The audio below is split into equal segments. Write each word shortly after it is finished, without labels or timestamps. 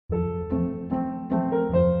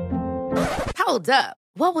Hold up.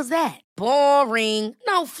 What was that? Boring.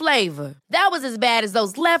 No flavor. That was as bad as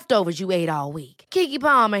those leftovers you ate all week. Keke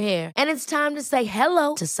Palmer here, and it's time to say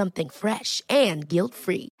hello to something fresh and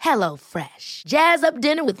guilt-free. Hello Fresh. Jazz up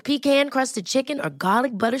dinner with pecan-crusted chicken or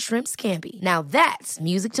garlic butter shrimp scampi. Now that's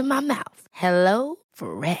music to my mouth. Hello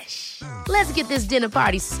Fresh. Let's get this dinner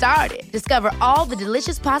party started. Discover all the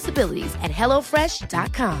delicious possibilities at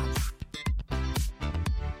hellofresh.com.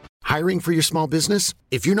 Hiring for your small business?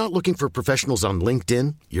 If you're not looking for professionals on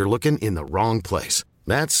LinkedIn, you're looking in the wrong place.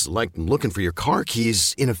 That's like looking for your car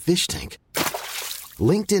keys in a fish tank.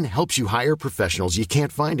 LinkedIn helps you hire professionals you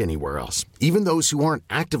can't find anywhere else, even those who aren't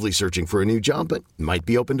actively searching for a new job but might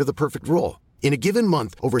be open to the perfect role. In a given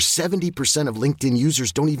month, over 70% of LinkedIn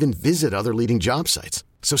users don't even visit other leading job sites.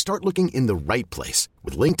 So start looking in the right place.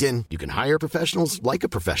 With LinkedIn, you can hire professionals like a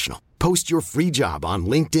professional. Post your free job on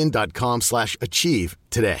linkedin.com/achieve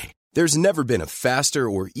today. There's never been a faster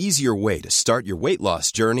or easier way to start your weight loss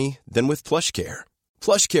journey than with PlushCare.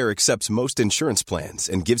 PlushCare accepts most insurance plans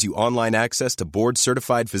and gives you online access to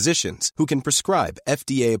board-certified physicians who can prescribe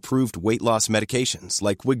FDA-approved weight loss medications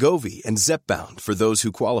like Wegovy and Zepbound for those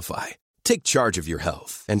who qualify. Take charge of your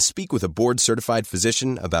health and speak with a board-certified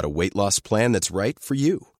physician about a weight loss plan that's right for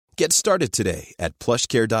you. Get started today at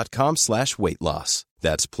plushcare.com/weight loss.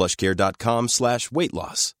 That's plushcare.com/weight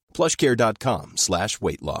loss.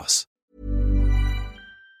 plushcare.com/weight loss.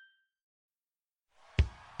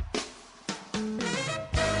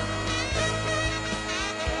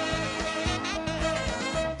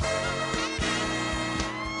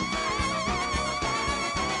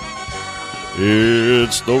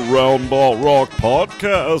 It's the Roundball Rock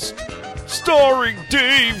Podcast, starring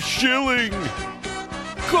Dave Schilling,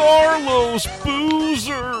 Carlos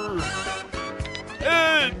Boozer,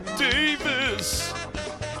 Ed Davis,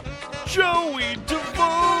 Joey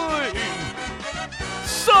Devine,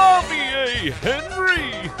 Xavier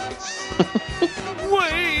Henry,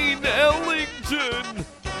 Wayne Ellington,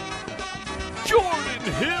 Jordan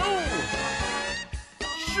Hill,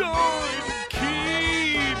 Sean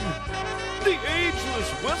Keane, the ageless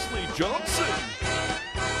Wesley Johnson,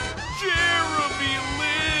 Jeremy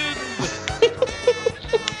Lin,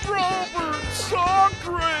 Robert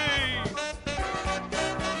Sacre,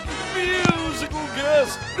 musical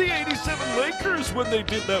guest, the 87 Lakers when they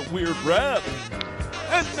did that weird rap.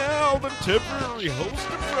 And now the temporary host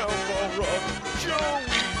of Roundball Rock, Joey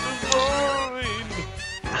Devine.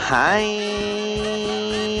 Hi,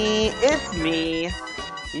 it's me,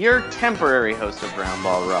 your temporary host of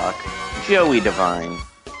Roundball Rock, Joey Devine.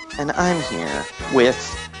 And I'm here with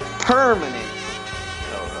permanent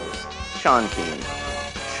co-host, Sean Keane.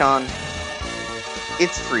 Sean,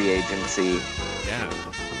 it's free agency. Yeah.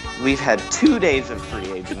 We've had 2 days of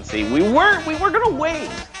free agency. We were gonna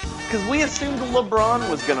wait because we assumed LeBron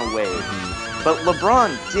was gonna wait, but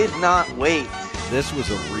LeBron did not wait. This was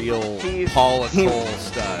a real Paula Cole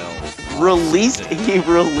style. He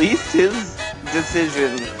released his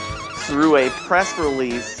decision through a press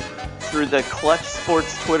release through the Clutch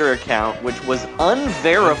Sports Twitter account, which was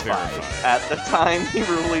unverified at the time he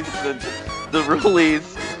released the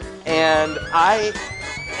release, and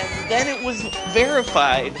then it was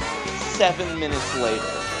verified 7 minutes later.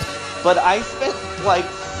 But I spent like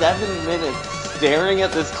 7 minutes staring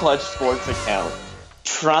at this Clutch Sports account,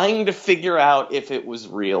 trying to figure out if it was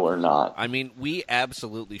real or not. I mean, we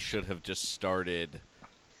absolutely should have just started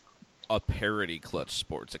a parody Clutch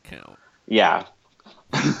Sports account. Yeah.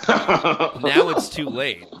 Now it's too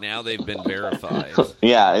late. Now they've been verified.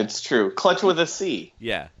 Yeah, it's true. Clutch with a C.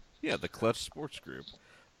 Yeah, the Clutch Sports Group.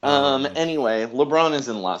 Anyway, LeBron is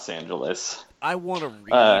in Los Angeles. I want to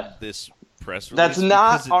read this press release.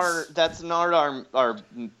 That's not our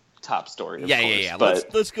top story. Of course,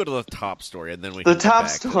 But let's go to the top story, and then we. The top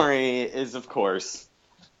story is, of course,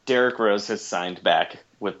 Derrick Rose has signed back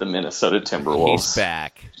with the Minnesota Timberwolves. He's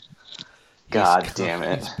back. God damn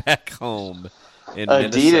it! He's back home in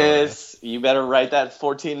Adidas, Minnesota. You better write that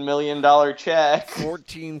 $14 million check.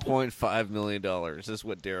 $14.5 million is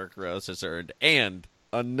what Derrick Rose has earned, and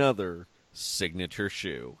another signature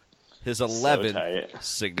shoe. His 11th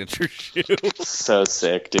signature shoe. So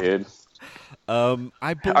sick, dude. I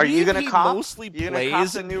believe Are you gonna he cop? mostly you plays. Gonna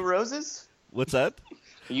cop the new roses? What's that?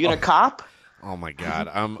 Are you gonna cop? Oh my God,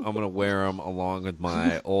 I'm gonna wear them along with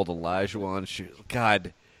my old Olajuwon shoes.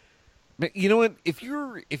 God, you know what? If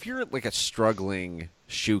you're like a struggling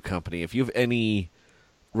shoe company, if you have any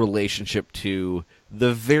relationship to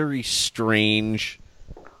the very strange,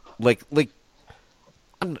 like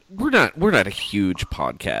we're not a huge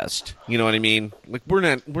podcast. You know what I mean? Like we're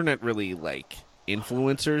not really like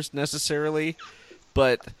influencers necessarily,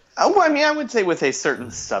 but I mean, I would say with a certain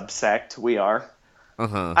subsect we are.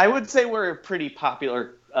 Uh-huh. I would say we're a pretty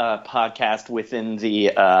popular podcast within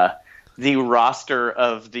the roster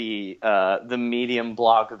of the Medium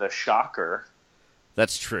blog, The Shocker.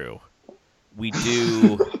 That's true. We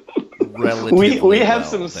do relatively we have well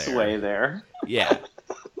some there. sway there. Yeah.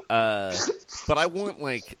 But I want,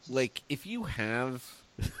 like if you have...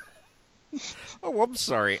 Oh, I'm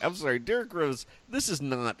sorry. Derrick Rose, this is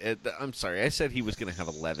not... I'm sorry. I said he was going to have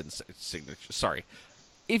 11 signatures. Sorry.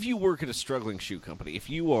 If you work at a struggling shoe company, if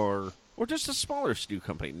you are... Or just a smaller shoe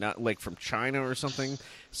company, not like from China or something,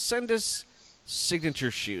 send us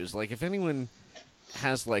signature shoes. Like, if anyone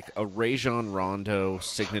has, like, a Rajon Rondo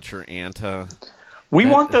signature Anta... We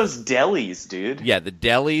want those delis, dude. Yeah, the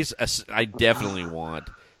delis. I definitely want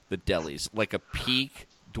the delis. Like a peak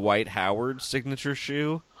Dwight Howard signature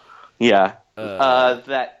shoe. Yeah.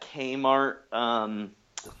 That Kmart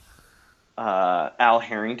Al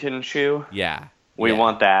Harrington shoe. Yeah. We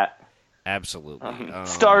want that. Absolutely.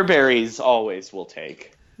 Starberries always will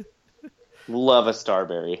take. Love a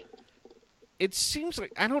Starberry. It seems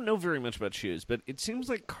like... I don't know very much about shoes, but it seems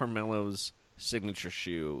like Carmelo's signature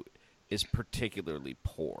shoe is particularly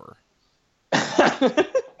poor. I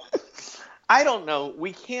don't know.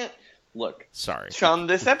 We can't... Look. Sorry. Sean,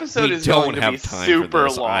 this episode we is don't going to have be time super for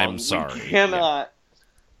this. long. I'm sorry. We cannot...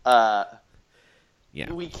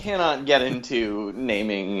 Yeah. We cannot get into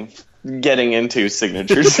getting into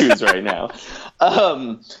signature shoes right now.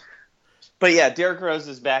 But yeah, Derrick Rose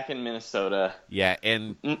is back in Minnesota. Yeah,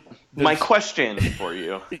 and... My question for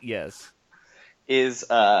you yes. is,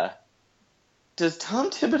 does Tom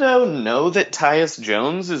Thibodeau know that Tyus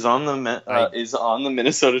Jones is on the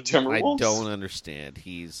Minnesota Timberwolves? I don't understand.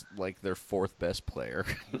 He's like their fourth best player.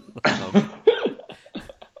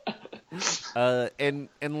 And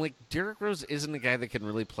like Derrick Rose isn't a guy that can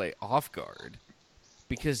really play off guard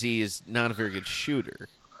because he is not a very good shooter.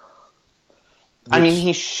 I mean,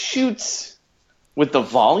 he shoots with the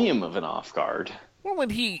volume of an off guard. Well,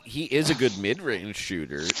 and he is a good mid-range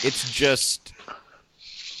shooter. It's just...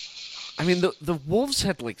 I mean, the Wolves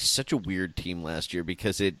had like such a weird team last year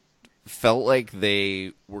because it felt like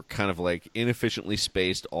they were kind of like inefficiently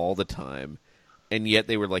spaced all the time, and yet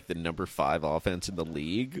they were like the number 5 offense in the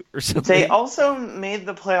league or something. They also made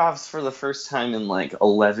the playoffs for the first time in like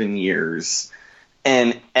 11 years,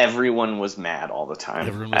 and everyone was mad all the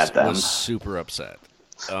time at them. Was super upset.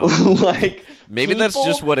 Like maybe that's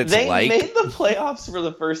just what it's like. They made the playoffs for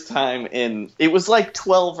the first time it was like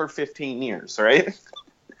 12 or 15 years, right?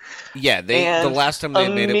 Yeah, the last time they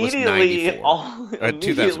made it was 94.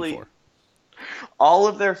 2004. All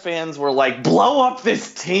of their fans were like, blow up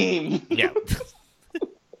this team. Yeah.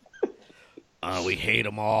 We hate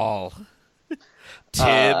them all.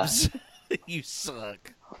 Tibbs, you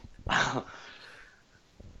suck.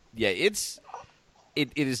 Yeah, it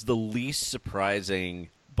is the least surprising,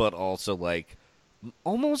 but also like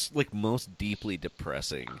almost like most deeply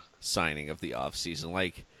depressing signing of the offseason.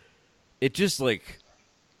 Like, it just like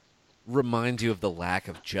reminds you of the lack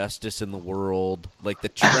of justice in the world, like the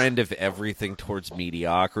trend of everything towards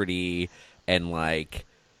mediocrity, and like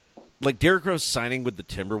Derrick Rose signing with the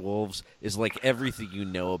Timberwolves is like everything you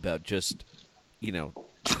know about just,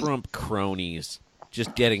 Trump cronies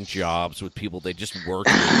just getting jobs with people they just work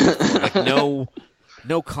with. Like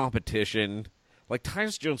no competition. Like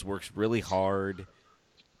Tyus Jones works really hard,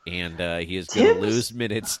 and he is going to lose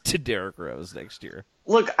minutes to Derrick Rose next year.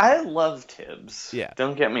 Look, I love Tibbs. Yeah.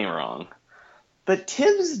 Don't get me wrong. But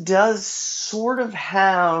Tibbs does sort of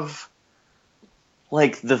have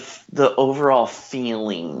like the overall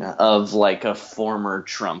feeling of like a former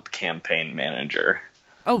Trump campaign manager.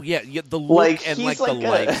 Oh yeah, the look and like the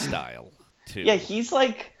lifestyle too. Yeah, he's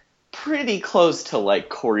like pretty close to like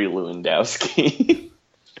Corey Lewandowski.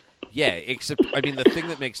 Yeah, except I mean the thing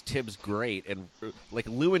that makes Tibbs great, and like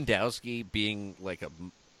Lewandowski being like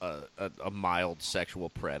a mild sexual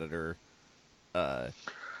predator,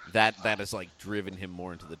 that has like driven him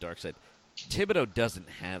more into the dark side. Thibodeau doesn't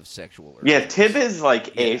have sexual urges. Yeah, Tibb is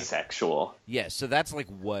like asexual. Yeah, so that's like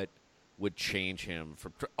what would change him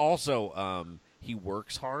from. Also, he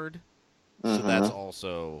works hard, so that's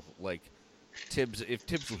also like Tibbs. If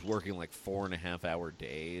Tibbs was working like 4.5-hour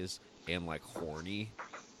days and like horny,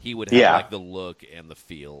 he would have like the look and the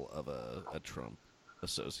feel of a Trump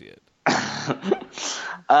associate.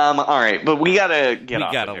 All right, but we gotta get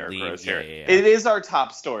off of Derrick Rose here. Yeah. It is our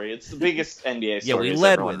top story. It's the biggest NBA story. Yeah, we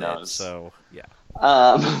led everyone with knows. it, so yeah.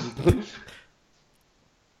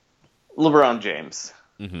 LeBron James.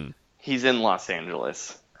 Mm-hmm. He's in Los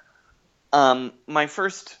Angeles. My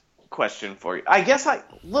first question for you, I guess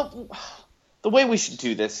the way we should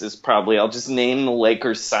do this is probably I'll just name the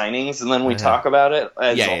Lakers signings and then we talk about it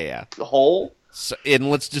as a whole. So, and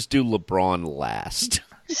let's just do LeBron last.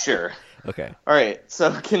 Sure. Okay. All right.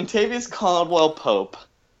 So Kentavious Caldwell-Pope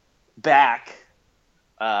back.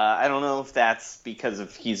 I don't know if that's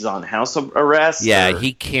because he's on house arrest. Yeah,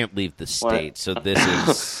 he can't leave the state, so this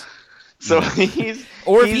is. So he's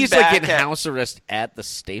or if he's like in house arrest at the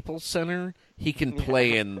Staples Center, he can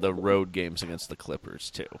play in the road games against the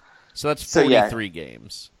Clippers too. So that's 43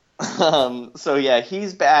 games. So yeah,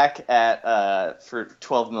 he's back at for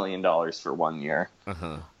 $12 million for 1 year.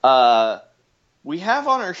 We have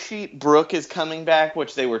on our sheet Brook is coming back,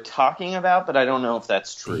 which they were talking about, but I don't know if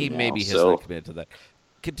that's true. He maybe has not committed to that.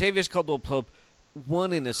 Kentavious Caldwell-Pope,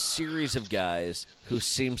 one in a series of guys who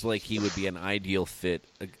seems like he would be an ideal fit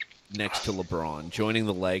next to LeBron, joining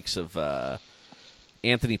the likes of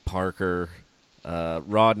Anthony Parker,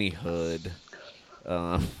 Rodney Hood,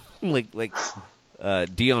 Dion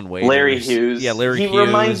Waiters. Larry Hughes. Yeah, Larry Hughes. He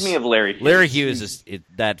reminds me of Larry Hughes. Larry Hughes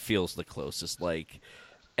that feels the closest.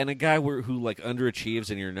 And a guy who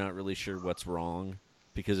underachieves and you're not really sure what's wrong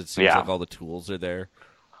because it seems like all the tools are there.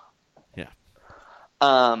 Yeah.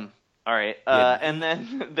 All right. And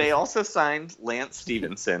then they also signed Lance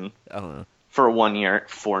Stevenson for 1 year,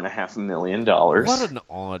 $4.5 million. What an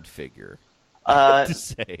odd figure to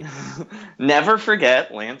say. Never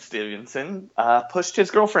forget, Lance Stevenson pushed his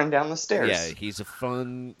girlfriend down the stairs. Yeah, it's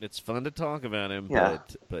fun to talk about him,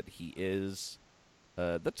 but he is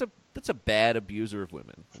that's a bad abuser of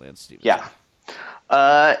women, Lance Stevenson. Yeah.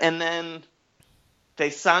 And then they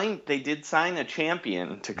did sign a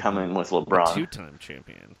champion to come in with LeBron.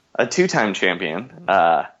 A two-time champion.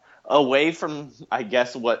 Away from, I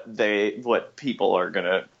guess, what people are going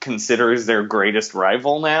to consider as their greatest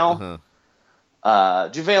rival now.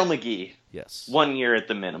 JaVale McGee. Yes. 1 year at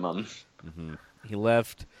the minimum. Mm-hmm. He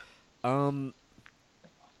left.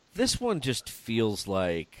 This one just feels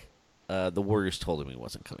like the Warriors told him he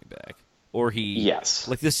wasn't coming back. Or he... Yes.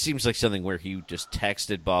 This seems like something where he just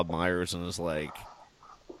texted Bob Myers and was like,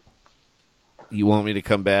 you want me to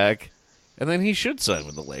come back? And then he should sign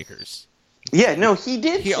with the Lakers. Yeah, no, he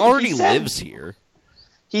did. He already lives here.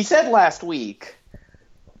 He said last week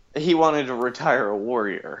he wanted to retire a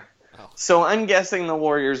Warrior. Oh. So I'm guessing the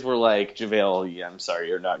Warriors were like, JaVale, I'm sorry,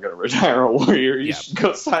 you're not going to retire a Warrior. You should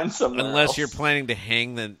go sign somewhere Unless else. You're planning to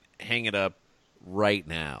hang it up right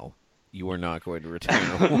now. You are not going to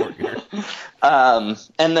retire a Warrior. And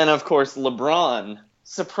then, of course, LeBron,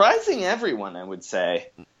 surprising everyone, I would say,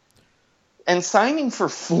 and signing for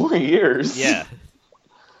 4 years. Yeah.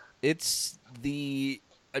 It's the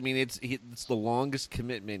longest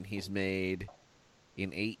commitment he's made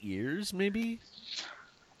in 8 years, maybe?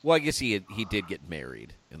 Well, I guess he did get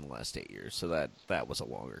married in the last 8 years, so that was a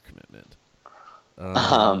longer commitment.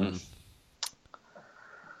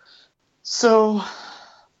 So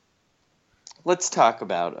let's talk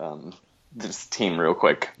about this team real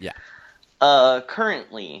quick. Yeah.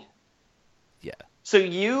 Currently. Yeah. So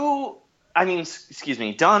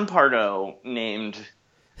Don Pardo named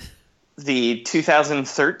the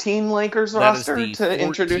 2013 Lakers roster to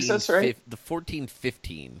introduce us, right? The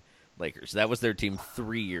 14-15 Lakers. That was their team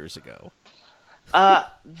 3 years ago.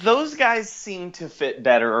 Those guys seem to fit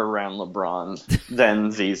better around LeBron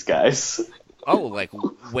than these guys. Oh, like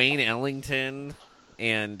Wayne Ellington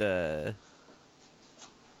and,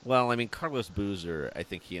 Carlos Boozer, I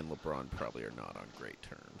think he and LeBron probably are not on great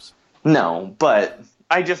terms. No, but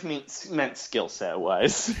I just meant skill set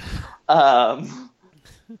wise.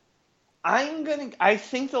 I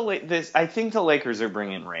think the Lakers are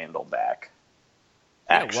bringing Randall back.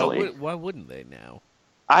 Actually, why wouldn't they now?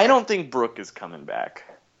 I don't think Brook is coming back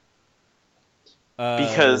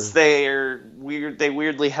because they're weird. They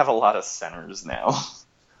weirdly have a lot of centers now,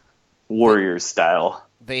 Warriors style.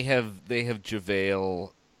 They have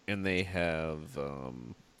JaVale and they have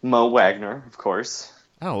Mo Wagner, of course.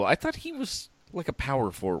 Oh, I thought he was like a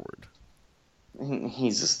power forward.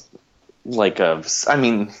 He's just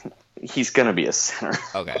he's going to be a center.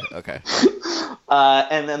 Okay.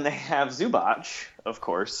 And then they have Zubac, of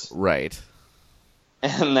course. Right.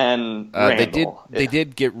 And then Randall. They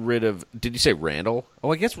did get rid of... Did you say Randall?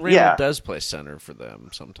 Oh, I guess Randall does play center for them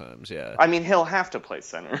sometimes, yeah. He'll have to play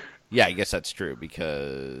center. Yeah, I guess that's true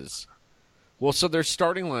because... Well, so their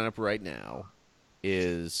starting lineup right now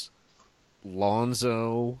is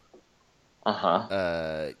Lonzo,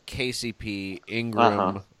 KCP,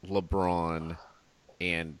 Ingram, LeBron,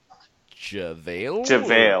 and JaVale?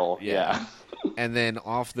 JaVale, yeah. And then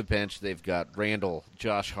off the bench, they've got Randall,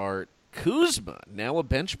 Josh Hart, Kuzma, now a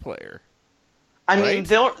bench player. I mean,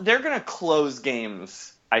 they're going to close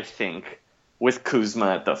games, I think, with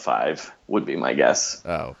Kuzma at the 5 would be my guess.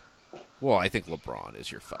 Oh. Well, I think LeBron is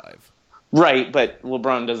your 5. Right, but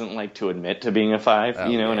LeBron doesn't like to admit to being a 5, Oh,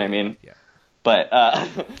 you know yeah, what I mean? Yeah. But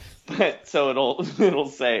so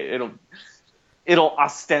it'll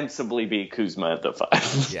ostensibly be Kuzma at the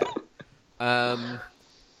 5. Yeah. I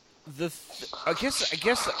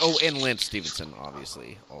guess. Oh, and Lance Stevenson,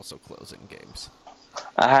 obviously, also closing games.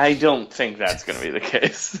 I don't think that's going to be the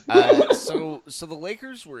case. So the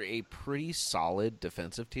Lakers were a pretty solid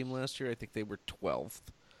defensive team last year. I think they were 12th.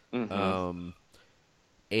 Mm-hmm.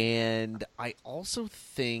 And I also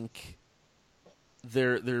think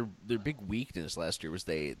their big weakness last year was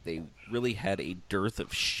they really had a dearth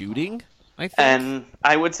of shooting, I think. And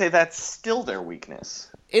I would say that's still their weakness.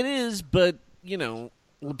 It is, but,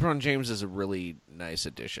 LeBron James is a really nice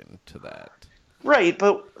addition to that. Right,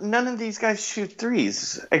 but none of these guys shoot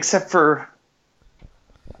threes, except for...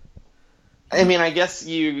 I mean, I guess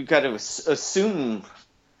you got to assume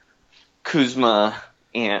Kuzma...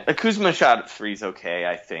 And a Kuzma shot at three's okay,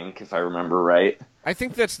 I think, if I remember right. I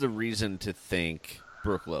think that's the reason to think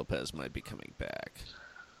Brook Lopez might be coming back.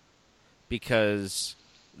 Because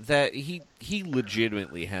that he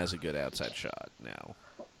legitimately has a good outside shot now.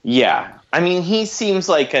 Yeah. I mean, he seems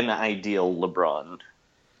like an ideal LeBron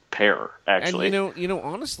pair, actually. And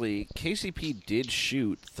honestly, KCP did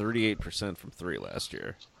shoot 38% from 3 last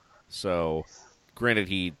year. So,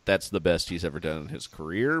 granted, that's the best he's ever done in his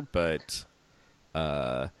career, but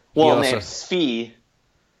Next Svi.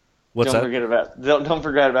 What's that? Don't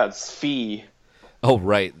forget about Svi. Oh,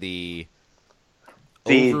 right, the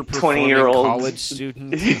 20-year-old college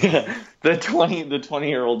student. the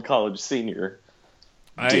 20-year-old college senior.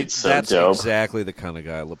 That's dope. Exactly the kind of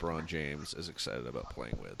guy LeBron James is excited about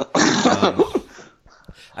playing with.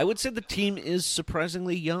 I would say the team is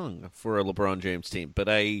surprisingly young for a LeBron James team, but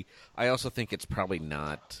I also think it's probably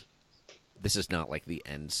not. This is not like the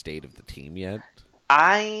end state of the team yet.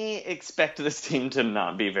 I expect this team to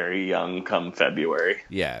not be very young come February.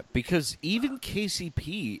 Yeah, because even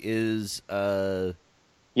KCP is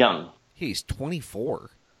young. He's 24.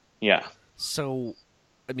 Yeah. So,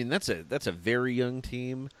 I mean, that's a very young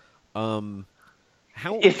team. How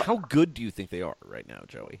good do you think they are right now,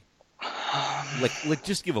 Joey? Like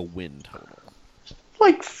just give a win total.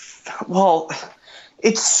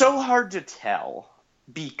 It's so hard to tell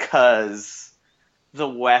because the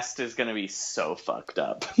West is going to be so fucked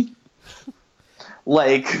up.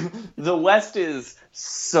 The West is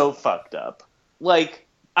so fucked up.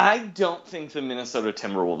 I don't think the Minnesota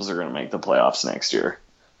Timberwolves are going to make the playoffs next year.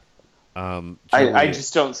 Joey, I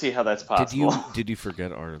just don't see how that's possible. Did you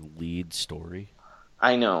forget our lead story?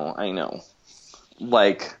 I know.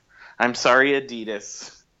 I'm sorry,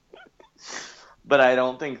 Adidas, but I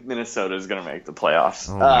don't think Minnesota is going to make the playoffs.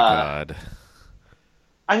 Oh, my God.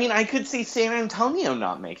 I mean, I could see San Antonio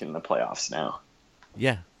not making the playoffs now.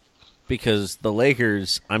 Yeah, because the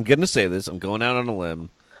Lakers, I'm going to say this, I'm going out on a limb.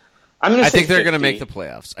 I think they're going to make the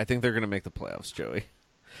playoffs. I think they're going to make the playoffs, Joey.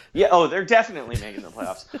 Yeah, they're definitely making the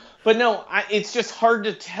playoffs. But no, it's just hard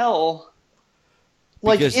to tell.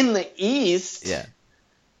 Because, in the East, yeah,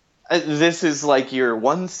 this is your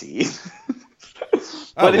 1 seed.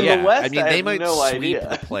 But in the West, they might sweep idea.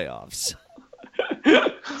 The playoffs.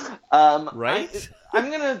 Right? I'm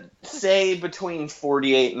going to say between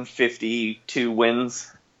 48 and 52 wins.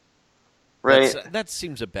 Right? That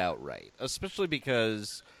seems about right. Especially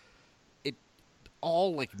because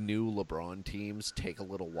all new LeBron teams take a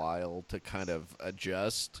little while to kind of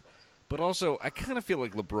adjust. But also, I kind of feel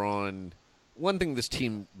like LeBron, one thing this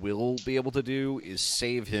team will be able to do is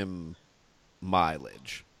save him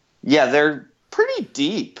mileage. Yeah, they're pretty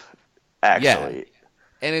deep, actually. Yeah.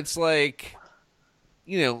 And it's Lance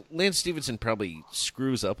Stevenson probably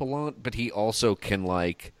screws up a lot, but he also can,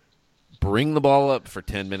 bring the ball up for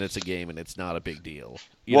 10 minutes a game, and it's not a big deal.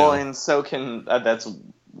 And so can that's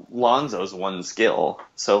Lonzo's one skill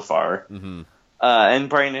so far. Mm-hmm. And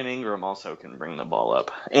Brandon Ingram also can bring the ball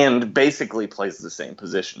up, and basically plays the same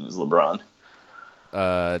position as LeBron.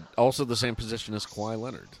 Also the same position as Kawhi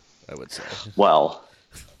Leonard, I would say. Well,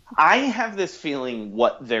 I have this feeling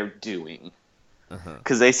what they're doing.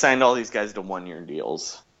 Because they signed all these guys to 1-year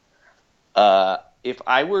deals. If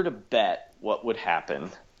I were to bet what would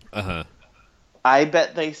happen, I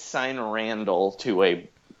bet they sign Randall to a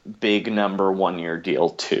big number 1-year deal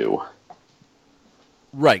too.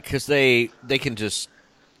 Right, because they can just...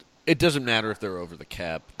 It doesn't matter if they're over the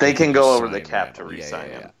cap. They can go over the cap to re-sign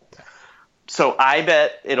him. Yeah. So I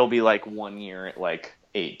bet it'll be 1 year at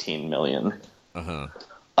 $18 million.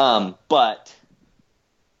 But...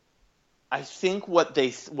 I think what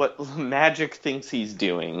Magic thinks he's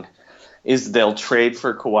doing is they'll trade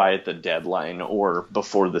for Kawhi at the deadline or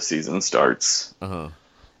before the season starts. Uh-huh.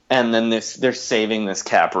 And then they're saving this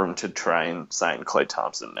cap room to try and sign Klay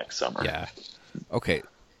Thompson next summer. Yeah. Okay.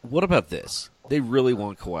 What about this? They really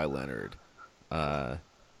want Kawhi Leonard.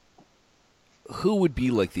 Who would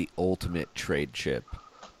be like the ultimate trade chip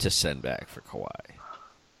to send back for Kawhi?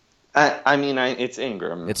 I mean, it's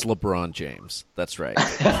Ingram. It's LeBron James. That's right.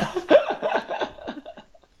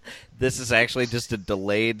 This is actually just a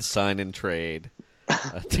delayed sign and trade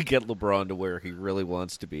to get LeBron to where he really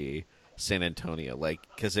wants to be, San Antonio. Like,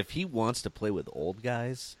 because if he wants to play with old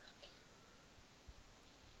guys,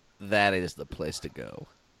 that is the place to go.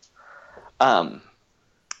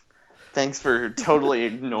 Thanks for totally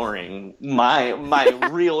ignoring my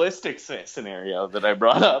realistic scenario that I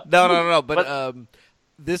brought up. No. But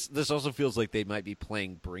this also feels like they might be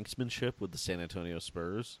playing brinksmanship with the San Antonio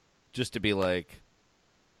Spurs, just to be like,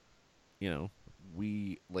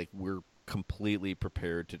 we're completely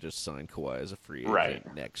prepared to just sign Kawhi as a free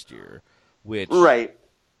agent next year. Right.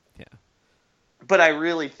 Yeah. But I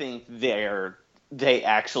really think they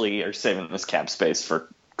actually are saving this cap space for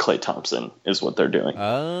Klay Thompson is what they're doing.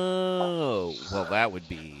 Oh, well, that would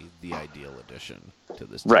be the ideal addition to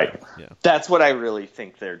this team. Right. Yeah. That's what I really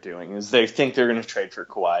think they're doing, is they think they're going to trade for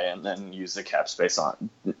Kawhi and then use the cap space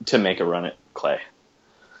to make a run at Klay.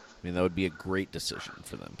 I mean, that would be a great decision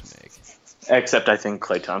for them to make. Except I think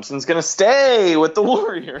Klay Thompson's going to stay with the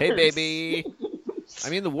Warriors. Hey, baby. I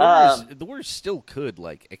mean, the Warriors still could,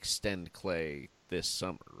 extend Klay this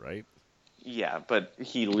summer, right? Yeah, but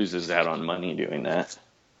he loses out on money doing that.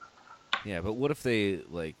 Yeah, but what if they,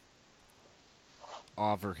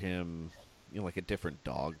 offer him, a different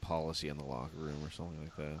dog policy in the locker room or something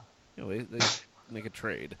like that? They make a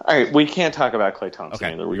trade. All right, we can't talk about Klay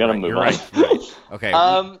Thompson either. We got to move on. Right. Okay.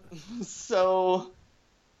 So,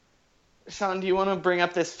 Sean, do you want to bring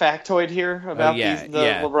up this factoid here about the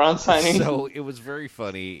LeBron signing? So it was very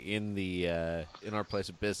funny in our place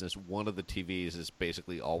of business. One of the TVs is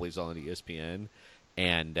basically always on ESPN,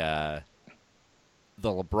 and the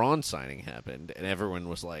LeBron signing happened, and everyone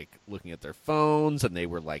was looking at their phones, and they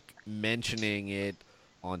were mentioning it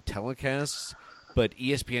on telecasts. But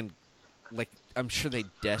ESPN, I'm sure they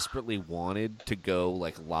desperately wanted to go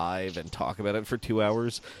live and talk about it for 2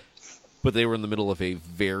 hours, but they were in the middle of a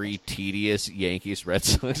very tedious Yankees-Red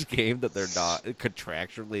Sox game that they're not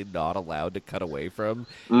contractually not allowed to cut away from,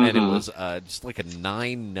 and it was just a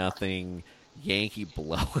 9-0 Yankee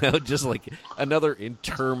blowout, just another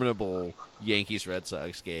interminable Yankees-Red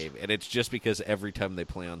Sox game, and it's just because every time they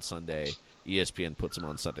play on Sunday, ESPN puts them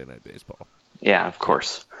on Sunday Night Baseball. Yeah, of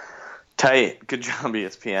course. Tight. Good job,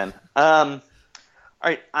 ESPN. All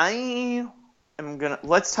right,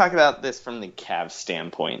 let's talk about this from the Cavs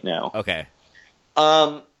standpoint now. Okay.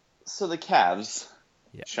 So the Cavs,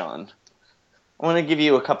 Sean, I want to give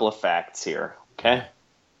you a couple of facts here, okay?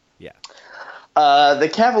 Yeah. The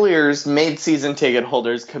Cavaliers made season ticket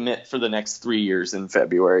holders commit for the next 3 years in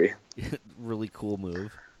February. Really cool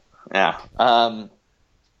move. Yeah.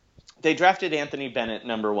 They drafted Anthony Bennett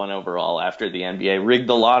number 1 overall after the NBA rigged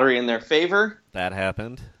the lottery in their favor. That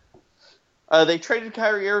happened. They traded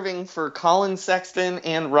Kyrie Irving for Colin Sexton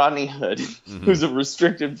and Rodney Hood, who's a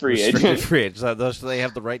restricted free agent. So they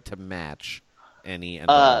have the right to match any and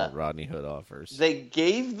all Rodney Hood offers. They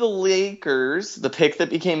gave the Lakers the pick that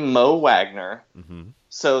became Mo Wagner,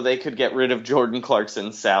 so they could get rid of Jordan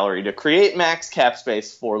Clarkson's salary to create max cap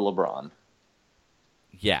space for LeBron.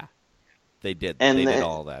 Yeah, they did. They did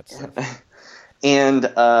all that stuff. And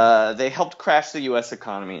they helped crash the U.S.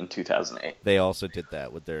 economy in 2008. They also did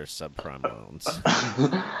that with their subprime loans.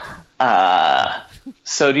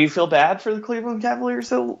 So do you feel bad for the Cleveland Cavaliers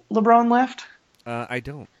that LeBron left? I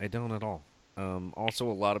don't. I don't at all. Also,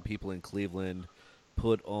 a lot of people in Cleveland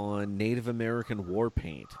put on Native American war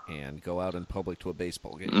paint and go out in public to a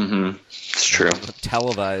baseball game. It's true.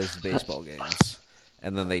 Televised baseball games.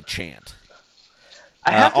 And then they chant.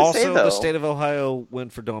 I have to say, though, the state of Ohio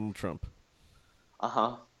went for Donald Trump.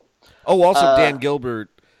 Uh-huh. Oh, also Dan Gilbert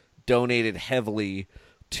donated heavily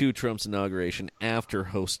to Trump's inauguration after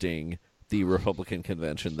hosting the Republican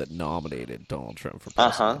convention that nominated Donald Trump for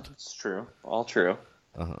president. It's true. All true.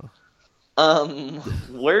 Uh-huh.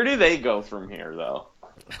 Where do they go from here, though?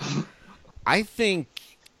 I think,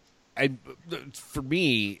 for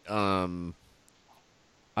me, I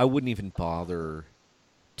wouldn't even bother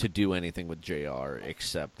to do anything with JR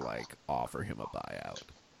except, offer him a buyout.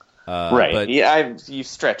 Right. But you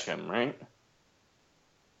stretch him, right?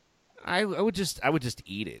 I would just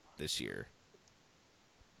eat it this year.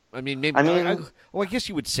 I mean, maybe. I guess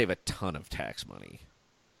you would save a ton of tax money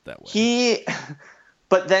that way.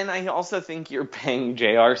 But then I also think you're paying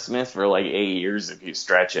J.R. Smith for like 8 years if you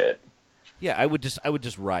stretch it. Yeah, I would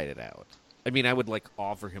just ride it out. I mean, I would like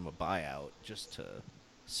offer him a buyout just to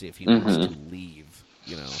see if he wants to leave,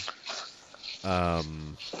 you know.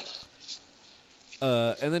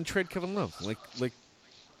 And then trade Kevin Love. Like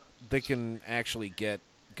they can actually get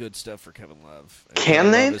good stuff for Kevin Love. And Can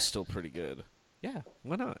Kevin they? Love is still pretty good. Yeah,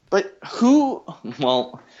 why not? But who?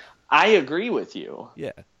 Well, I agree with you.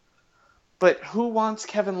 Yeah. But who wants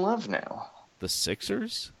Kevin Love now? The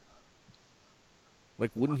Sixers? Like,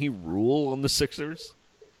 wouldn't he rule on the Sixers?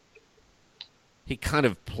 He kind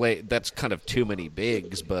of that's kind of too many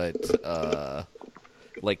bigs, but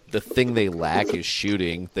like the thing they lack is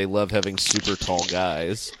shooting. They love having super tall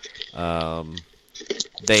guys.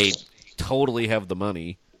 They totally have the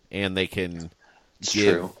money, and they can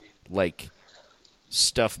give like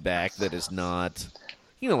stuff back that is not,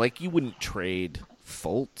 you know, like you wouldn't trade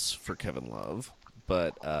Fultz for Kevin Love,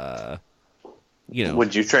 but you know,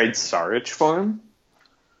 Would you trade Saric for him?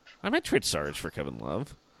 I might trade Sarge for Kevin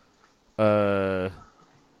Love. I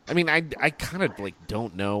mean, I kind of like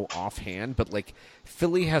don't know offhand, but like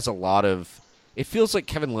Philly has a lot of. It feels like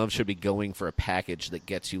Kevin Love should be going for a package that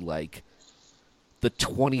gets you like the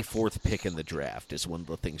 24th pick in the draft is one of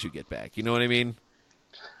the things you get back. You know what I mean?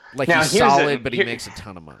 Like Now, he's solid, but he makes a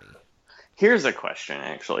ton of money. Here's a question,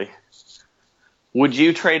 actually. Would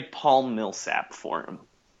you trade Paul Millsap for him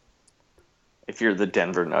if you're the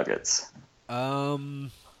Denver Nuggets? How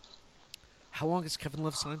long is Kevin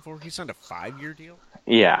Love signed for? He signed a 5-year deal?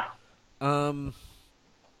 Yeah.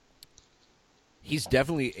 He's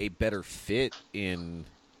definitely a better fit in,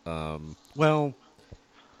 well,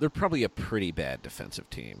 they're probably a pretty bad defensive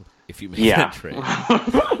team if you make that trade.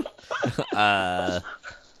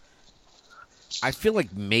 I feel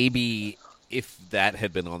like maybe if that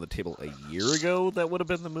had been on the table a year ago, that would have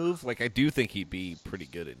been the move. Like, I do think he'd be pretty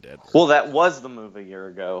good in Denver. Well, that was the move a year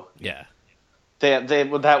ago. Yeah.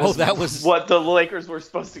 That was what the Lakers were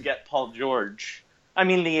supposed to get Paul George. I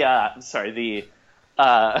mean, the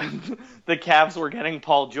Cavs were getting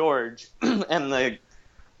Paul George, and they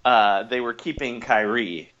were keeping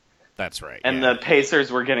Kyrie. That's right. And the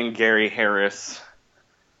Pacers were getting Gary Harris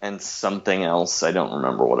and something else. I don't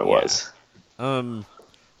remember what it was.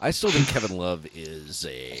 I still think Kevin Love is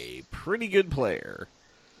a pretty good player.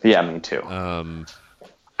 Yeah, me too.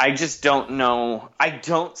 I just don't know. I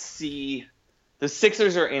don't see. The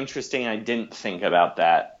Sixers are interesting. I didn't think about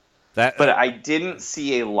that. But I didn't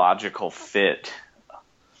see a logical fit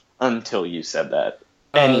until you said that.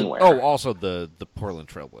 Anywhere. Also the Portland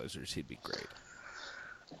Trailblazers. He'd be great.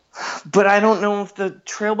 But I don't know if the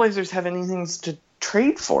Trailblazers have anything to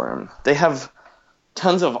trade for him. They have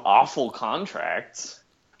tons of awful contracts.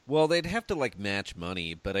 Well, they'd have to like match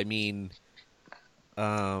money, but I mean,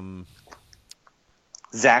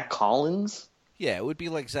 Zach Collins? Yeah, it would be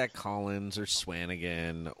like Zach Collins or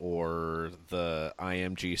Swanigan or the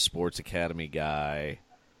IMG Sports Academy guy.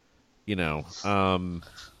 You know,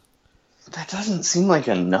 that doesn't seem like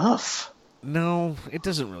enough. No, it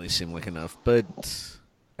doesn't really seem like enough. But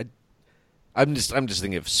I'm just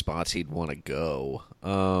thinking of spots he'd want to go,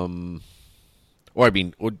 or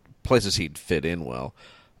places he'd fit in well.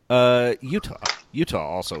 Utah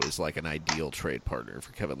also is like an ideal trade partner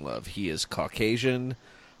for Kevin Love. He is Caucasian.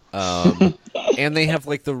 And they have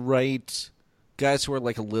like the right guys who are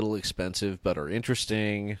like a little expensive but are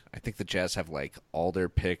interesting. I think the Jazz have like all their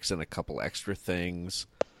picks and a couple extra things.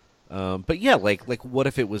 But yeah, like what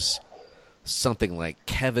if it was something like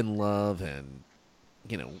Kevin Love and,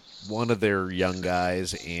 you know, one of their young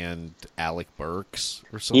guys and Alec Burks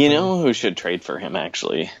or something? You know who should trade for him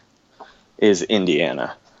actually is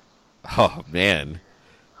Indiana. Oh man.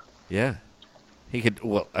 Yeah. He could,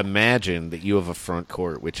 well, imagine that you have a front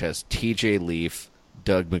court which has TJ Leaf,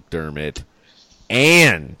 Doug McDermott,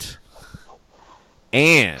 and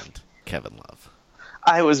Kevin Love.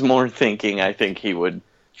 I was more thinking I think he would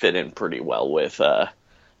fit in pretty well with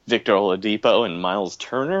Victor Oladipo and Miles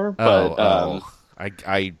Turner. But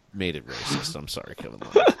I made it racist. I'm sorry, Kevin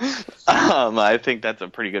Love. I think that's a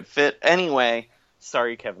pretty good fit. Anyway,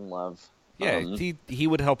 sorry, Kevin Love. Yeah, he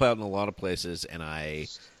would help out in a lot of places, and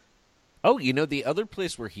you know, the other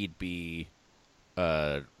place where he'd be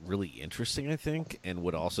really interesting, I think, and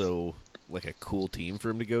would also like a cool team for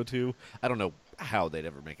him to go to. I don't know how they'd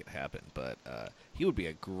ever make it happen, but he would be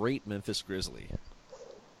a great Memphis Grizzly.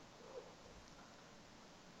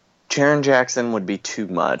 Jaren Jackson would be too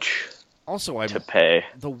much. Also, to pay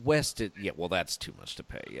the West. That's too much to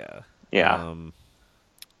pay. Yeah. Yeah.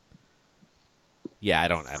 Yeah, I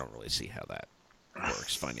don't really see how that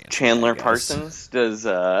works financially. Chandler Parsons does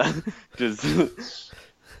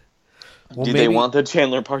Well, Do they want the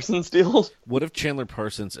Chandler Parsons deal? What if Chandler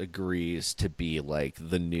Parsons agrees to be like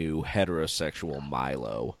the new heterosexual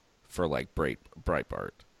Milo for like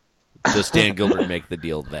Breitbart? Does Dan Gilbert make the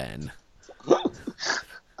deal then?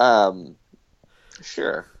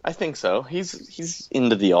 Sure. I think so. He's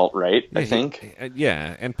into the alt-right, I think.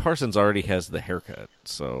 Yeah, and Parsons already has the haircut,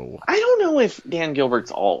 so... I don't know if Dan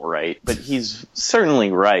Gilbert's alt-right, but he's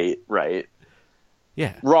certainly right.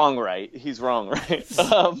 Yeah. Wrong right. He's wrong right.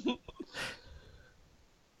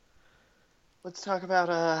 Let's talk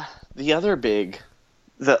about the other big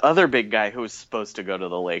guy who was supposed to go to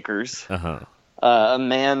the Lakers. A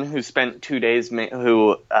man who spent 2 days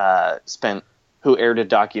who aired a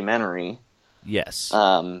documentary. Yes.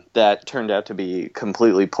 That turned out to be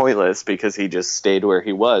completely pointless because he just stayed where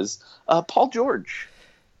he was. Paul George.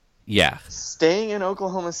 Yeah. Staying in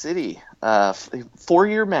Oklahoma City.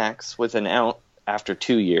 4-year max with an out after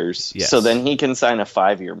 2 years. Yes. So then he can sign a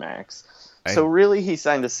 5-year max. So really he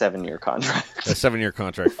signed a 7-year contract. A 7-year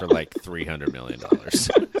contract for like $300 million.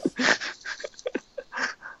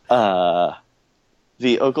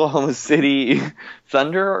 The Oklahoma City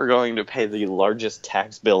Thunder are going to pay the largest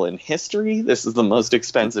tax bill in history. This is the most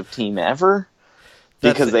expensive team ever.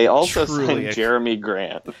 Because they also signed Jeremy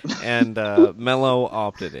Grant. And Melo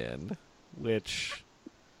opted in, which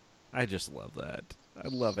I just love that. I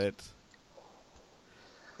love it.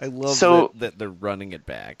 I love that they're running it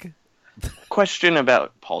back. Question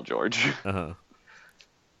about Paul George.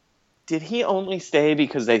 Did he only stay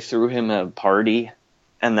because they threw him a party?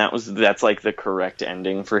 And that's like the correct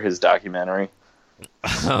ending for his documentary?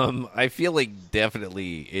 I feel like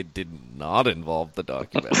definitely it did not involve the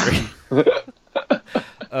documentary.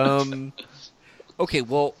 Okay,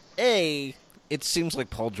 well, it seems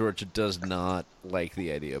like Paul George does not like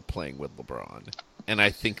the idea of playing with LeBron. And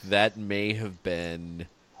I think that may have been...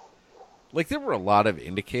 Like, there were a lot of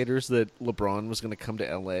indicators that LeBron was going to come to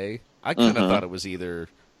L.A. I kind of thought it was either...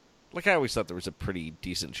 Like, I always thought there was a pretty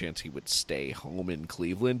decent chance he would stay home in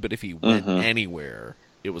Cleveland, but if he went anywhere,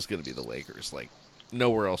 it was going to be the Lakers. Like,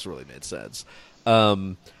 nowhere else really made sense.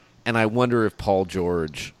 And I wonder if Paul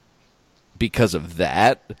George, because of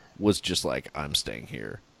that, was just like, I'm staying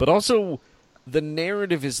here. But also, the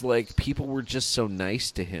narrative is like, people were just so nice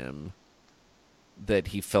to him that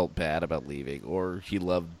he felt bad about leaving, or he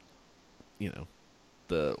loved,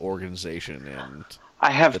 the organization and...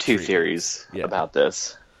 I have two theories about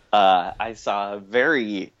this. I saw a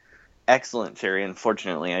very excellent theory.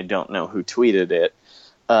 Unfortunately, I don't know who tweeted it.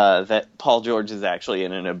 That Paul George is actually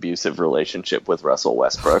in an abusive relationship with Russell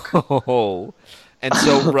Westbrook. Oh, and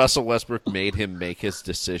so Russell Westbrook made him make his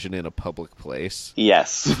decision in a public place?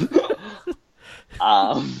 Yes.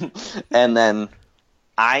 And then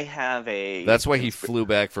I have a... That's why he flew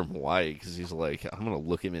back from Hawaii, because he's like, I'm going to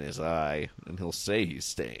look him in his eye, and he'll say he's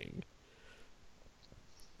staying.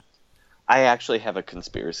 I actually have a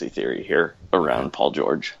conspiracy theory here around Paul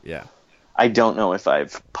George. Yeah. I don't know if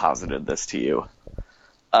I've posited this to you.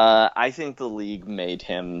 I think the league made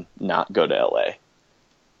him not go to L.A.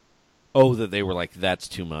 Oh, that they were like, that's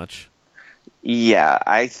too much? Yeah,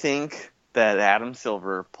 I think that Adam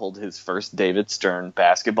Silver pulled his first David Stern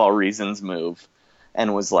basketball reasons move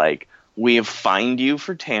and was like, we have fined you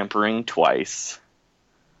for tampering twice.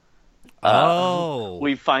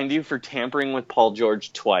 We fined you for tampering with Paul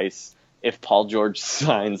George twice. If Paul George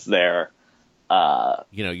signs there,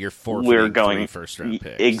 you're forfeiting 3 first-round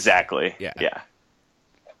picks. Exactly. Yeah.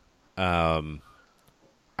 I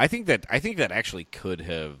think that actually could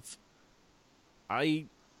have. It's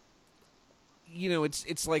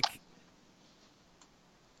like,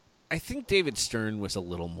 I think David Stern was a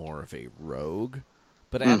little more of a rogue,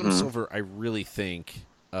 but Adam Silver, I really think,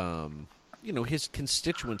 his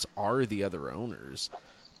constituents are the other owners,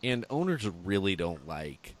 and owners really don't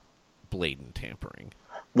like blatant tampering.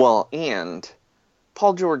 Well, and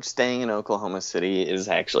Paul George staying in Oklahoma City is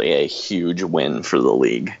actually a huge win for the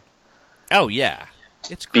league. Oh, yeah.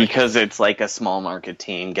 It's great. Because it's like a small market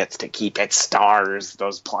team gets to keep its stars,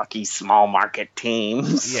 those plucky small market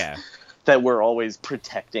teams. Yeah. That we're always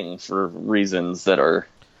protecting for reasons that are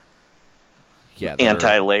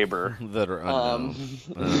anti-labor. That are unknown.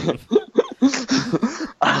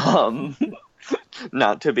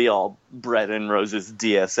 Not to be all Brett and Rose's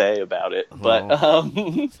DSA about it, but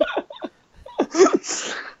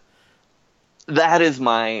that is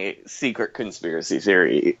my secret conspiracy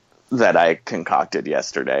theory that I concocted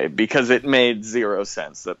yesterday, because it made 0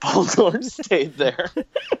 sense that Paul George stayed there.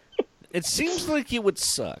 It seems like it would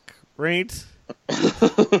suck, right?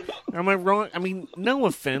 Am I wrong? I mean, no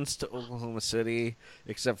offense to Oklahoma City,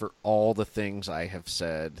 except for all the things I have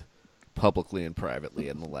said publicly and privately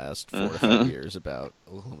in the last 4 to 5 years about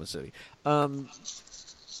Oklahoma City.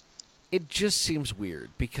 It just seems weird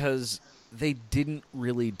because they didn't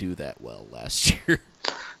really do that well last year.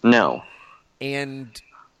 No. And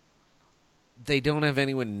they don't have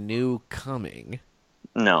anyone new coming.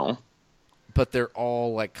 No. But they're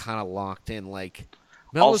all like kind of locked in. Like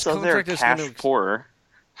Melo's Also, they're contract is cash going to poor.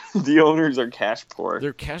 The owners are cash poor.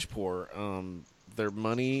 They're cash poor. Their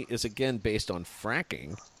money is again based on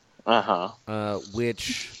fracking,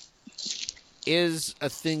 which is a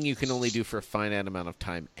thing you can only do for a finite amount of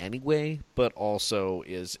time anyway, but also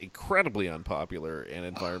is incredibly unpopular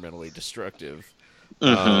and environmentally destructive.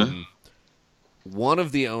 One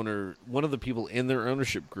of the people in their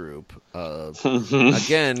ownership group,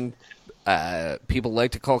 again, people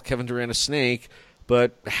like to call Kevin Durant a snake,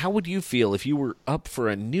 but how would you feel if you were up for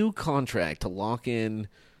a new contract to lock in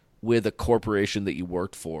with a corporation that you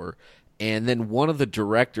worked for, and then one of the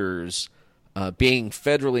directors, being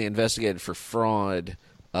federally investigated for fraud,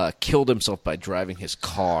 killed himself by driving his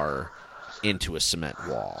car into a cement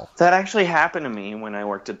wall? That actually happened to me when I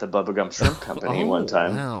worked at the Bubba Gump Shrimp Company one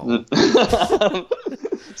time. Wow.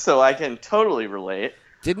 So I can totally relate.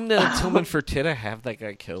 Didn't Tillman Fertitta have that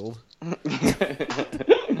guy killed?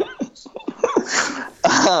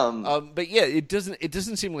 But yeah, it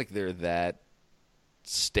doesn't seem like they're that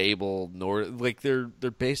stable, nor like they're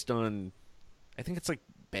based on, I think it's like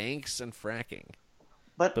banks and fracking.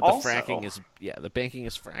 But the also, fracking is the banking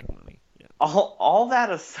is frack money. Yeah. All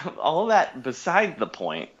that beside the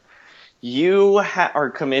point. You are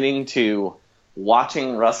committing to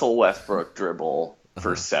watching Russell Westbrook dribble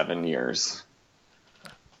for 7 years.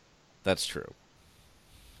 That's true.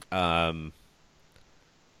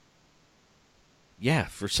 Yeah,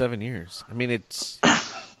 for 7 years. I mean, it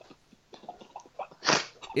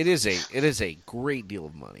is a great deal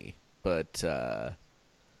of money, but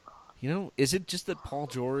is it just that Paul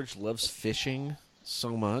George loves fishing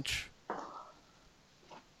so much?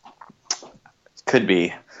 Could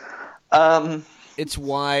be. It's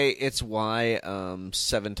why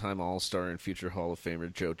 7-time All-Star and future Hall of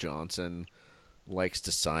Famer Joe Johnson likes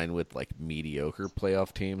to sign with like mediocre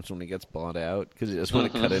playoff teams when he gets bought out because he doesn't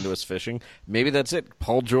want to cut into his fishing. Maybe that's it.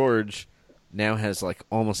 Paul George now has like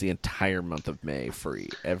almost the entire month of May free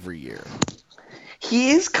every year.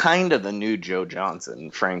 He is kind of the new Joe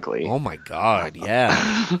Johnson, frankly. Oh my God,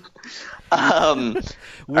 yeah. All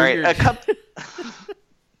right,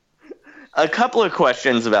 a couple of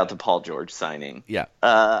questions about the Paul George signing. Yeah.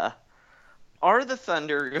 Are the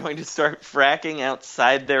Thunder going to start fracking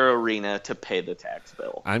outside their arena to pay the tax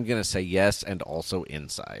bill? I'm going to say yes, and also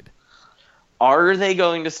inside. Are they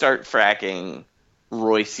going to start fracking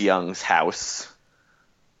Royce Young's house?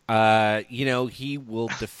 He will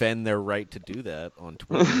defend their right to do that on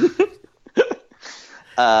Twitter.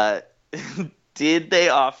 Did they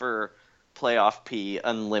offer Playoff P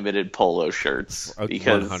unlimited polo shirts?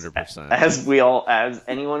 Because 100%. As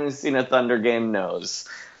anyone who's seen a Thunder game knows,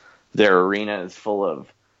 their arena is full of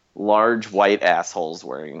large white assholes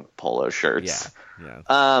wearing polo shirts.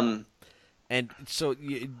 Yeah. And so,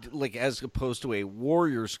 like, as opposed to a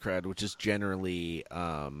Warriors crowd, which is generally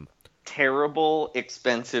terrible,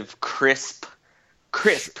 expensive, crisp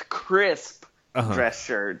dress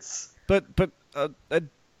shirts. But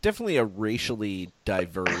definitely a racially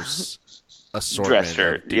diverse assortment dress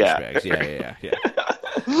shirt. of douchebags. Yeah.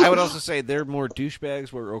 I would also say they're more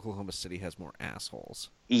douchebags where Oklahoma City has more assholes.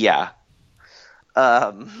 Yeah.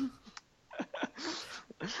 Run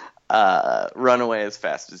away as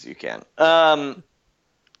fast as you can.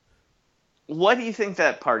 What do you think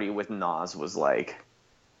that party with Nas was like?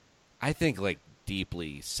 I think like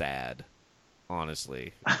deeply sad,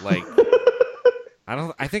 honestly. Like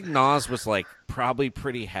I think Nas was like probably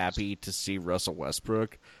pretty happy to see Russell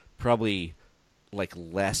Westbrook, probably like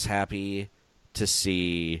less happy to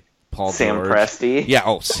see Paul Sam George. Presti.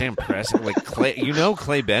 Yeah, Sam Presti. Like Clay,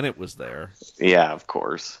 Clay Bennett was there. Yeah, of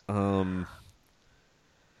course.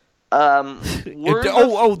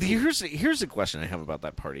 Here's a question I have about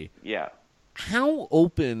that party. Yeah. How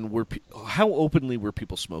openly were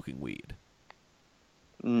people smoking weed?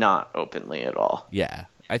 Not openly at all. Yeah.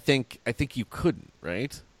 I think you couldn't,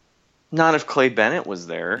 right? Not if Clay Bennett was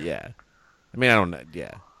there. Yeah. I mean, I don't know.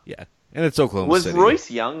 Yeah. And it's Oklahoma Was City.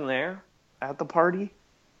 Royce Young there at the party?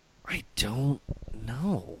 I don't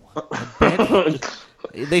know. I bet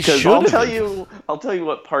they should. I'll tell you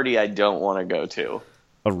what party I don't want to go to.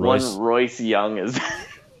 When Royce Young is.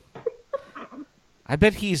 I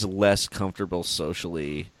bet he's less comfortable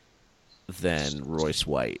socially than Royce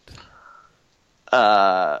White.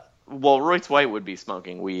 Well, Royce White would be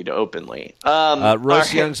smoking weed openly.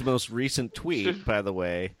 Royce Young's most recent tweet, by the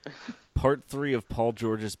way, Part 3 of Paul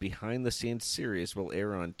George's behind-the-scenes series will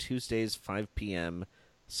air on Tuesdays, 5 p.m.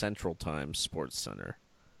 Central Time, Sports Center.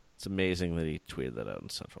 It's amazing that he tweeted that out in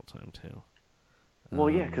Central Time, too. Well,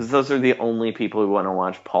 yeah, because those are the only people who want to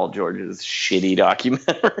watch Paul George's shitty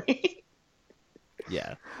documentary.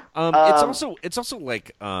 Yeah. It's also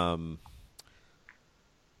like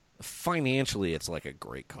financially it's like a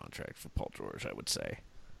great contract for Paul George, I would say.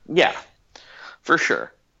 Yeah, for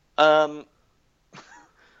sure. My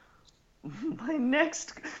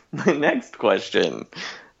next question.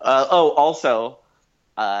 Also,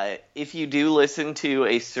 if you do listen to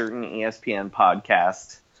a certain ESPN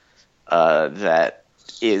podcast that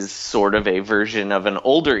is sort of a version of an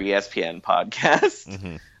older ESPN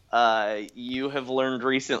podcast, you have learned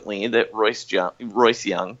recently that Royce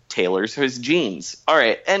Young tailors his jeans. All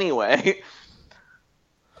right, anyway.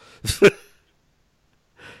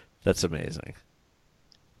 That's amazing.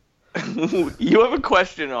 You have a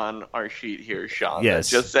question on our sheet here, Sean. Yes.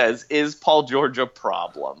 That just says, is Paul George a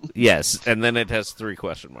problem? Yes, and then it has 3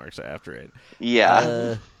 question marks after it.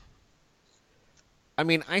 Yeah. I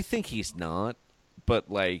mean, I think he's not, but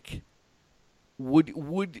like,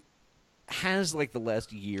 has like the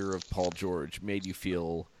last year of Paul George made you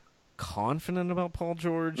feel confident about Paul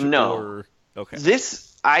George? No. Or... Okay.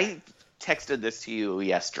 I texted this to you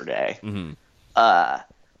yesterday. Mm-hmm.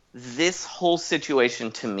 This whole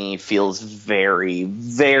situation to me feels very,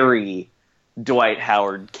 very Dwight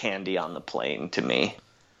Howard candy on the plane to me.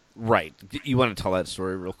 Right. You want to tell that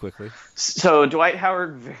story real quickly? So Dwight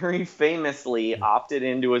Howard very famously opted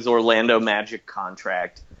into his Orlando Magic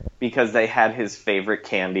contract because they had his favorite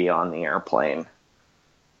candy on the airplane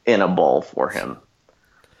in a bowl for him.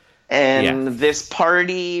 And this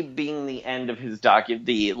party being the end of his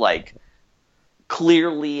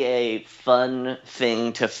clearly a fun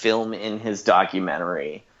thing to film in his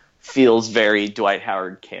documentary, feels very Dwight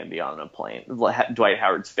Howard candy on a plane. Dwight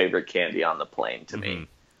Howard's favorite candy on the plane to me.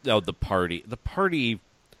 Oh, the party. The party,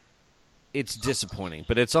 it's disappointing.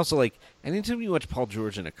 But it's also like, anytime you watch Paul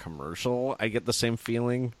George in a commercial, I get the same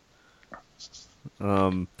feeling.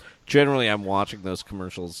 Generally, I'm watching those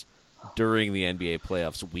commercials during the NBA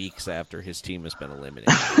playoffs weeks after his team has been eliminated.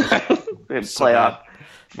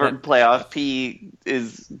 Playoff P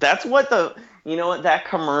is, that's what that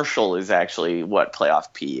commercial is actually what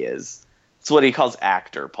playoff P is. It's what he calls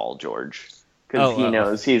actor Paul George. Because he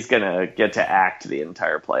knows he's going to get to act the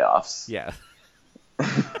entire playoffs. Yeah.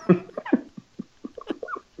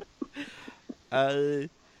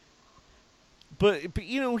 But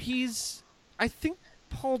I think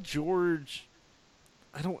Paul George,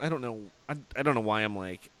 I don't know why I'm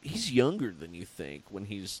like, he's younger than you think when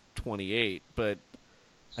he's 28, but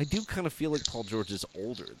I do kind of feel like Paul George is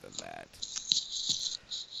older than that.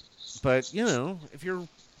 But, if you're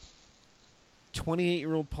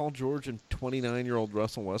 28-year-old Paul George and 29-year-old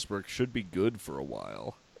Russell Westbrook should be good for a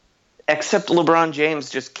while. Except LeBron James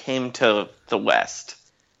just came to the West,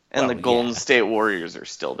 and the Golden State Warriors are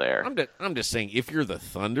still there. I'm just saying, if you're the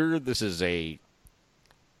Thunder, this is a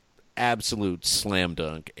absolute slam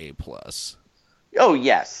dunk A+. Oh,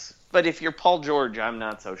 yes. But if you're Paul George, I'm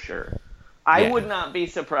not so sure. I would not be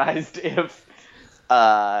surprised if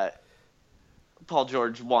Paul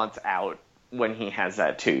George wants out when he has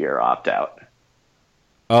that 2-year opt-out.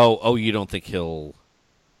 Oh, you don't think he'll...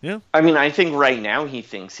 Yeah. I mean, I think right now he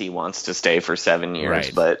thinks he wants to stay for 7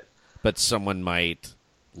 years, right. But someone might,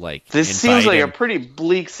 this seems like a pretty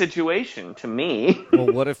bleak situation to me. Well,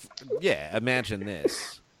 what if... Yeah, imagine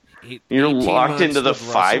this. You're locked into the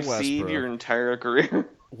 5 seed your entire career.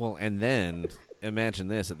 Well, and then, imagine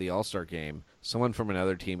this. At the All-Star game, someone from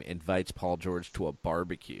another team invites Paul George to a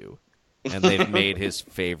barbecue, and they've made his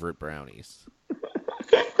favorite brownies.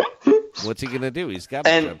 What's he going to do? He's got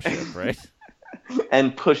to jump ship, right?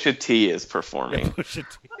 And Pusha T is performing. Pusha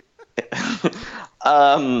T.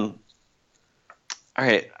 All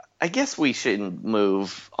right. I guess we should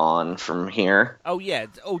move on from here. Oh, yeah.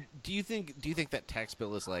 Oh, do you think that tax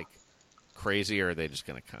bill is, crazy, or are they just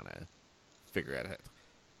going to kind of figure it out?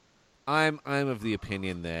 I'm of the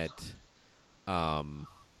opinion that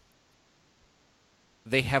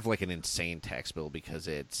they have, an insane tax bill because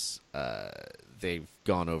it's they've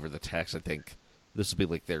gone over the tax. I think this will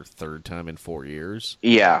be, their 3rd time in 4 years.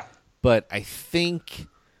 Yeah. But I think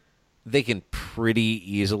they can pretty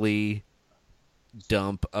easily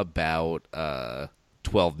dump about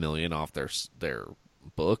 $12 million off their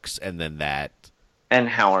books, and then that. And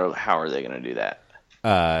how are they going to do that?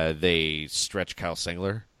 They stretch Kyle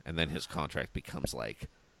Singler, and then his contract becomes $1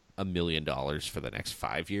 million for the next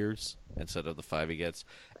 5 years instead of the 5 he gets.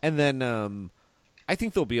 And then I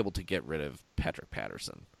think they'll be able to get rid of Patrick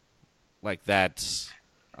Patterson. That's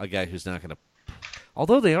a guy who's not going to.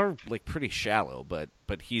 Although they are like pretty shallow, but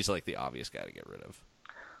he's like the obvious guy to get rid of.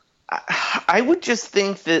 I would just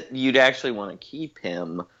think that you'd actually want to keep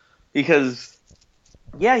him because,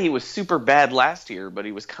 yeah, he was super bad last year, but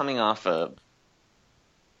he was coming off a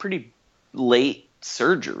pretty late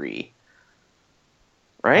surgery,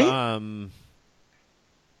 right?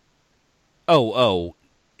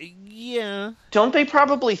 Yeah. Don't they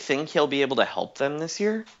probably think he'll be able to help them this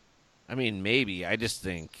year? I mean, maybe. I just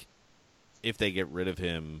think if they get rid of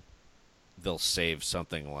him, they'll save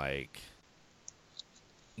something like,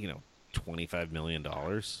 $25 million.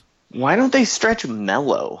 Why don't they stretch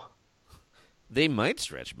Melo? They might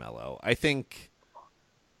stretch Melo. I think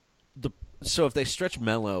so if they stretch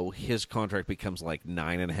Melo, his contract becomes like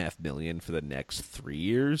 $9.5 million for the next 3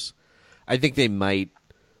 years. I think they might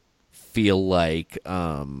feel like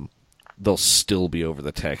they'll still be over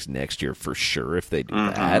the tax next year for sure if they do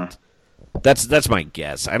that. That's my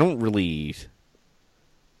guess. I don't really.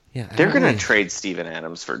 Yeah, they're going to trade Steven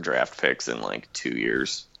Adams for draft picks in like 2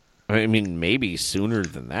 years. I mean, maybe sooner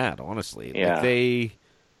than that. Honestly, yeah.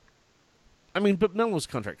 But Melo's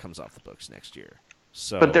contract comes off the books next year.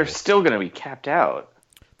 So, but they're still going to be capped out.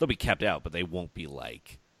 They'll be capped out, but they won't be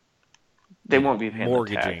like. They won't be paying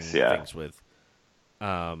mortgaging the tax, things with.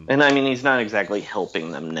 And I mean, he's not exactly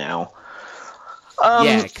helping them now.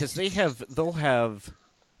 Yeah, because they'll have.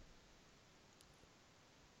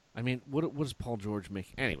 I mean, what does Paul George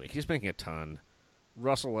make? Anyway, he's making a ton.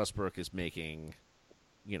 Russell Westbrook is making,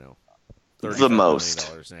 $35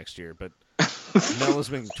 million next year, but Melo's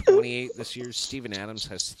making 28 this year. Steven Adams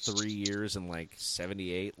has 3 years and like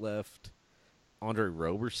 78 left. Andre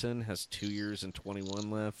Roberson has 2 years and 21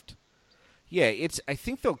 left. Yeah, I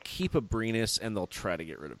think they'll keep Abrines and they'll try to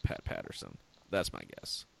get rid of Pat Patterson. That's my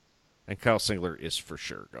guess. And Kyle Singler is for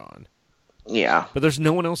sure gone. Yeah. But there's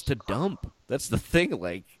no one else to dump. That's the thing.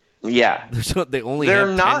 Like, yeah. They only they're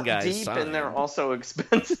have 10 not guys deep signed. And they're also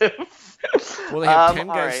expensive. Well, they have 10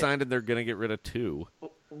 guys right. signed and they're going to get rid of 2.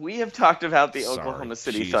 We have talked about the Oklahoma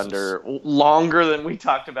City Thunder longer than we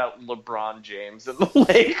talked about LeBron James and the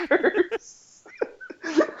Lakers.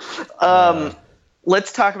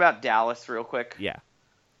 Let's talk about Dallas real quick. Yeah.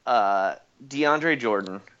 DeAndre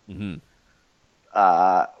Jordan. Mm-hmm.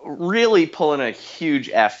 Really pulling a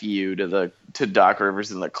huge FU to Doc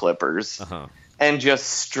Rivers and the Clippers. Uh-huh. And just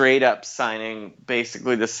straight up signing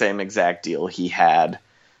basically the same exact deal he had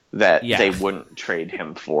that they wouldn't trade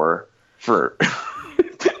him for.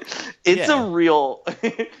 It's a real...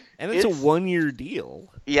 and it's a 1-year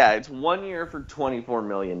deal. Yeah, it's 1 year for $24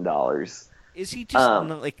 million. Is he just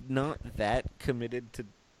not that committed to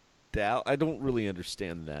Dallas? I don't really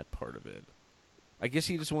understand that part of it. I guess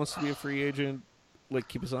he just wants to be a free agent,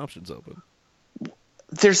 keep his options open.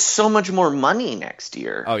 There's so much more money next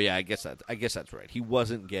year. Oh yeah, I guess that's right. He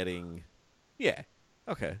wasn't getting. Yeah,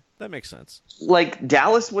 okay, that makes sense.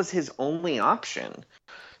 Dallas was his only option,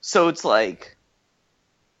 so it's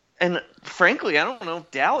and frankly, I don't know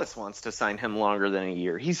if Dallas wants to sign him longer than a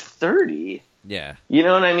year. He's 30. Yeah. You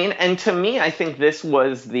know what I mean? And to me, I think this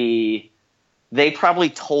was they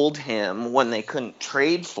probably told him when they couldn't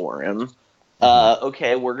trade for him,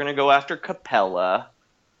 okay, we're going to go after Capella,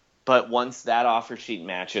 but once that offer sheet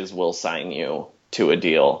matches, we'll sign you to a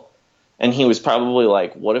deal. And he was probably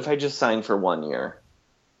like, what if I just signed for 1 year?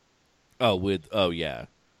 Oh, yeah.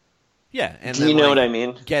 Yeah. And do you know what I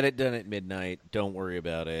mean? Get it done at midnight. Don't worry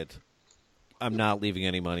about it. I'm not leaving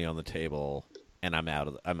any money on the table. And I'm out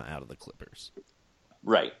of the Clippers.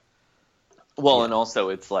 Right. Well, and also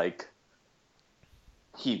it's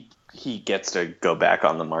he gets to go back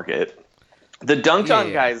on the market. The Dunked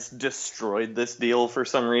On guys destroyed this deal for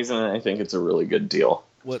some reason, and I think it's a really good deal.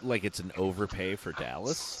 What, it's an overpay for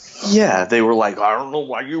Dallas? Yeah, they were like, I don't know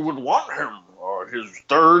why you would want him. He's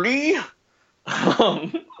 30.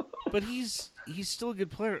 But he's still a good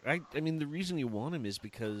player. I mean, the reason you want him is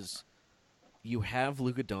because you have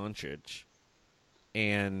Luka Doncic.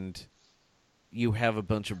 And you have a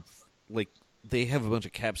bunch of they have a bunch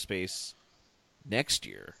of cap space next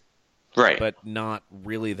year, right? But not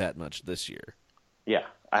really that much this year. Yeah,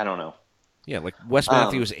 I don't know. Yeah, Wes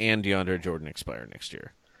Matthews and DeAndre Jordan expire next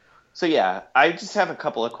year. So yeah, I just have a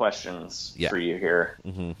couple of questions for you here.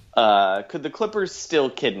 Mm-hmm. Could the Clippers still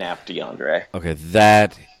kidnap DeAndre? Okay,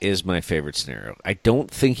 that is my favorite scenario. I don't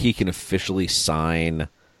think he can officially sign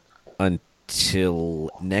until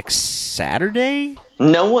next Saturday?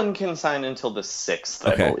 No one can sign until the 6th,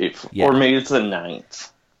 I believe. Yeah. Or maybe it's the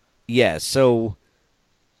 9th. Yeah, so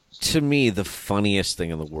to me, the funniest thing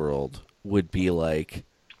in the world would be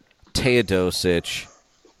Teodosic,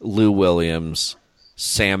 Lou Williams,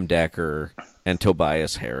 Sam Decker, and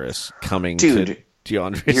Tobias Harris coming to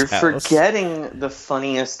DeAndre's You're house. forgetting the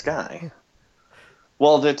funniest guy.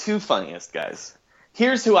 Well, the two funniest guys.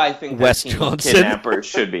 Here's who I think their Wes team Johnson? of kidnappers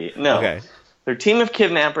should be. No. Okay. Their team of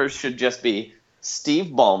kidnappers should just be Steve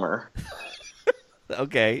Ballmer,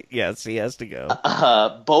 Okay, yes, he has to go.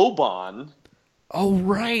 Boban, Oh,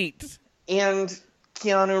 right. and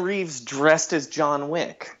Keanu Reeves dressed as John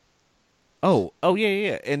Wick. Oh,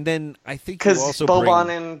 yeah. And then I think you Because also Boban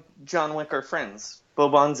bring... and John Wick are friends.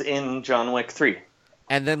 Boban's in John Wick 3.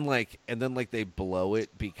 And then they blow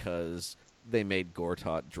it because they made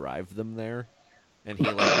Gortat drive them there. And he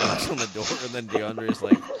knocks on the door, and then DeAndre's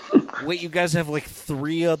like, wait, you guys have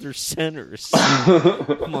 3 other centers.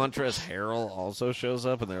 Montrezl Harrell also shows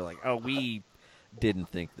up, and they're like, oh, we didn't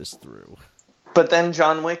think this through. But then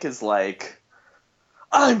John Wick is like,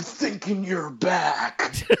 I'm thinking you're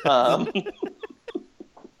back.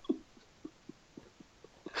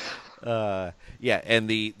 Yeah, and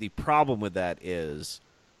the problem with that is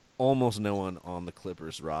almost no one on the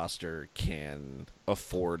Clippers roster can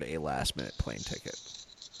afford a last-minute plane ticket.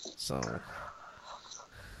 So,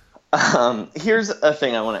 Here's a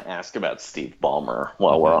thing I want to ask about Steve Ballmer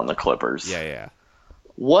while we're on the Clippers. yeah.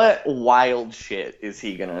 What wild shit is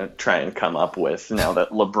he going to try and come up with now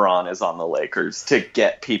that LeBron is on the Lakers to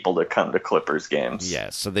get people to come to Clippers games?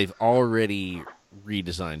 Yeah, so they've already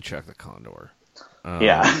redesigned Chuck the Condor.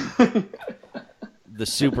 Yeah. The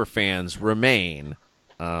super fans remain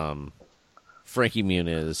Frankie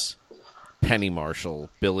Muniz, Penny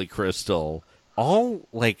Marshall, Billy Crystal, all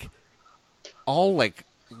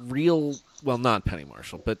real, well, not Penny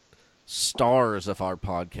Marshall, but stars of our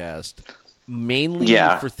podcast, mainly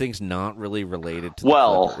for things not really related to the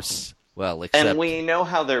Clippers. Well, except... And we know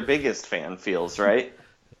how their biggest fan feels, right?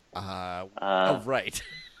 right.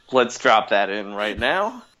 Let's drop that in right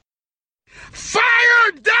now.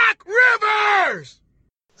 Fire Doc Rivers!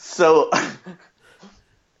 So,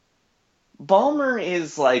 Ballmer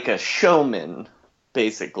is like a showman,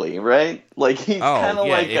 basically, right? Like, he's kind of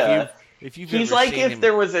like he's like if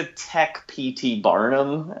there was a tech P.T.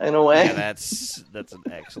 Barnum, in a way. Yeah, that's an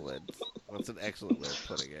excellent way of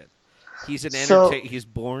putting it. He's he's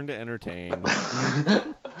born to entertain.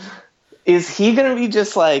 Is he going to be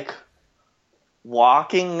just like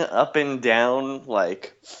walking up and down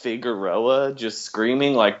like Figueroa, just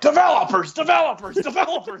screaming like developers, developers,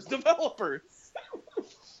 developers, developers,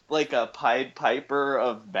 like a Pied Piper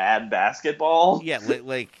of bad basketball? Yeah,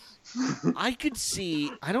 like I could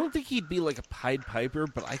see. I don't think he'd be like a Pied Piper,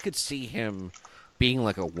 but I could see him being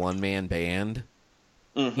like a one-man band.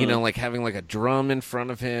 Mm-hmm. You know, like having like a drum in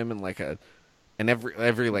front of him and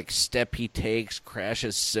every like step he takes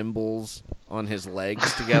crashes cymbals on his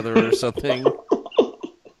legs together or something.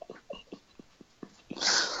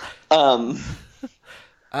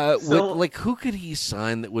 Who could he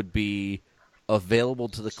sign that would be available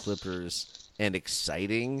to the Clippers and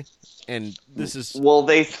exciting? And this is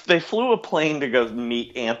they flew a plane to go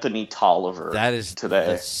meet Anthony Tolliver. That is today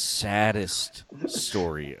the saddest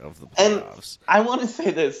story of the playoffs. And I want to say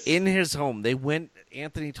this: in his home,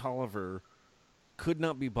 Anthony Tolliver could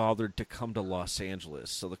not be bothered to come to Los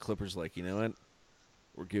Angeles, so the Clippers like, you know what,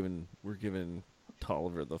 we're giving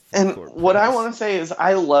Tolliver the full court what press. I want to say is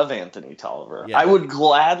I love Anthony Tolliver. Yeah. I would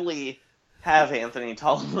gladly have Anthony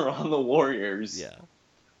Tolliver on the Warriors. Yeah,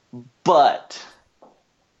 but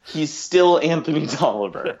he's still Anthony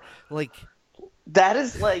Tolliver. like that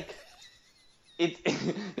is like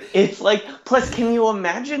it's like. Plus, can you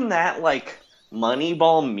imagine that like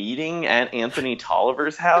Moneyball meeting at Anthony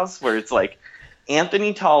Tolliver's house where it's like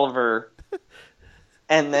Anthony Tolliver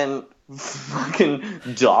and then fucking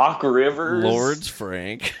Doc Rivers, Lords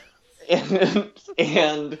Frank,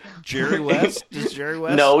 and Jerry West. Does Jerry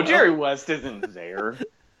West? No, Jerry West isn't there.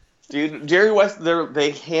 Dude, Jerry West,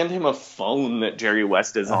 they hand him a phone that Jerry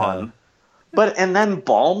West is on. And then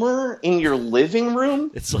Ballmer in your living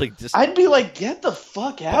room? It's like just I'd be like, get the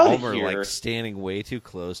fuck out of Ballmer here. like standing way too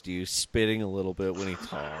close to you, spitting a little bit when he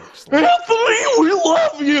talks. Like, Anthony, we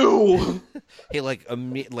love you! he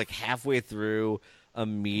like halfway through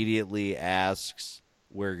immediately asks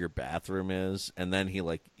where your bathroom is, and then he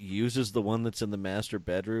like uses the one that's in the master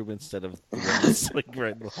bedroom instead of the one that's like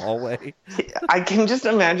right in the hallway. I can just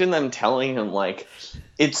imagine them telling him like,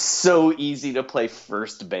 it's so easy to play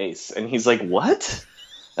first base, and he's like, what?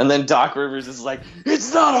 And then Doc Rivers is like,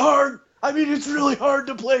 it's not hard. I mean, it's really hard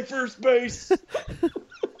to play first base.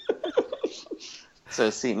 So,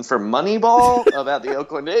 scene for Moneyball about the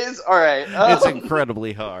Oakland A's. All right, it's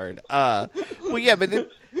incredibly hard. Well, yeah, but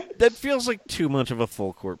that feels like too much of a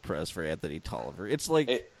full court press for Anthony Tolliver. It's like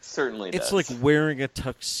it certainly it's does. like wearing a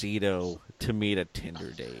tuxedo to meet a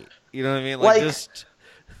Tinder date. You know what I mean? Like just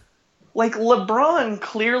Like, LeBron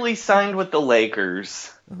clearly signed with the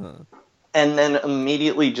Lakers and then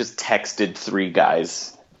immediately just texted 3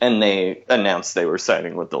 guys, and they announced they were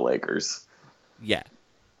signing with the Lakers. Yeah.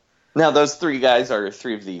 Now, those 3 guys are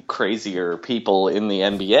 3 of the crazier people in the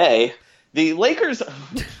NBA. The Lakers,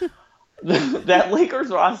 that Lakers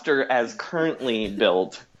roster as currently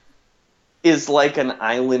built is like an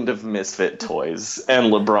island of misfit toys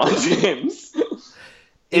and LeBron James.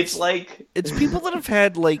 It's like... It's people that have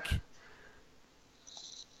had, like...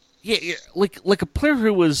 Yeah, like a player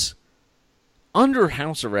who was under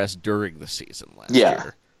house arrest during the season last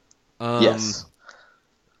year. Yes.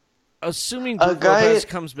 Assuming Brook Lopez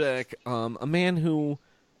comes back, a man who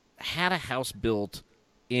had a house built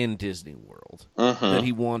in Disney World that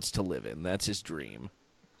he wants to live in. That's his dream.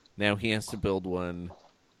 Now he has to build one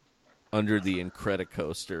under the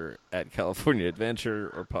Incredicoaster at California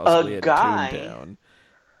Adventure or possibly at Toontown.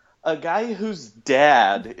 A guy whose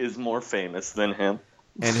dad is more famous than him.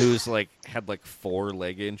 And who's had 4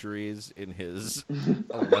 leg injuries in his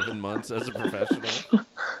 11 months as a professional,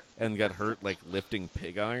 and got hurt lifting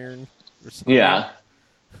pig iron or something. Yeah.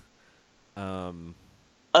 A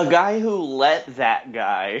guy who let that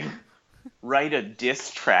guy write a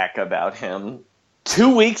diss track about him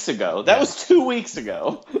 2 weeks ago. That was 2 weeks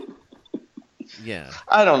ago. Yeah.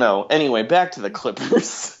 I don't know. Anyway, back to the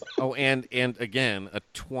Clippers. Oh, and again, a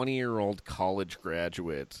 20-year-old college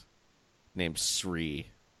graduate named Sri.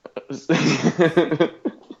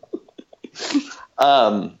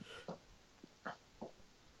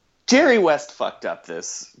 Jerry West fucked up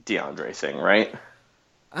this DeAndre thing, right?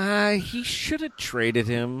 He should have traded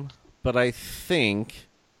him, but I think,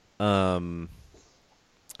 I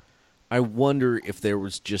wonder if there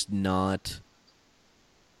was just not,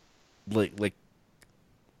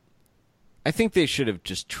 I think they should have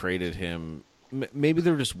just traded him. Maybe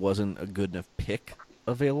there just wasn't a good enough pick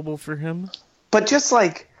available for him. But just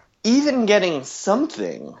even getting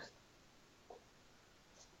something.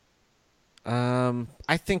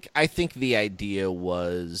 I think the idea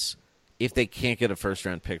was if they can't get a first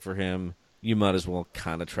round pick for him, you might as well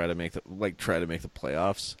kind of try to make the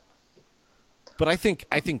playoffs. But I think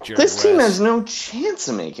Jerry This team West, has no chance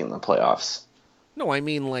of making the playoffs. No, I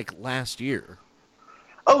mean last year.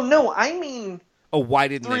 Oh no, I mean. Oh, why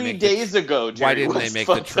didn't 3 they make days ago? Jerry why didn't West they make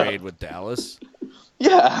the fucked trade up. with Dallas?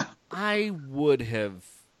 Yeah. I would have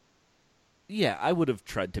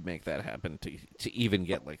tried to make that happen to even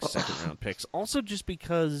get second round picks. Also, just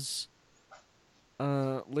because,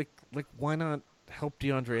 why not help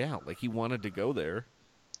DeAndre out? He wanted to go there.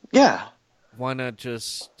 Yeah. Why not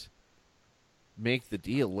just make the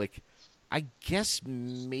deal? I guess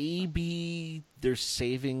maybe they're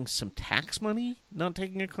saving some tax money, not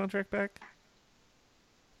taking a contract back.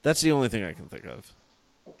 That's the only thing I can think of.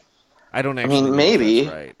 I don't actually know maybe. if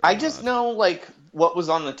that's right I just know, what was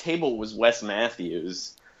on the table was Wes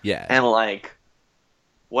Matthews. Yeah. And,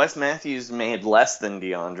 Wes Matthews made less than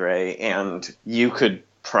DeAndre, and you could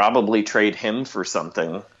probably trade him for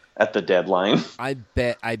something at the deadline. I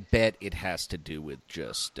bet it has to do with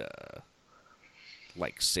just,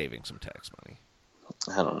 saving some tax money.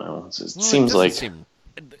 I don't know. It seems like...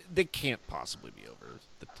 They can't possibly be over.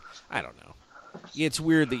 I don't know. It's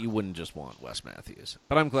weird that you wouldn't just want Wes Matthews,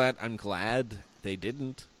 but I'm glad they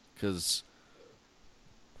didn't, because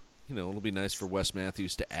it'll be nice for Wes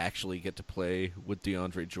Matthews to actually get to play with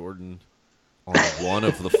DeAndre Jordan on one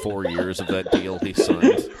of the 4 years of that deal he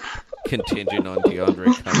signed, contingent on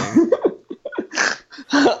DeAndre coming.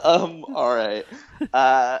 All right.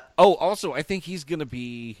 Also, I think he's gonna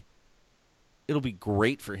be. It'll be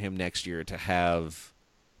great for him next year to have,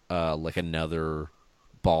 another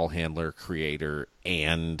ball handler, creator,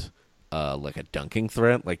 and a dunking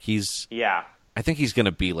threat. Yeah. I think he's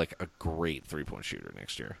gonna be a great 3-point shooter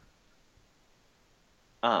next year.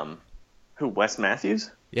 Who, Wes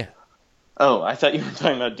Matthews? Yeah. Oh, I thought you were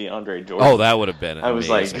talking about DeAndre Jordan. Oh, that would have been amazing. I was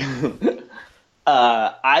like,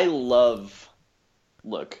 I love.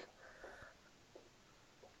 Look,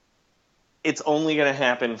 it's only going to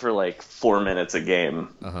happen for 4 minutes a game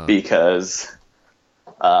because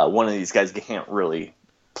one of these guys can't really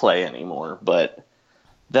play anymore. But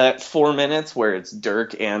that 4 minutes where it's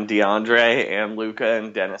Dirk and DeAndre and Luka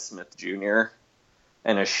and Dennis Smith Jr.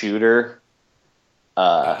 and a shooter.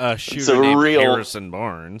 A shooter named Harrison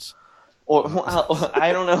Barnes. Or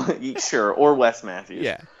I don't know. Sure, or Wes Matthews.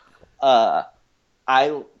 Yeah.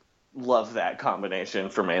 I love that combination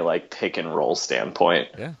from a pick and roll standpoint.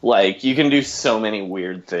 Yeah. You can do so many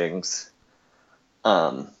weird things.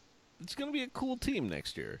 It's going to be a cool team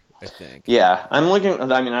next year, I think. Yeah, I'm looking.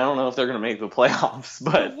 I don't know if they're going to make the playoffs,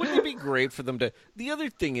 but wouldn't it be great for them to? The other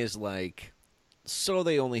thing is so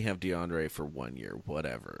they only have DeAndre for 1 year,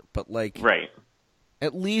 whatever. But like, Right.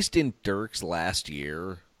 at least in Dirk's last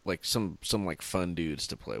year, like some like fun dudes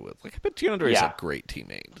to play with. Like I bet DeAndre is a great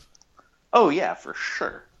teammate. Oh yeah, for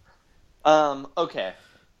sure. Okay.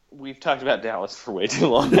 We've talked about Dallas for way too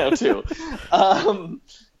long now too.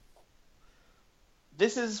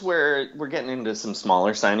 This is where we're getting into some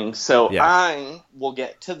smaller signings. So I will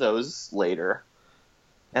get to those later.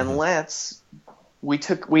 And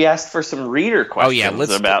we asked for some reader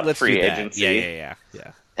questions about free agency. Yeah.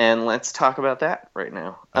 And let's talk about that right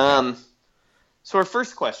now. Okay. So our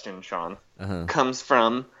first question, Sean, comes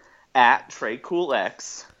from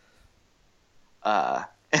 @TreyCoolX.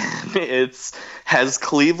 And it's, has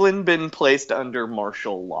Cleveland been placed under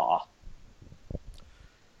martial law?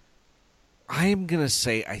 I'm going to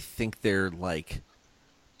say I think they're, like,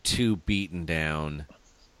 too beaten down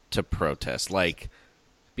to protest. Like,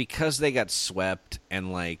 because they got swept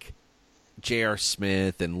and, like, J.R.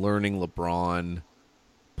 Smith and Learning LeBron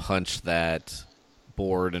punched that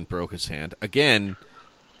board and broke his hand. Again,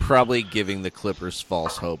 probably giving the Clippers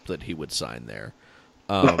false hope that he would sign there.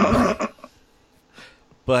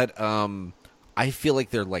 But I feel like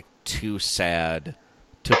they're, like, too sad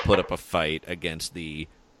to put up a fight against the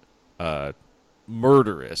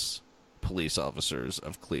murderous police officers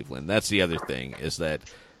of Cleveland. That's the other thing, is that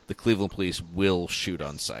the Cleveland police will shoot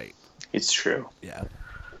on sight. It's true. Yeah.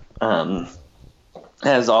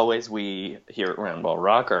 As always, we here at Roundball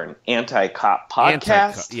Rock are an anti-cop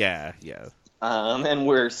podcast. Yeah. And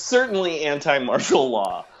we're certainly anti-martial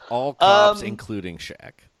law. All cops, including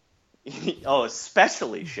Shaq. Oh,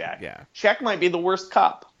 especially Shaq. Yeah. Shaq might be the worst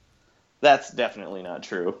cop. That's definitely not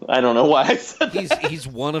true. I don't know why I said that. He's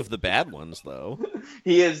one of the bad ones, though.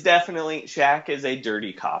 He is definitely... Shaq is a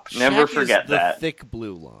dirty cop. Never forget that. The thick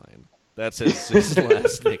blue line. That's his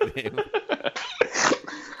last nickname.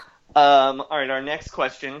 All right, our next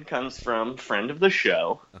question comes from friend of the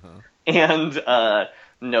show and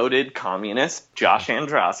noted communist Josh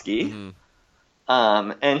Androsky.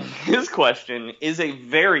 And his question is a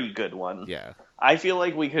very good one. Yeah. I feel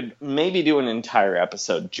like we could maybe do an entire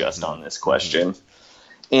episode just on this question.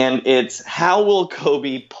 And it's, how will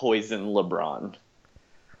Kobe poison LeBron?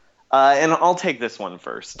 And I'll take this one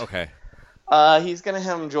first. Okay. He's going to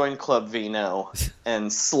have him join Club Vino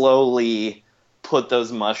and slowly put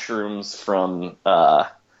those mushrooms from the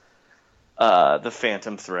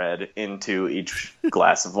Phantom Thread into each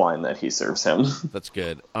glass of wine that he serves him. That's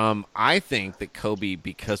good. I think that Kobe,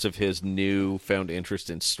 because of his newfound interest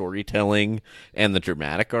in storytelling and the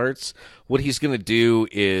dramatic arts, what he's going to do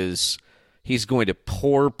is he's going to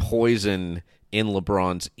pour poison in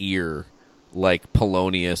LeBron's ear like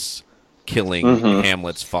Polonius killing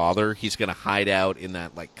Hamlet's father. He's going to hide out in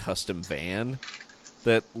that like custom van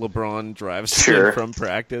that LeBron drives in from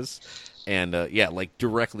practice. And, like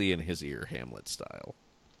directly in his ear, Hamlet style.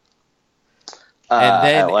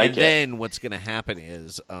 And then what's going to happen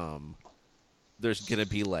is there's going to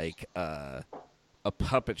be like a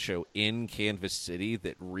puppet show in Kansas City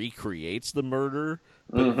that recreates the murder,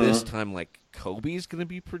 but this time like Kobe's going to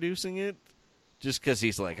be producing it, just because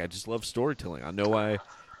he's like, I just love storytelling. I know I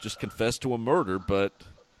just confessed to a murder, but...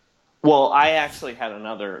 Well, I actually had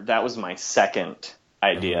another... That was my second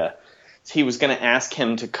idea. He was going to ask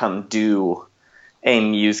him to come do a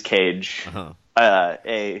Muse Cage,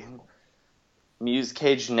 a Muse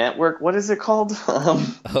Cage network. What is it called? It's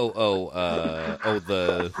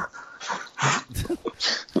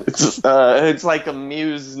like a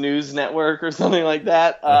Muse News Network or something like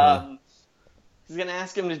that. He's going to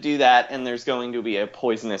ask him to do that, and there's going to be a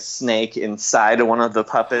poisonous snake inside of one of the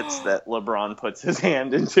puppets that LeBron puts his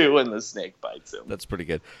hand into, and the snake bites him. That's pretty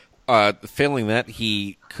good. Failing that,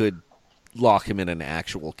 he could lock him in an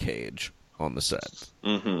actual cage on the set.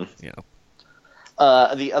 Yeah.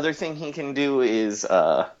 The other thing he can do is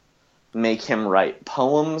make him write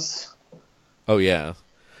poems. Oh yeah.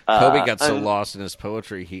 Kobe got so lost in his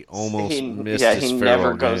poetry, he almost missed his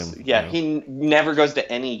farewell game. He never goes to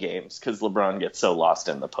any games because LeBron gets so lost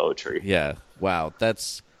in the poetry. Yeah. Wow. I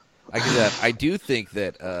get that. I do think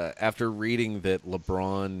that after reading that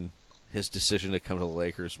LeBron, his decision to come to the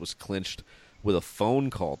Lakers was clinched with a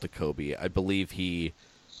phone call to Kobe, I believe he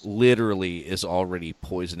literally is already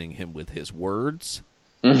poisoning him with his words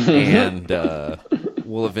and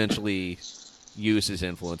will eventually use his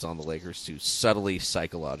influence on the Lakers to subtly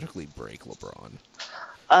psychologically break LeBron.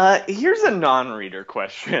 Here's a non-reader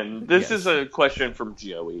question. This is a question from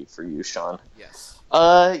Joey for you, Sean. Yes.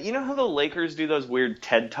 You know how the Lakers do those weird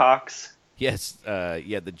TED Talks? Yes.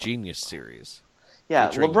 The Genius series. Yeah,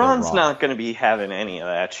 LeBron's not going to be having any of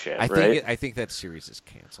that shit, right? I think that series is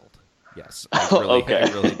canceled. Yes, I really, Okay.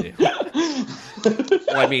 I really do.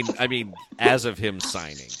 Well, I mean, as of him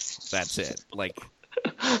signing, that's it. Like,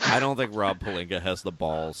 I don't think Rob Pelinka has the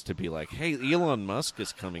balls to be like, "Hey, Elon Musk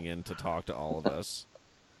is coming in to talk to all of us."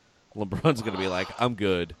 LeBron's going to be like, "I'm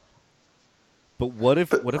good." But what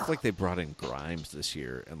if like they brought in Grimes this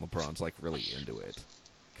year and LeBron's like really into it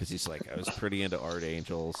because he's like, I was pretty into Art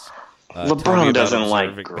Angels. Tell me LeBron about doesn't like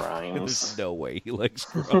observing-" Grimes. There's no way he likes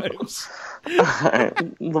Grimes.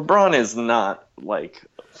 LeBron is not like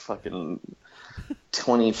fucking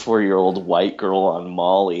 24-year-old white girl on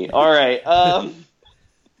Molly. All right.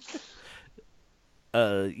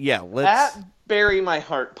 Yeah, let's. At Bury My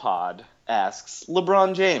Heart Pod asks,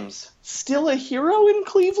 LeBron James, still a hero in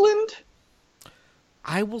Cleveland?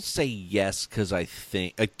 I will say yes because I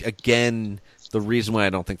think again the reason why I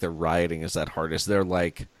don't think they're rioting is that hard is they're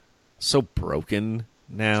like so broken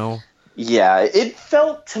now. Yeah, it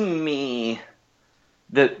felt to me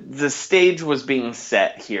that the stage was being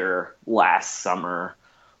set here last summer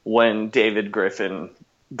when David Griffin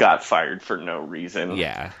got fired for no reason.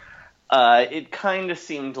 Yeah. It kind of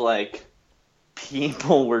seemed like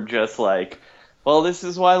people were just like, well, this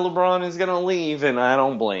is why LeBron is going to leave, and I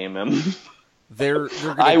don't blame him. They're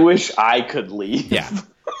gonna, I wish I could leave. Yeah.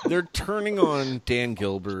 They're turning on Dan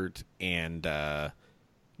Gilbert and,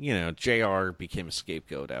 JR became a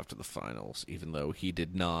scapegoat after the finals, even though he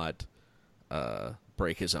did not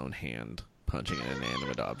break his own hand punching an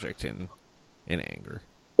inanimate object in anger.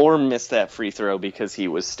 Or miss that free throw because he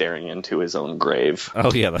was staring into his own grave.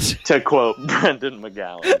 Oh, yeah, that's To quote Brendan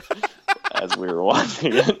McGowan as we were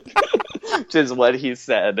watching it. Which is what he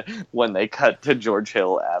said when they cut to George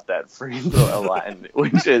Hill at that free throw line,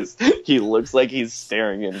 which is he looks like he's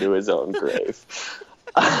staring into his own grave.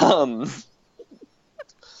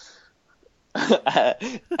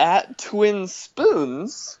 At Twin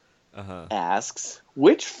Spoons asks,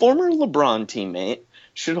 which former LeBron teammate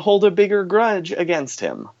should hold a bigger grudge against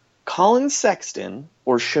him? Colin Sexton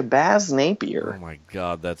or Shabazz Napier? Oh my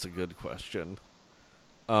God, that's a good question.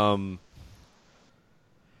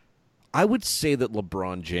 I would say that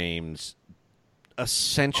LeBron James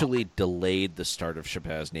essentially delayed the start of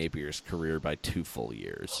Shabazz Napier's career by 2 full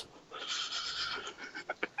years.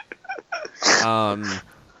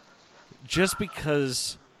 Just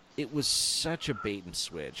because it was such a bait and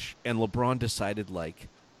switch, and LeBron decided like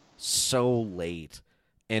so late,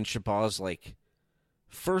 and Shabazz like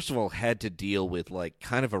first of all had to deal with like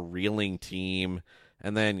kind of a reeling team,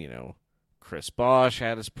 and then Chris Bosh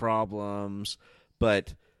had his problems,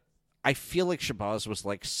 but I feel like Shabazz was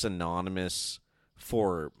like synonymous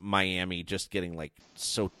for Miami just getting like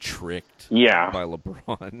so tricked by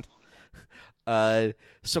LeBron.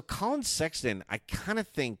 So Colin Sexton, I kind of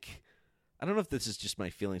think, I don't know if this is just my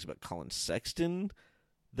feelings about Colin Sexton,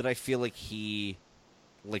 that I feel like he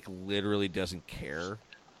like literally doesn't care.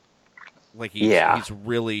 Like he's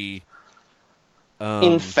really.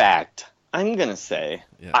 In fact, I'm gonna say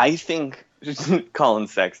I think Colin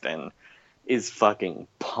Sexton is fucking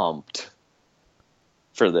pumped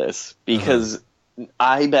for this because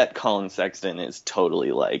I bet Colin Sexton is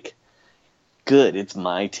totally like, good, it's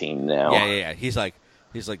my team now. Yeah. He's like,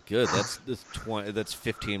 good. That's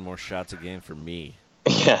 15 more shots a game for me.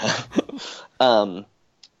 Yeah.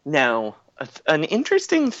 Now, an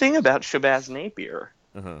interesting thing about Shabazz Napier.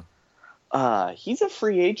 He's a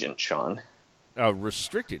free agent, Sean. A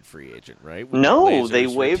restricted free agent, right? No, they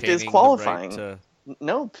waived his qualifying.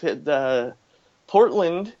 No,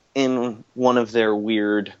 Portland, in one of their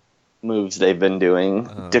weird moves they've been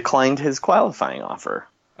doing, declined his qualifying offer.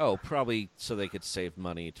 Oh, probably so they could save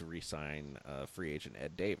money to re-sign free agent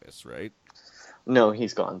Ed Davis, right? No,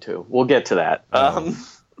 he's gone too. We'll get to that.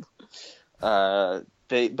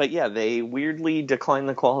 They weirdly declined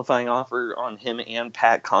the qualifying offer on him and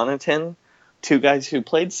Pat Connaughton, two guys who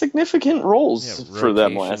played significant roles for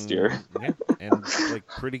them last year. Yeah, and like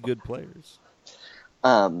pretty good players.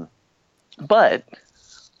 But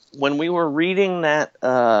when we were reading that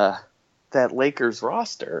Lakers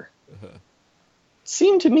roster, it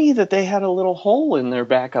seemed to me that they had a little hole in their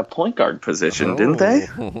backup point guard position, didn't they?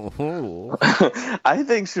 I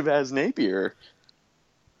think Shabazz Napier,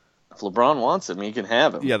 if LeBron wants him, he can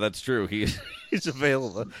have him. Yeah, that's true. He's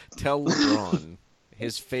available. Tell LeBron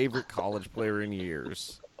his favorite college player in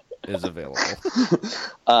years is available.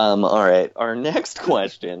 All right. Our next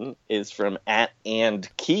question is from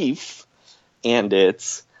 @andkeefe, and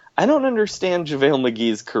it's, I don't understand JaVale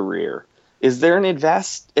McGee's career. Is there an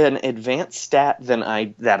advanced stat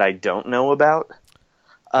that I don't know about?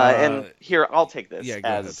 And here, I'll take this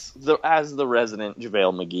as the resident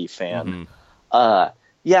JaVale McGee fan.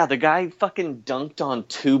 Mm-hmm. The guy fucking dunked on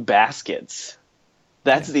 2 baskets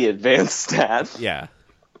That's the advanced stat. Yeah.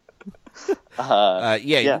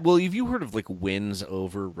 Yeah. Well, have you heard of like wins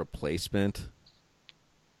over replacement?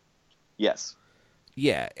 Yes.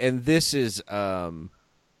 Yeah, and this is a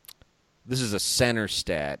center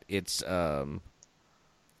stat. It's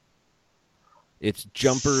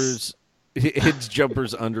jumpers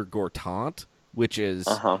under Gortat, which is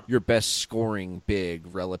your best scoring big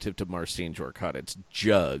relative to Marcin Gortat. It's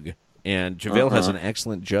Jug, and JaVale has an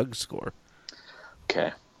excellent Jug score.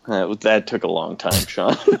 Okay. That took a long time,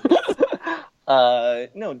 Sean.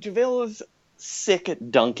 No, JaVale is sick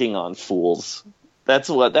at dunking on fools. That's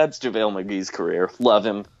JaVale McGee's career. Love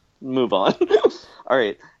him. Move on. All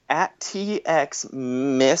right. At TX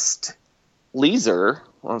Missed Leeser,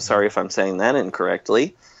 I'm sorry if I'm saying that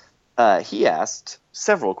incorrectly, he asked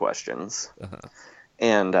several questions.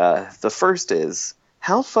 And the first is,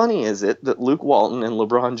 how funny is it that Luke Walton and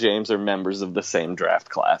LeBron James are members of the same draft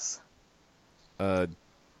class?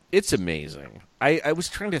 It's amazing. I was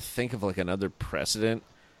trying to think of like another precedent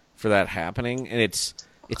for that happening, and it's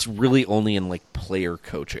really only in like player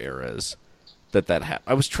coach eras that happens.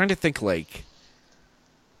 I was trying to think like,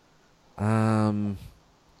 Bill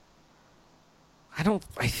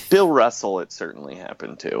Russell, it certainly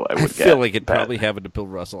happened to. I feel like it probably happened to Bill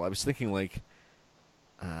Russell. I was thinking like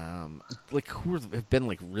who have been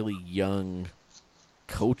like really young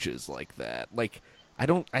coaches like that. Like I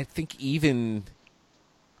think even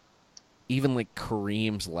like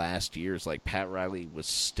Kareem's last years, like Pat Riley was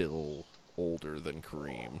still older than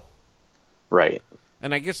Kareem. Right.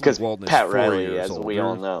 And I guess because Walton is Pat 4 Riley, years as older. we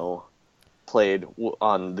all know, played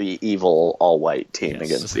on the evil all-white team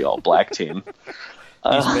against the all-black team.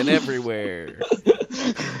 He's been everywhere.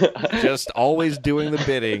 Just always doing the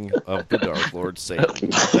bidding of the Dark Lord Satan.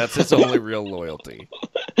 That's his only real loyalty.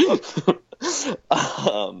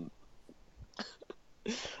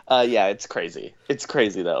 Yeah, it's crazy. It's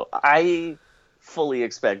crazy, though. I fully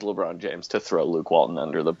expect LeBron James to throw Luke Walton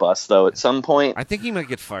under the bus, though, at some point. I think he might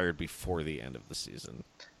get fired before the end of the season.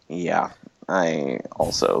 Yeah, I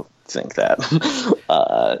also think that.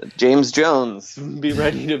 James Jones, be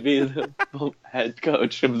ready to be the head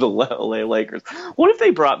coach of the LA Lakers. What if they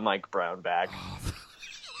brought Mike Brown back?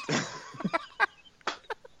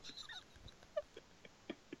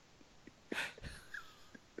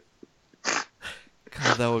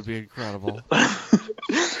 God, that would be incredible.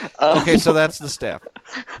 Okay, so that's the staff.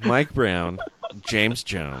 Mike Brown, James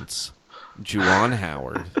Jones, Juwan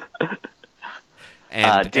Howard,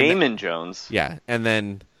 and Damon Jones. Yeah, and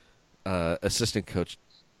then assistant coach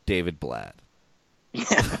David Blatt.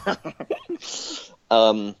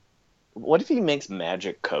 What if he makes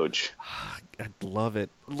Magic coach? I'd love it.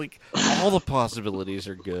 Like, all the possibilities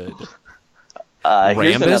are good.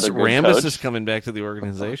 Rambus is coming back to the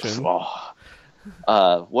organization.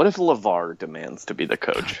 What if LeVar demands to be the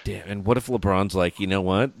coach? God damn, and what if LeBron's like, you know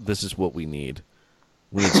what? This is what we need.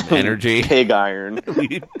 We need some energy. Pig iron. We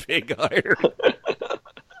need pig iron.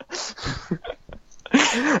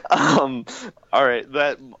 All right.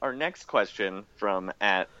 Our next question from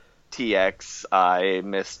at TX, I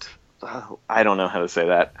missed. I don't know how to say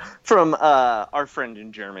that. From our friend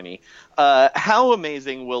in Germany. How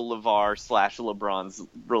amazing will LeVar/LeBron's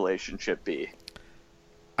relationship be?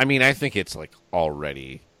 I mean, I think it's like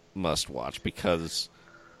already must watch because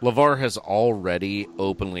LeVar has already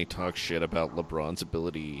openly talked shit about LeBron's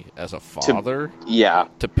ability as a father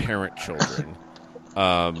to parent children.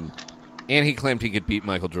 And he claimed he could beat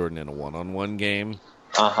Michael Jordan in a one-on-one game.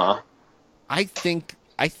 I think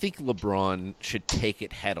LeBron should take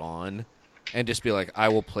it head on and just be like, I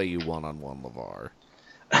will play you one-on-one, LeVar.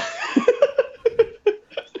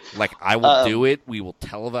 Like, I will do it. We will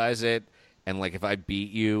televise it. And, like, if I beat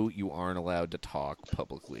you, you aren't allowed to talk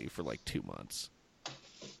publicly for, like, 2 months.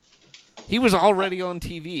 He was already on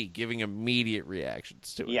TV giving immediate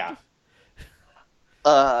reactions to it. Yeah.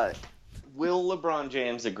 Will LeBron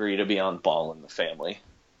James agree to be on Ball in the Family?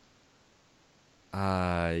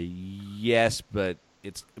 Yes, but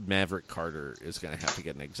it's Maverick Carter is going to have to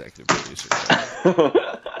get an executive producer.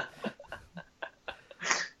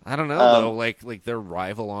 I don't know, though. Like, they're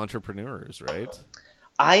rival entrepreneurs, right?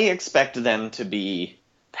 I expect them to be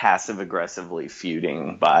passive-aggressively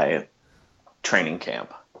feuding by training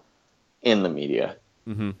camp in the media.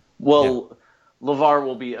 Mm-hmm. Well, yeah. LeVar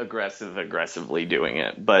will be aggressively doing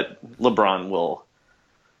it, but LeBron will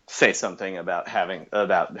say something about how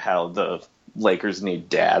the Lakers need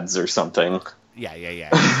dads or something. Yeah.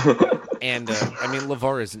 And, I mean,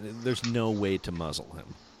 LeVar there's no way to muzzle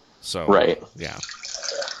him. So, right. Yeah.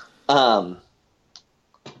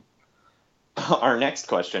 Our next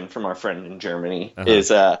question from our friend in Germany is,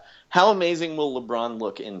 how amazing will LeBron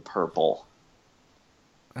look in purple?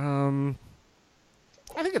 I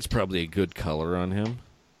think it's probably a good color on him.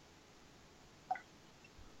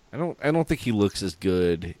 I don't think he looks as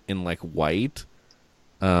good in like white.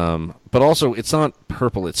 But also it's not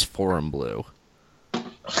purple, it's forum blue.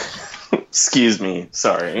 Excuse me,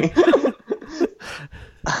 sorry.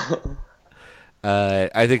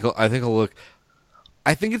 I think he'll look.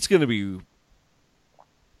 I think it's going to be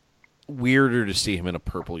weirder to see him in a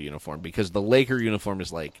purple uniform because the Laker uniform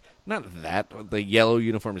is like not that. The yellow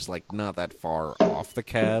uniform is like not that far off the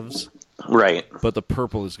Cavs, Right. but the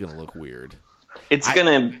purple is going to look weird. It's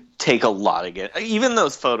going to take a lot of even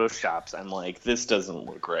those photoshops. I'm like, this doesn't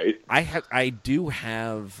look right. I do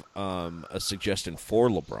have a suggestion for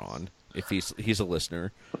LeBron if he's a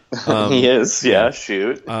listener. He is, yeah.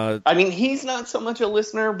 Shoot. I mean, he's not so much a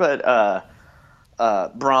listener, but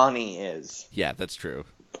Bronny is. Yeah, that's true.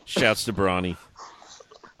 Shouts to Bronny.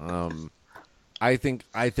 I think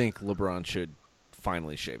LeBron should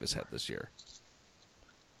finally shave his head this year.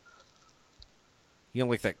 You know,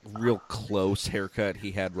 like that real close haircut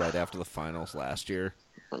he had right after the finals last year.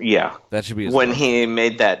 Yeah, that should be his when look. he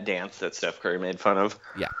made that dance that Steph Curry made fun of.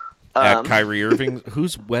 Yeah, at Kyrie Irving.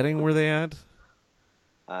 Whose wedding were they at?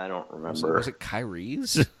 I don't remember. Was it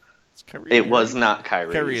Kyrie's? It was not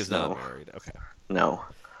Kyrie's. Kyrie is not married. Okay. No.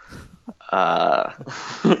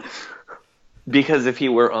 Because if he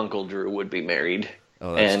were, Uncle Drew would be married.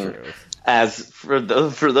 Oh, that's true. As for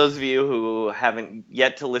those of you who haven't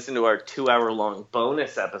yet to listen to our 2-hour-long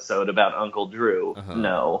bonus episode about Uncle Drew,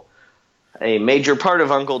 no. A major part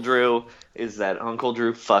of Uncle Drew is that Uncle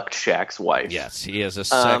Drew fucked Shaq's wife. Yes, he is a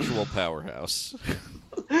sexual powerhouse.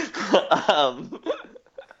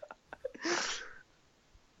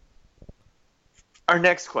 Our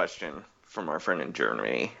next question from our friend in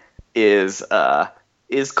Germany is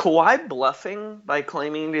Kawhi bluffing by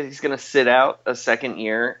claiming that he's going to sit out a second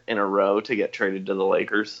year in a row to get traded to the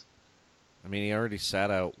Lakers? I mean, he already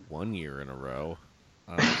sat out 1 year in a row.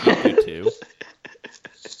 He could too.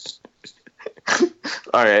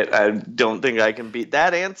 All right, I don't think I can beat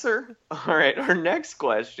that answer. All right, our next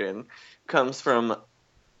question comes from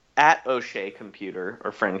 @O'Shea Computer,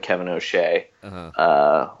 our friend Kevin O'Shea,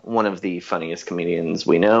 one of the funniest comedians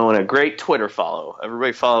we know, and a great Twitter follow.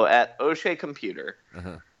 Everybody follow @O'Shea Computer.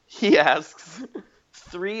 He asks,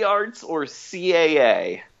 3 arts or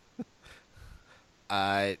CAA?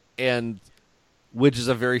 And which is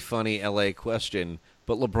a very funny LA question,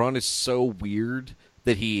 but LeBron is so weird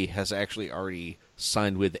that he has actually already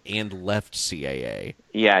signed with and left CAA.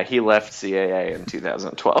 Yeah, he left CAA in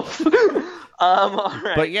 2012. All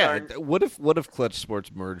right. But yeah, what if Clutch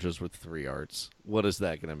Sports merges with 3 arts? What is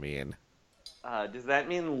that going to mean? Does that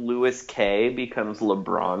mean Louis K becomes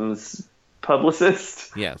LeBron's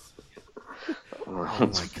publicist? Yes.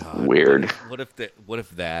 Oh my god. Weird. What if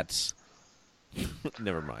that's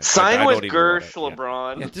never mind. Sign with even Gersh,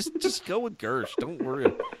 LeBron. Yeah, just go with Gersh. Don't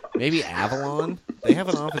worry. Maybe Avalon. They have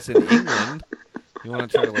an office in England. You want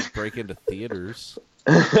to try to like break into theaters?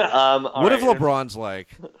 What if LeBron's like,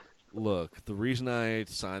 look, the reason I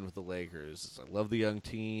signed with the Lakers is I love the young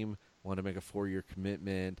team, wanted to make a 4-year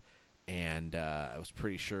commitment, and I was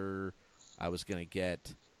pretty sure I was going to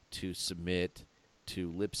get to submit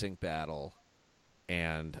to Lip Sync Battle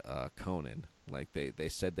and Conan. Like they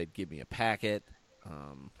said they'd give me a packet.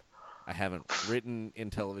 I haven't written in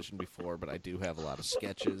television before, but I do have a lot of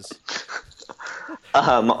sketches.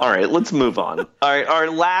 All right, let's move on. All right, our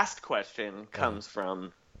last question comes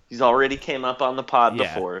from, he's already came up on the pod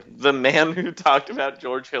before, the man who talked about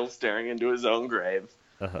George Hill staring into his own grave,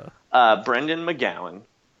 Brendan McGowan,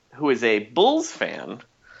 who is a Bulls fan.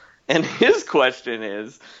 And his question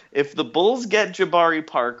is, if the Bulls get Jabari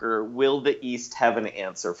Parker, will the East have an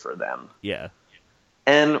answer for them? Yeah.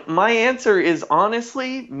 And my answer is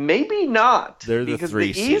honestly, maybe not. They're the because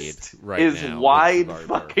 3 the East seed right is now wide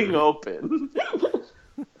fucking open.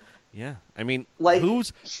 Yeah. I mean, like,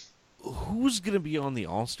 who's going to be on the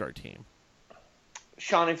All-Star team?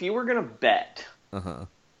 Sean, if you were going to bet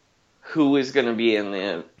who is going to be in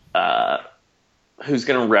the who's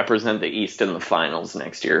going to represent the East in the finals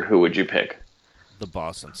next year, who would you pick? The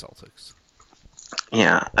Boston Celtics.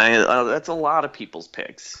 Yeah, that's a lot of people's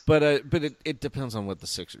picks. But it depends on what the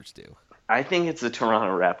Sixers do. I think it's the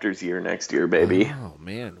Toronto Raptors year next year, baby. Oh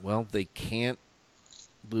man, well they can't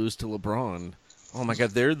lose to LeBron. Oh my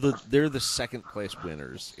God, they're the second place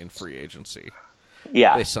winners in free agency.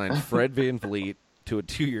 Yeah, they signed Fred VanVleet to a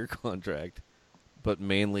 2-year contract, but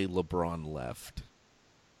mainly LeBron left.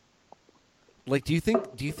 Like, do you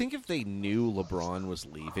think if they knew LeBron was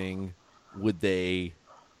leaving, would they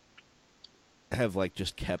have like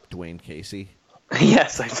just kept Dwayne Casey?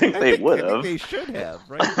 Yes, I think they would have. They should have,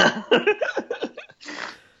 right?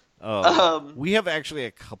 We have actually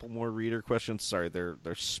a couple more reader questions. Sorry, they're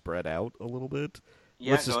spread out a little bit.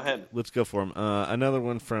 Yeah, go ahead. Let's go for them. Another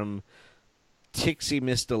one from Tixie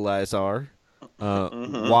Mr. Lazar.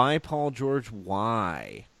 Why Paul George?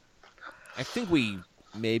 Why? I think we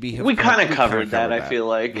maybe have... We kind of covered that, I feel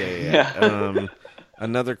like. Yeah.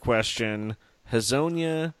 Another question.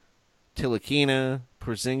 Hazonia, Tilakina,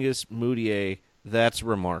 Porzingis, Moutier. That's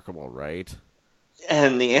remarkable, right?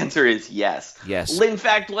 And the answer is yes. Yes. In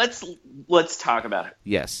fact, let's talk about it.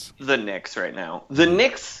 Yes. The Knicks right now. The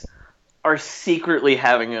Knicks are secretly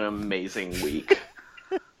having an amazing week.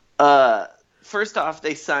 First off,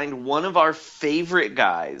 they signed one of our favorite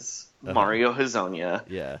guys, Mario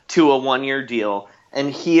Hazonia, to a 1-year deal, and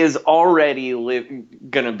he is already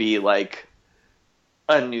going to be like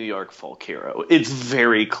a New York folk hero. It's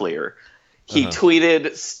very clear. He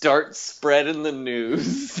tweeted, "Start spreading the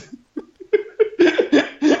news."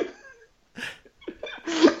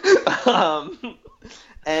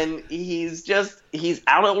 And he's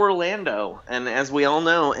out of Orlando. And as we all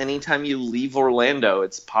know, anytime you leave Orlando,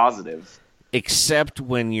 it's positive. Except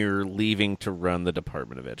when you're leaving to run the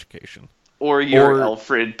Department of Education. Or you're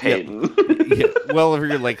Elfrid Payton. Yeah. Well, if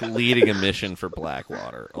you're like leading a mission for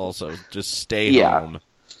Blackwater. Also, just stay home.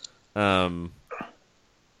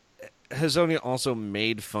 Hazonia also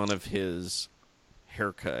made fun of his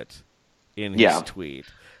haircut in his tweet.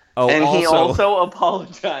 Oh, and he also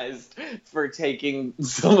apologized for taking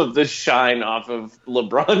some of the shine off of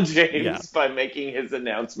LeBron James by making his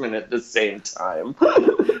announcement at the same time.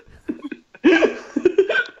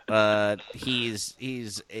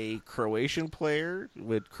 He's a Croatian player,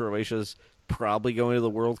 with Croatia's probably going to the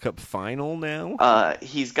World Cup final now.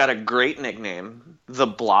 He's got a great nickname, the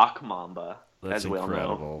Block Mamba. That's as we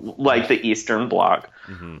incredible. all know, like the Eastern Bloc.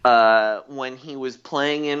 Mm-hmm. When he was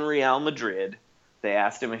playing in Real Madrid, they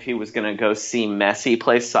asked him if he was going to go see Messi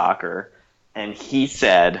play soccer, and he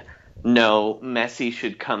said, "No, Messi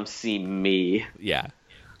should come see me." Yeah.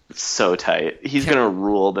 So tight. He's going to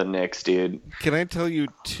rule the Knicks, dude. Can I tell you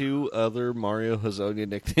 2 other Mario Hazonia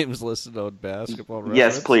nicknames listed on Basketball Reference?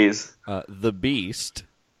 Yes, please. The Beast.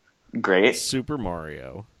 Great. Super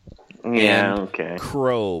Mario. Yeah, and okay.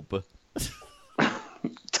 Krobe.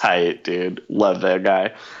 Tight, dude. Love that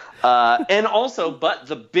guy. And also, but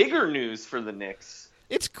the bigger news for the Knicks.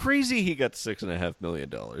 It's crazy he got $6.5 million,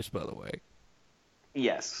 by the way.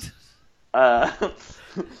 Yes.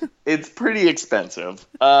 It's pretty expensive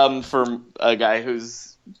for a guy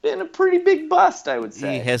who's been a pretty big bust, I would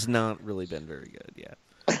say. He has not really been very good yet.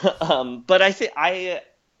 But I think I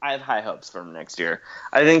have high hopes for him next year.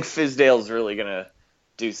 I think Fizdale's really going to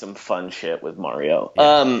do some fun shit with Mario.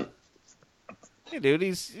 Yeah. Hey, dude,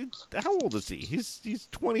 how old is he? He's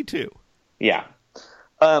 22. Yeah.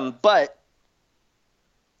 But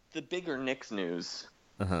the bigger Knicks news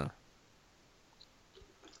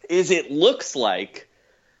is it looks like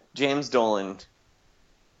James Dolan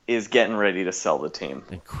is getting ready to sell the team.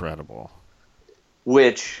 Incredible.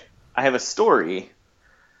 Which, I have a story.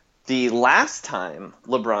 The last time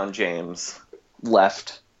LeBron James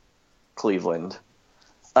left Cleveland,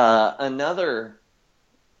 another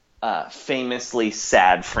famously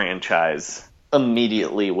sad franchise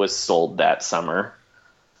immediately was sold that summer,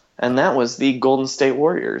 and that was the Golden State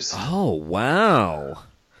Warriors. Oh, wow.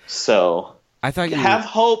 So, I thought you have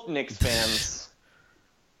hope, Knicks fans.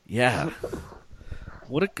 Yeah.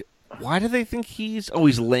 Why do they think he's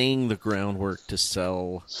laying the groundwork to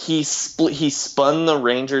sell? He spun the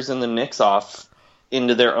Rangers and the Knicks off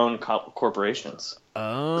into their own corporations.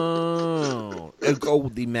 Oh,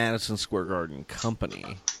 the Madison Square Garden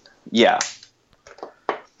Company. Yeah.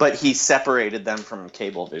 But he separated them from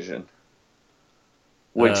Cablevision.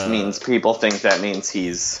 Which means people think that means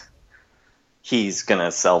he's going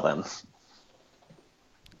to sell them.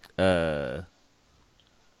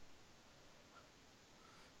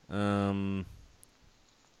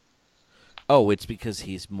 It's because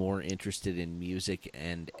he's more interested in music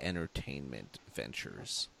and entertainment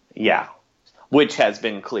ventures. Yeah. Which has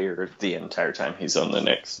been clear the entire time he's on the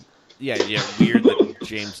Knicks. Yeah, weird that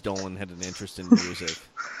James Dolan had an interest in music.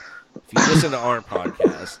 If you listen to our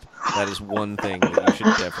podcast, that is one thing that you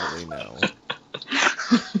should definitely know.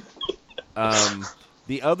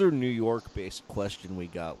 The other New York-based question we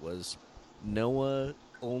got was, Noah,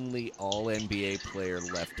 only all-NBA player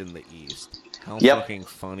left in the East. How fucking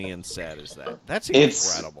funny and sad is that? That's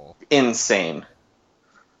incredible. It's insane.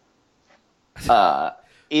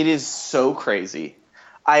 It is so crazy.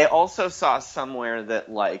 I also saw somewhere that,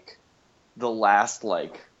 the last,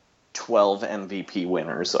 12 MVP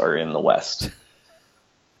winners are in the West.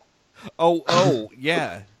 Oh,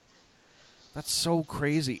 yeah. That's so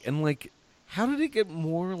crazy. And, How did it get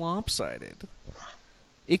more lopsided?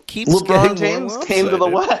 It keeps LeBron getting James more came to the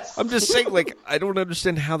lopsided. West. I'm just saying, like, I don't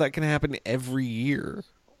understand how that can happen every year.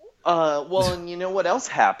 Well, and you know what else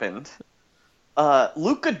happened?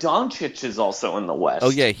 Luka Doncic is also in the West. Oh,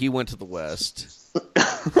 yeah, he went to the West.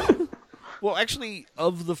 Well, actually,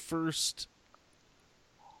 of the first...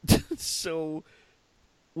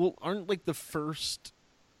 aren't, like, the first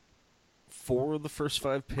 4 of the first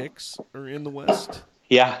 5 picks are in the West?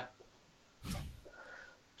 Yeah.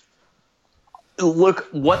 Look,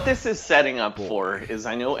 what this is setting up for is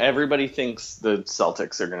I know everybody thinks the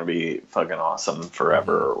Celtics are going to be fucking awesome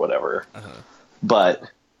forever or whatever. But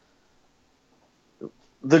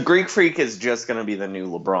the Greek Freak is just going to be the new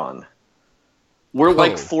LeBron. We're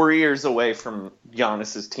like 4 years away from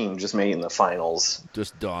Giannis's team just making the finals.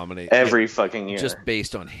 Just dominate. Every fucking year. Just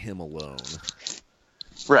based on him alone.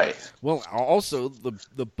 Right. Well, also,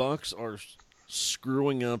 the Bucks are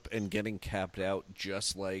screwing up and getting capped out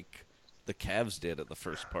just like the Cavs did at the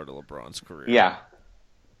first part of LeBron's career. Yeah.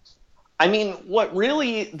 I mean, what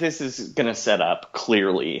really this is going to set up,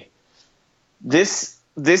 clearly, this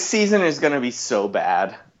season is going to be so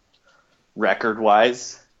bad,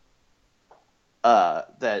 record-wise,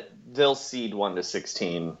 that they'll seed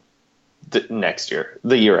 1-16 next year,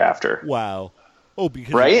 the year after. Wow. Oh,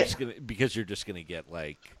 because right? you're just gonna get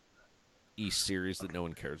like East Series that no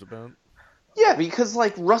one cares about. Yeah, because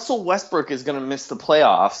like Russell Westbrook is gonna miss the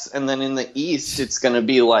playoffs, and then in the East it's gonna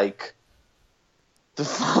be like the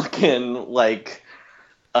fucking like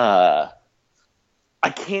I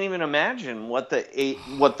can't even imagine what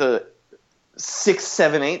the 6,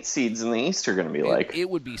 7, 8 seeds in the East are gonna be like. It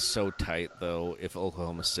would be so tight though if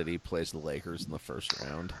Oklahoma City plays the Lakers in the first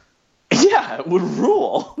round. Yeah, it would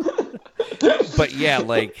rule. But yeah,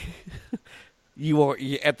 like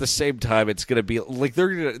at the same time, it's gonna be like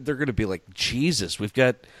they're gonna be like, Jesus, we've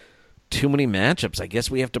got too many matchups. I guess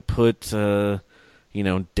we have to put Denver,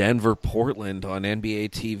 Portland on NBA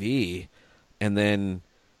TV, and then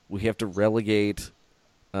we have to relegate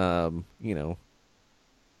Raptors,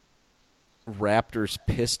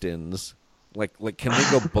 Pistons. Like can they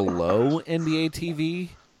go below NBA TV?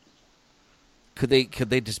 Could they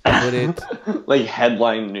just put it like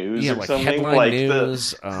headline news or like something? Headline like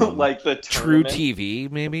news, like the True tournament? TV,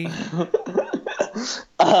 maybe?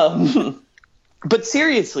 But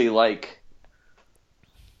seriously, like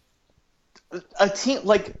a team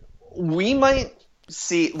like we might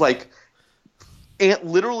see like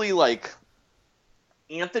literally like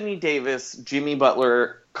Anthony Davis, Jimmy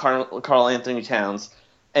Butler, Karl Anthony Towns,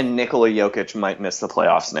 and Nikola Jokic might miss the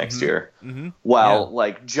playoffs next year, while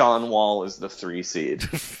like John Wall is the 3 seed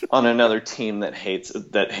on another team that hates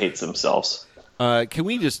themselves. Can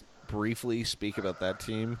we just briefly speak about that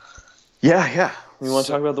team? Yeah. You want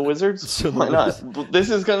to talk about the Wizards? Why not? This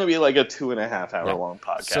is going to be like a 2.5 hour long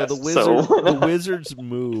podcast. So the Wizards'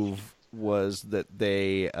 move was that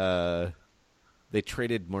they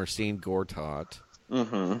traded Marcin Gortat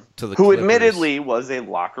to the who Clippers, admittedly was a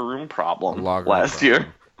locker room problem last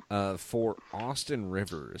year. For Austin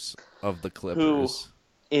Rivers of the Clippers.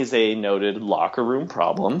 Who is a noted locker room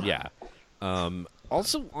problem. Yeah.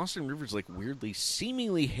 Also, Austin Rivers, like, weirdly,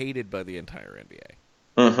 seemingly hated by the entire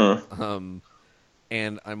NBA.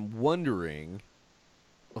 And I'm wondering...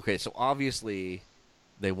 Okay, so obviously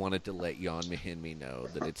they wanted to let Jan Mahinmi know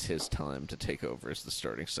that it's his time to take over as the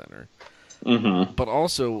starting center. But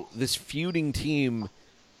also, this feuding team,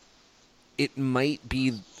 it might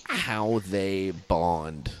be how they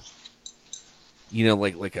bond.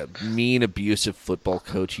 Like a mean, abusive football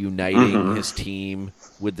coach uniting his team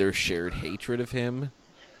with their shared hatred of him.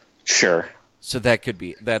 Sure. So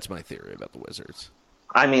that's my theory about the Wizards.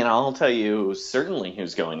 I mean, I'll tell you certainly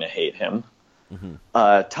who's going to hate him.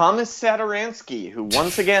 Thomas Satoransky, who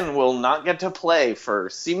once again will not get to play for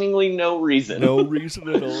seemingly no reason. No reason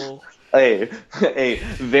at all. A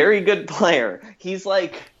very good player. He's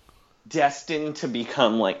like destined to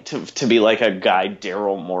become like to be like a guy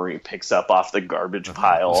Daryl Morey picks up off the garbage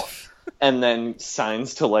pile and then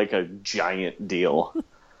signs to like a giant deal.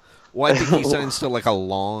 Well, I think he signs to like a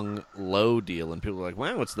long, low deal, and people are like,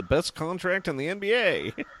 "Wow, it's the best contract in the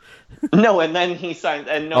NBA." No, and then he signs,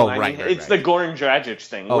 and no, it's the Goran Dragic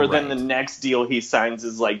thing, where then the next deal he signs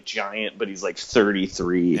is like giant, but he's like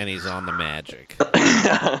 33, and he's on the Magic.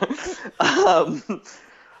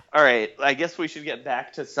 All right, I guess we should get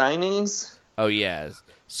back to signings. Oh yeah,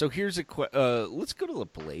 so here's let's go to the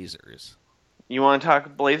Blazers. You want to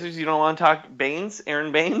talk Blazers? You don't want to talk Baines,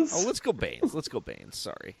 Aaron Baines? Oh, let's go Baines.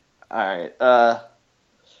 Sorry. All right.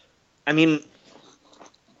 I mean,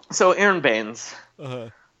 so Aaron Baines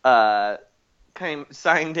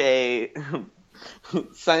signed a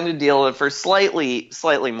signed a deal for slightly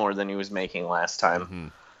more than he was making last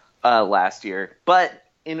year. But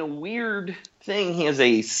in a weird thing, he has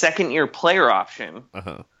a second-year player option.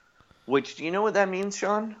 Which, do you know what that means,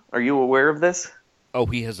 Sean? Are you aware of this? Oh,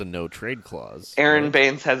 he has a no-trade clause. Aaron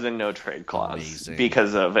Baines has a no-trade clause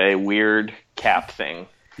because of a weird cap thing.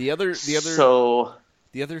 The other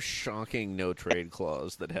shocking no-trade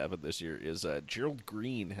clause that happened this year is Gerald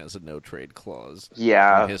Green has a no-trade clause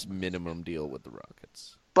on his minimum deal with the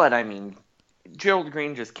Rockets. But, I mean, Gerald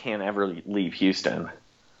Green just can't ever leave Houston.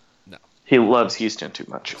 No. He loves Houston too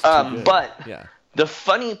much. The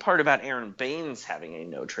funny part about Aaron Baines having a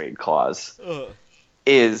no-trade clause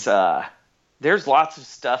is there's lots of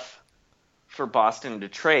stuff for Boston to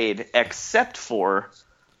trade, except for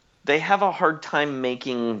they have a hard time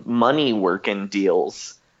making money work in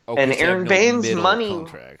deals. And Aaron Baines' money,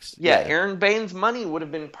 Aaron Baines' money would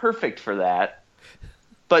have been perfect for that.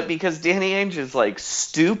 But because Danny Ainge is like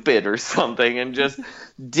stupid or something and just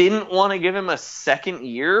didn't want to give him a second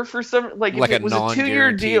year for some if it was a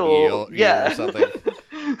 2-year deal, or something.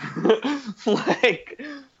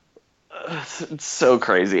 It's so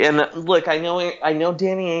crazy. And look, I know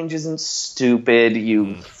Danny Ainge isn't stupid.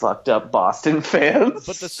 You fucked up Boston fans,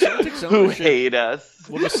 but the Celtics who hate us.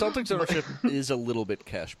 Well, the Celtics ownership is a little bit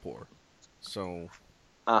cash poor, so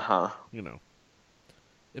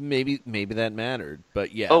maybe that mattered.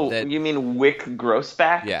 But you mean Wick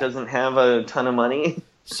Grossback doesn't have a ton of money?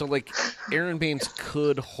 So, Aaron Baines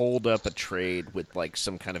could hold up a trade with,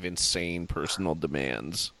 some kind of insane personal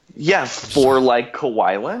demands. Yeah, for,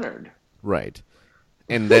 Kawhi Leonard. Right.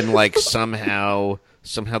 And then, somehow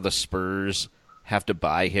the Spurs have to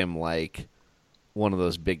buy him, one of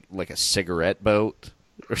those big, a cigarette boat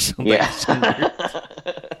or something. Yeah.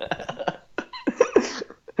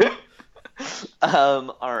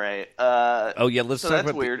 All right. Let's talk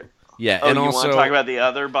about weird. Yeah, and also, want to talk about the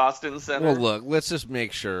other Boston center? Well, look, let's just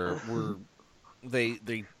make sure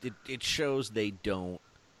it shows they don't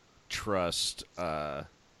trust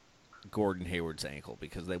Gordon Hayward's ankle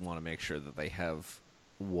because they want to make sure that they have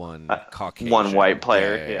one Caucasian, one white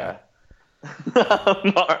player.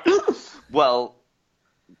 Yeah. Well,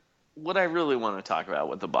 what I really want to talk about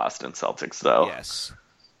with the Boston Celtics, though,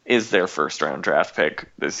 is their first-round draft pick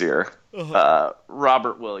this year,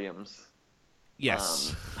 Robert Williams.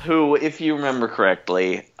 Yes. Who, if you remember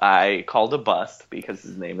correctly, I called a bust because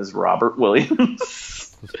his name is Robert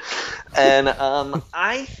Williams. And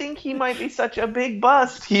I think he might be such a big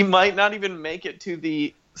bust. He might not even make it to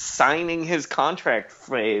the signing his contract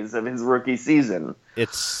phase of his rookie season.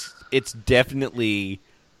 It's definitely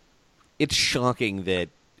shocking that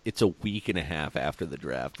it's a week and a half after the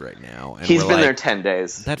draft right now. And he's been there 10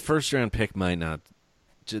 days. That first round pick might not.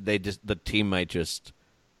 The team might just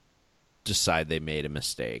decide they made a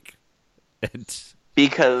mistake.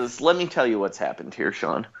 Because let me tell you what's happened here,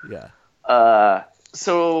 Sean. Yeah.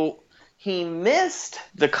 So he missed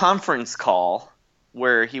the conference call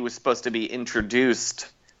where he was supposed to be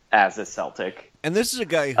introduced as a Celtic. And this is a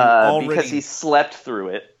guy who because he slept through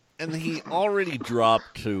it. And he already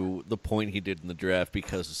dropped to the point he did in the draft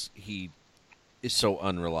because he is so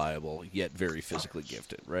unreliable, yet very physically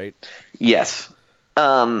gifted, right? Yes.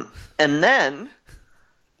 And then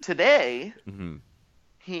today,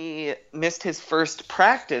 he missed his first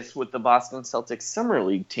practice with the Boston Celtics Summer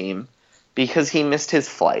League team because he missed his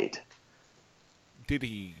flight. Did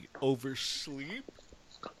he oversleep?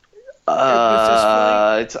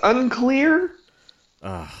 It's unclear.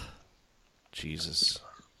 Jesus.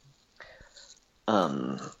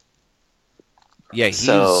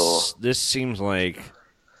 This seems like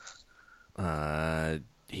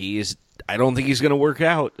he's. I don't think he's going to work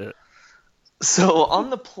out. So on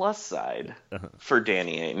the plus side for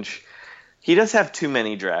Danny Ainge, he does have too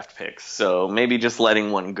many draft picks. So maybe just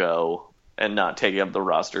letting one go and not taking up the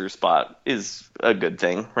roster spot is a good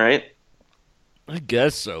thing, right? I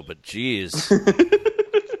guess so, but geez.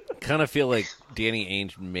 Kind of feel like Danny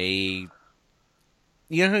Ainge may...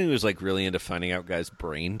 You know how he was really into finding out guys'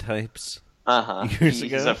 brain types? Years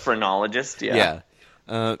ago? He's a phrenologist, yeah.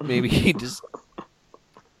 Maybe he just...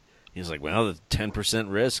 He's like, well, the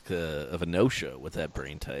 10% risk of a no-show with that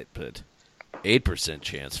brain type, but 8%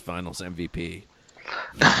 chance finals MVP.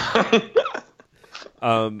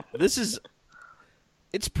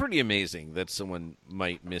 It's pretty amazing that someone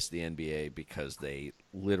might miss the NBA because they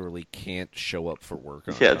literally can't show up for work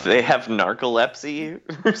on time. They have narcolepsy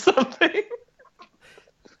or something.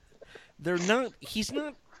 He's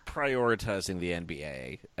not prioritizing the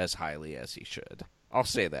NBA as highly as he should. I'll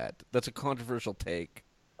say that. That's a controversial take.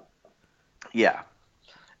 Yeah.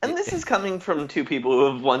 And this is coming from two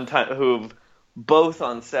people who've both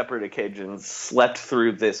on separate occasions slept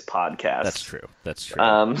through this podcast. That's true. That's true.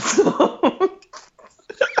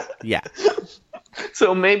 Yeah.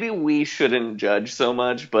 So maybe we shouldn't judge so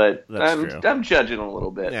much, but That's true. I'm judging a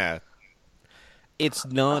little bit. Yeah. It's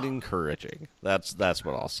not encouraging. That's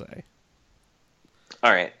what I'll say.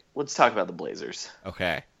 All right, let's talk about the Blazers.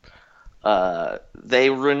 Okay. They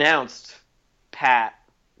renounced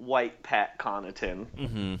White Pat Connaughton.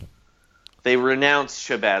 Mm-hmm. They renounced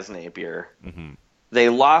Shabazz Napier. Mm-hmm. They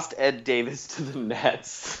lost Ed Davis to the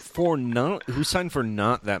Nets. Who signed for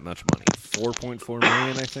not that much money? $4.4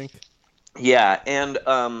 million, I think. Yeah, and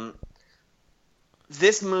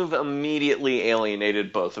this move immediately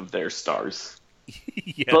alienated both of their stars.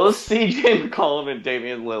 Yes. Both CJ McCollum and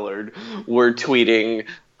Damian Lillard were tweeting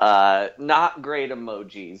not great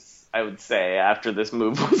emojis, I would say, after this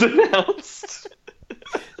move was announced.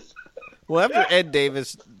 Well, after Ed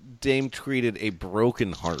Davis, Dame tweeted a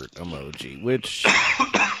broken heart emoji, which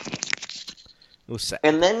was sad.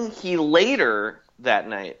 And then he later that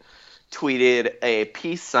night tweeted a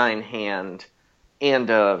peace sign hand and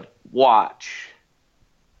a watch.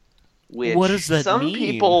 Which what does that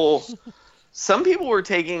mean? Some people were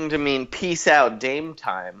taking to mean peace out Dame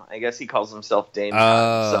time. I guess he calls himself Dame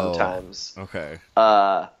time sometimes. Okay.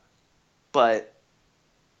 But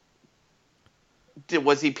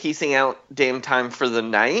was he piecing out Dame time for the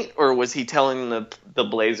night, or was he telling the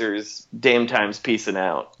Blazers Dame time's peacing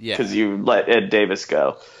out? Yeah. Because you let Ed Davis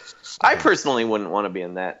go. I personally wouldn't want to be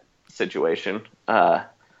in that situation,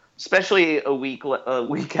 especially a week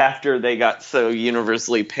after they got so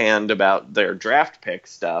universally panned about their draft pick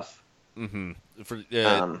stuff. Mm-hmm. For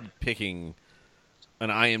picking an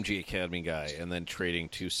IMG Academy guy and then trading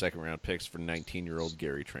 2 second-round picks for 19-year-old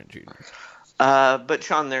Gary Trent Jr. But,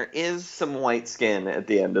 Sean, there is some white skin at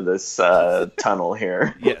the end of this tunnel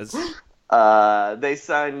here. Yes. They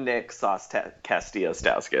signed Nick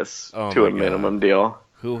Castillo-Stauskas Oh to a my minimum God. deal.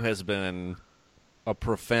 Who has been a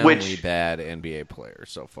profoundly bad NBA player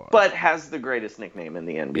so far. But has the greatest nickname in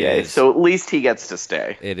the It NBA, is. so at least he gets to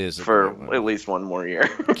stay. It is a for great one. at least one more year.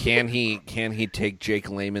 Can he take Jake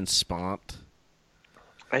Layman's spot?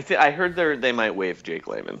 I heard they might waive Jake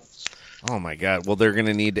Layman. Oh my God! Well, they're going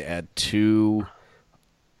to need to add 2.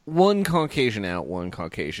 One Caucasian out, one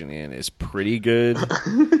Caucasian in is pretty good,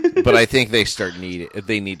 but I think they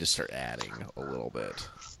need to start adding a little bit.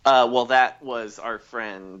 Well, that was our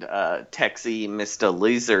friend Texie Mr.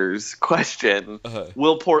 Lasers question.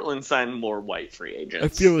 Will Portland sign more white free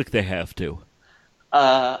agents? like they have to.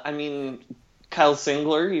 I mean, Kyle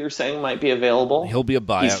Singler, you're saying, might be available. He'll be a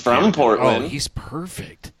buyout. He's from candidate. Portland. Oh, he's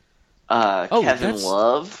perfect. Kevin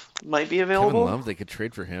Love might be available. Kevin Love, they could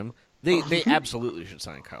trade for him. They absolutely should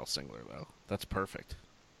sign Kyle Singler, though. That's perfect.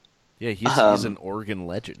 Yeah, he's an Oregon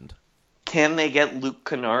legend. Can they get Luke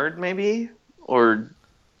Kennard, maybe? Or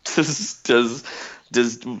does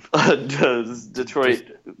Detroit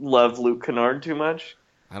love Luke Kennard too much?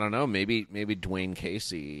 I don't know. Maybe Dwayne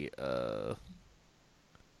Casey.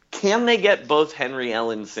 Can they get both Henry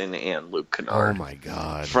Ellenson and Luke Kennard? Oh my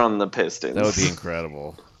God! From the Pistons, That would be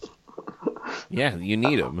incredible. Yeah, you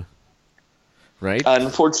need him, right?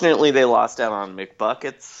 Unfortunately, they lost out on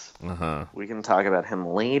McBuckets. We can talk about him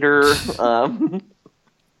later.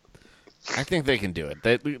 I think they can do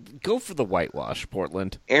it. Go for the whitewash,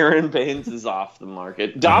 Portland. Aaron Baines is off the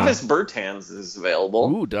market. Davis Bertans is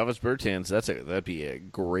available. Ooh, Davis Bertans. That'd be a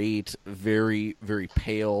great, very, very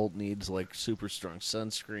pale. Needs like super strong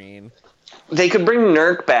sunscreen. They could bring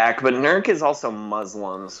Nurk back, but Nurk is also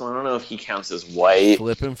Muslim, so I don't know if he counts as white.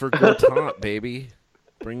 Flip him for Gortat, baby.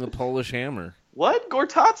 Bring the Polish hammer. What?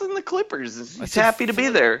 Gortat's in the Clippers. He's happy to be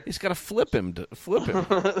there. He's got to flip him.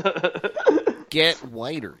 Get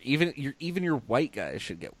whiter. Even your white guys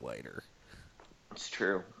should get whiter. It's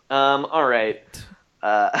true. All right.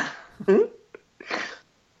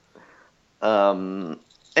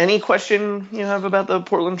 Any question you have about the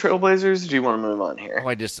Portland Trailblazers? Or do you want to move on here? Oh,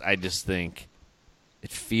 I just think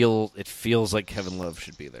it feels like Kevin Love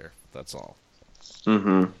should be there. That's all.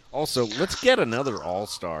 Mm-hmm. Also, let's get another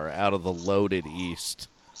All-Star out of the loaded East.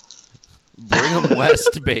 Bring him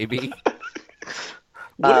west, baby.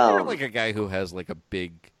 What if you're like a guy who has like a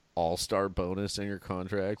big All-Star bonus in your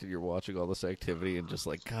contract and you're watching all this activity and just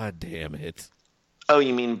like, God damn it. Oh,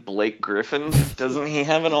 you mean Blake Griffin? Doesn't he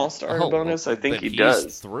have an All-Star bonus? I think he does.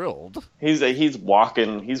 He's thrilled. He's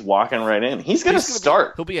walking right in. He's going to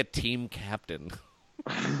start. He'll be a team captain.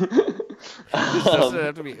 This doesn't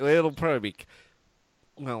have to be. It'll probably be.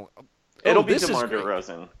 Well, it'll be this DeMar is great.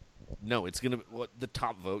 DeRozan. No, it's gonna be the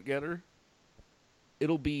top vote getter.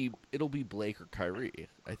 It'll be Blake or Kyrie,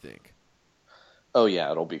 I think. Oh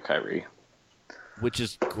yeah, it'll be Kyrie. which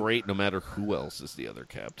is great no matter who else is the other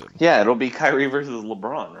captain. Yeah, it'll be Kyrie versus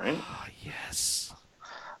LeBron, right? Oh, yes.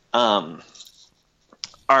 All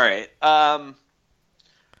right.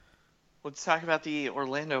 Let's talk about the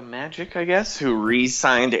Orlando Magic, I guess, who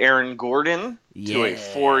re-signed Aaron Gordon to a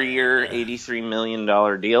 4-year, $83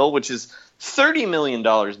 million deal, which is $30 million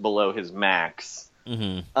below his max.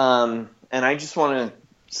 Mm-hmm. And I just want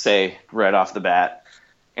to say right off the bat,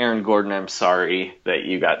 Aaron Gordon, I'm sorry that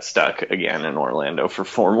you got stuck again in Orlando for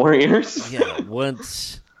 4 more years. Yeah,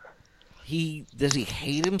 once does he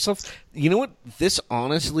hate himself? You know what? This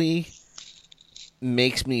honestly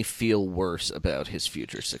makes me feel worse about his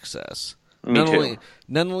future success. Me too.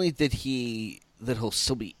 Not only that he'll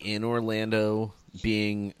still be in Orlando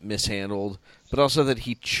being mishandled, but also that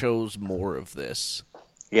he chose more of this.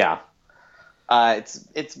 Yeah.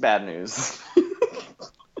 It's bad news.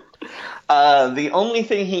 The only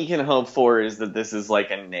thing he can hope for is that this is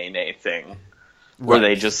like a Nene thing, where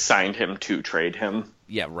they just signed him to trade him.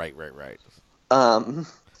 Yeah, right.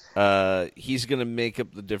 He's gonna make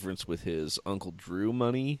up the difference with his Uncle Drew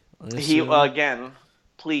money. Again,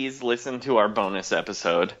 please listen to our bonus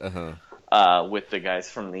episode with the guys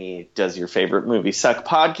from the Does Your Favorite Movie Suck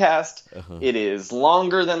podcast. It is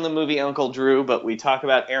longer than the movie Uncle Drew, but we talk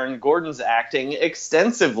about Aaron Gordon's acting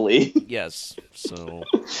extensively. Yes, so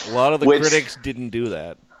a lot of the critics didn't do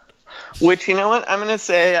that. Which, you know what, I'm going to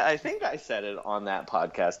say, I think I said it on that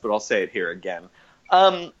podcast, but I'll say it here again.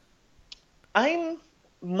 I'm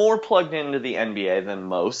more plugged into the NBA than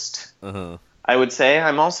most. I would say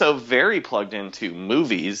I'm also very plugged into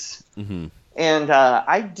movies. And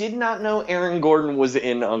I did not know Aaron Gordon was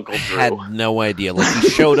in Uncle Drew. I had no idea. Like, he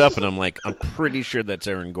showed up, and I'm like, I'm pretty sure that's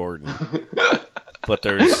Aaron Gordon. But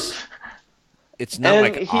it's not, and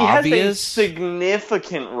like, he obvious. Has a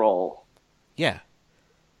significant role. Yeah.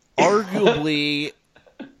 Arguably,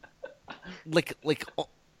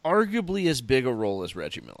 arguably as big a role as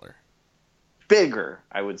Reggie Miller. Bigger,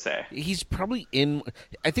 I would say. He's probably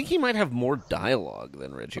I think he might have more dialogue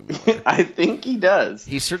than Reggie Miller. I think he does.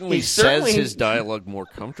 He certainly says his dialogue more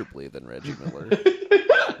comfortably than Reggie Miller.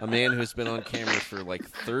 A man who's been on camera for like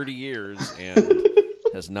 30 years and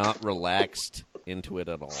has not relaxed into it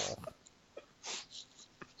at all.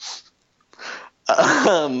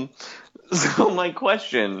 So my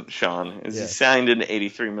question, Sean, is he signed an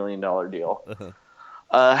 $83 million deal.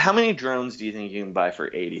 How many drones do you think you can buy for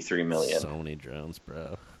 $83 million? So many drones,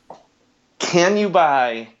 bro. Can you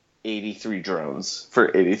buy 83 drones for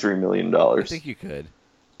 $83 million? I think you could.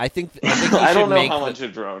 I think I don't know how much a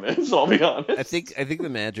drone is, I'll be honest. I think the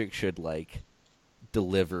Magic should, like,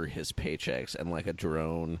 deliver his paychecks, and, like, a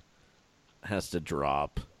drone has to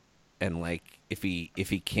drop, and, like, if he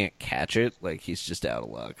can't catch it, like, he's just out of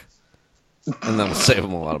luck. And that'll save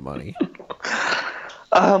him a lot of money.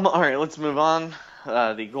 All right, let's move on.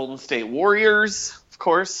 The Golden State Warriors, of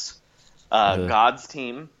course. God's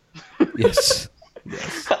team. Yes.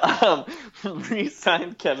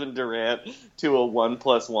 Re-signed Kevin Durant to a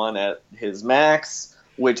 1+1 at his max,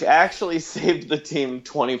 which actually saved the team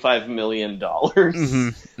 $25 million.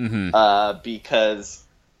 Because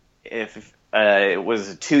if it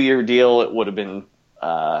was a 2-year deal, it would have been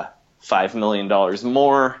 $5 million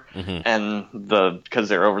more. And because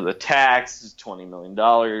they're over the tax, it's $20 million.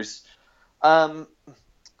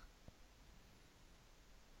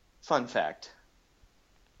 Fun fact.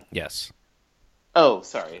 Yes. Oh,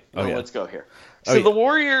 sorry. Let's go here. So the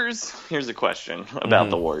Warriors, here's a question about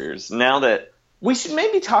the Warriors. Now that we should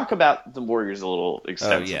maybe talk about the Warriors a little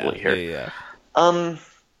extensively here. Yeah.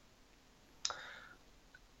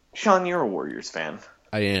 Sean, you're a Warriors fan.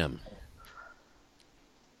 I am.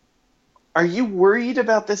 Are you worried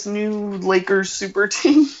about this new Lakers super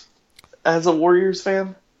team as a Warriors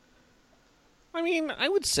fan? I mean, I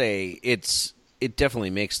would say it definitely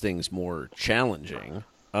makes things more challenging.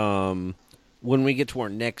 When we get to our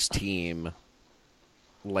next team,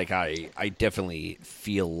 like, I definitely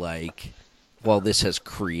feel like while this has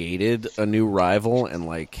created a new rival, and,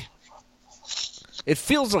 like, it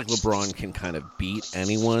feels like LeBron can kind of beat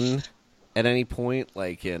anyone at any point,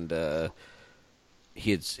 like, and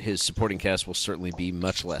his supporting cast will certainly be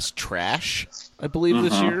much less trash, I believe,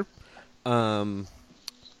 this year.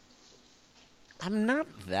 I'm not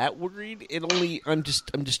that worried. I'm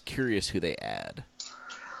just curious who they add.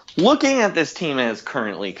 Looking at this team as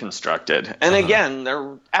currently constructed, and again,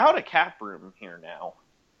 they're out of cap room here now.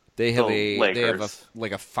 They have a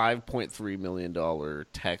 $5.3 million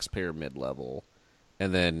taxpayer mid-level,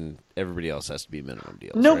 and then everybody else has to be minimum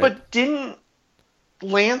deals. No, right? But didn't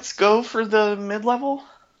Lance go for the mid-level?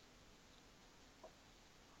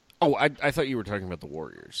 Oh, I thought you were talking about the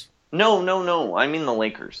Warriors. No. I mean the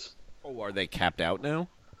Lakers. Oh, are they capped out now?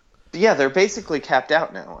 Yeah, they're basically capped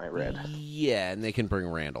out now, I read. Yeah, and they can bring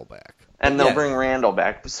Randall back. And they'll bring Randall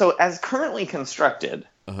back. So as currently constructed,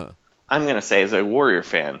 I'm going to say as a Warrior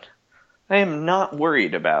fan, I am not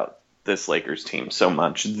worried about this Lakers team so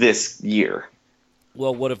much this year.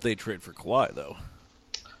 Well, what if they trade for Kawhi, though?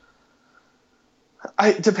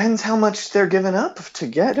 It depends how much they're giving up to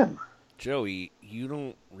get him. Joey, you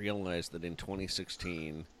don't realize that in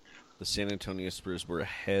 2016, the San Antonio Spurs were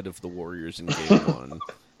ahead of the Warriors in Game 1.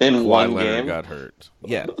 In Kawhi one Leonard game? got hurt.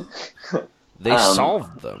 Yeah. They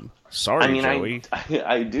solved them. Sorry, Joey.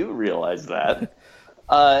 I do realize that.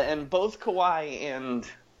 And both Kawhi and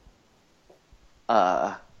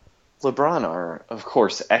LeBron are, of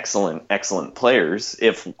course, excellent players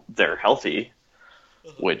if they're healthy.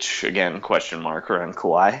 Which, again, question mark around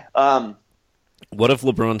Kawhi. What if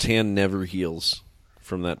LeBron's hand never heals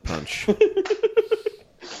from that punch?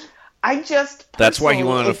 That's why he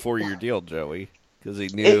wanted a 4-year deal, Joey. Because he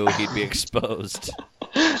knew he'd be exposed.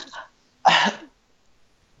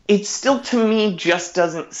 It still, to me, just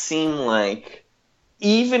doesn't seem like,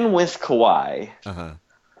 even with Kawhi,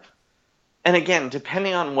 and again,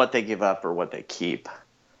 depending on what they give up or what they keep,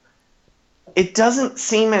 it doesn't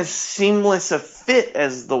seem as seamless a fit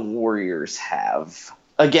as the Warriors have.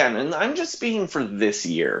 Again, and I'm just speaking for this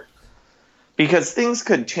year, because things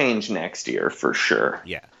could change next year for sure.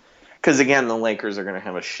 Yeah. Because, again, the Lakers are going to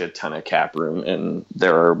have a shit ton of cap room, and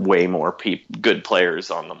there are way more good players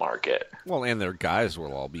on the market. Well, and their guys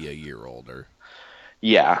will all be a year older.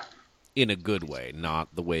 Yeah. In a good way,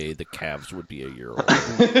 not the way the Cavs would be a year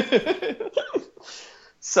older.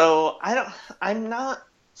 So, I'm not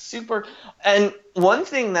super... And one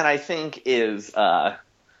thing that I think is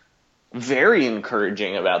very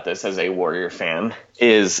encouraging about this as a Warrior fan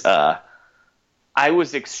is I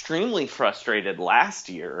was extremely frustrated last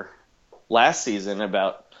season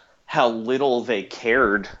about how little they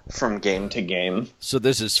cared from game to game. So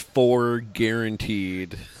this is 4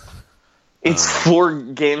 guaranteed. It's 4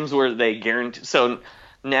 games where they guarantee. So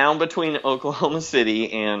now between Oklahoma City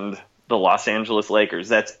and the Los Angeles Lakers,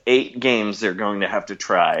 that's 8 games they're going to have to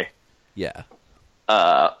try. Yeah.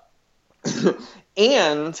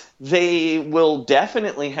 And they will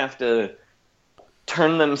definitely have to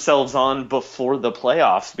turn themselves on before the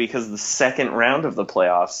playoffs, because the second round of the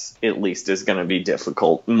playoffs, at least, is going to be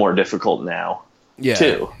more difficult now,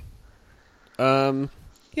 too. Yeah,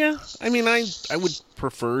 I mean, I would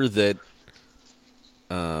prefer that,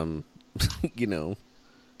 LeBron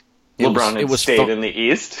had stayed in the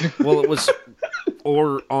East. Well, it was,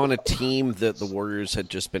 or on a team that the Warriors had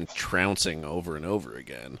just been trouncing over and over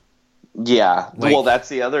again. Yeah, well, that's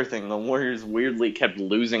the other thing. The Warriors weirdly kept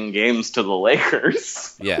losing games to the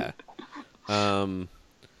Lakers. Yeah.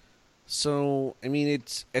 So, I mean,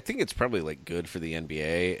 I think it's probably, good for the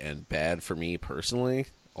NBA and bad for me personally.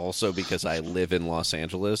 Also because I live in Los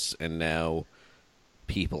Angeles, and now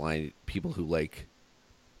people who,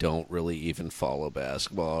 don't really even follow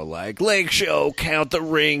basketball are like, Lake Show, count the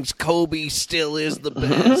rings, Kobe still is the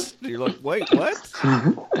best. You're like, wait, what?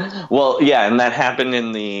 Well, yeah, and that happened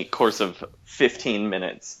in the course of 15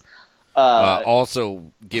 minutes.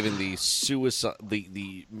 Also, given the suicide,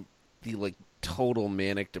 the total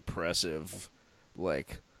manic depressive, I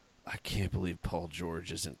can't believe Paul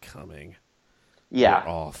George isn't coming. Yeah. They're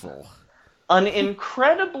awful. An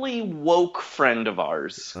incredibly woke friend of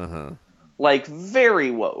ours. Very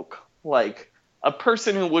woke, a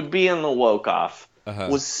person who would be in the woke off,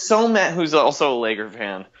 was so mad, who's also a Laker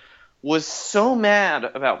fan, was so mad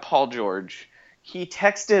about Paul George, he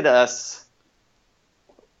texted us,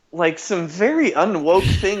 some very unwoke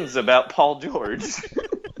things about Paul George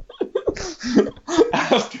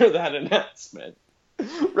after that announcement.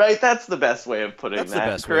 Right? That's the best way of putting that, That's the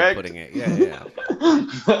best correct? way of putting it,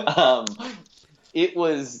 yeah. It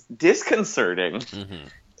was disconcerting. Mm-hmm.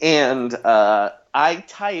 And I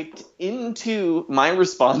typed into, my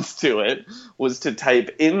response to it was to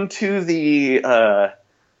type into the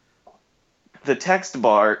text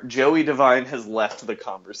bar, Joey Devine has left the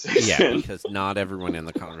conversation. Yeah, because not everyone in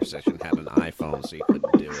the conversation had an iPhone, so you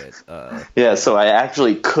couldn't do it. Yeah, so I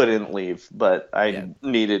actually couldn't leave, but I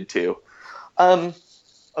needed to.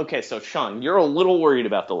 Okay, so Sean, you're a little worried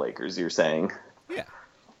about the Lakers, you're saying. Yeah.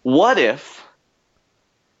 What if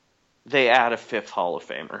they add a 5th Hall of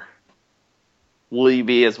Famer? Will you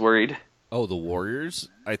be as worried? Oh, the Warriors?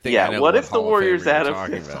 I think. Yeah. I know what if the Hall of Warriors Famer add you're a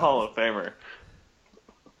talking 5th about. Hall of Famer?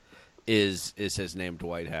 Is his name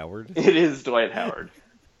Dwight Howard? It is Dwight Howard.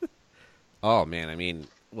 Oh man, I mean,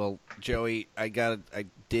 well, Joey, I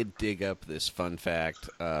did dig up this fun fact.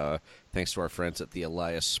 Thanks to our friends at the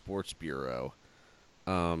Elias Sports Bureau.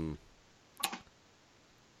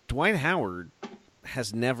 Dwight Howard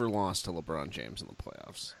has never lost to LeBron James in the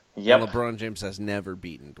playoffs. Yep. And LeBron James has never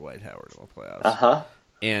beaten Dwight Howard in the playoffs. Uh-huh.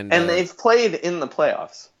 And they've played in the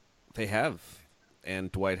playoffs. They have.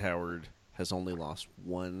 And Dwight Howard has only lost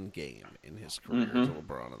one game in his career to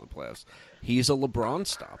LeBron in the playoffs. He's a LeBron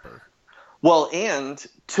stopper. Well, and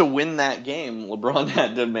to win that game, LeBron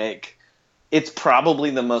had to make... It's probably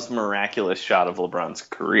the most miraculous shot of LeBron's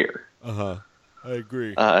career. Uh-huh. I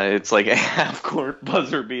agree. It's like a half-court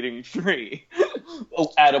buzzer-beating three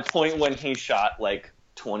at a point when he shot like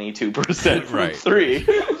 22% from three.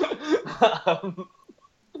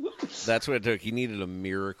 That's what it took. He needed a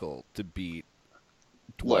miracle to beat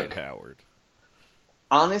Dwight Howard.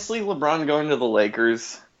 Honestly, LeBron going to the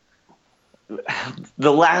Lakers,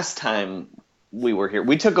 the last time we were here,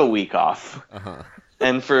 we took a week off. Uh-huh.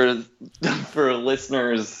 And for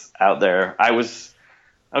listeners out there, I was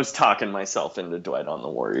talking myself into Dwight on the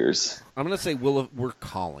Warriors. I'm going to say we're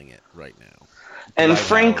calling it right now. And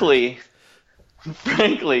Dwight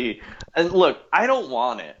frankly, and look, I don't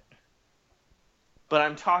want it, but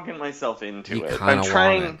I'm talking myself into it. I'm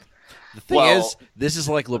trying. Want it. The thing is, this is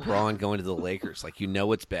like LeBron going to the Lakers. Like, you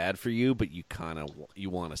know it's bad for you, but you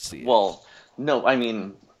want to see it. Well, no, I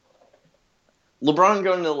mean, LeBron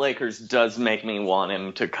going to the Lakers does make me want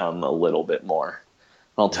him to come a little bit more.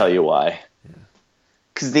 I'll tell you why.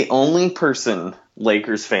 Because the only person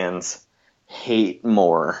Lakers fans hate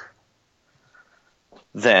more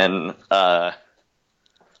than, I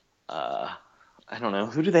don't know,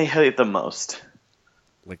 who do they hate the most?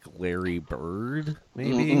 Like Larry Bird,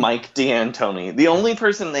 maybe? Mike D'Antoni. The only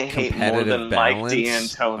person they hate more than Mike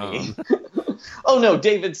D'Antoni. Oh, no,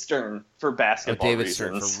 David Stern for basketball reasons.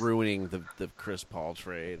 David Stern for ruining the Chris Paul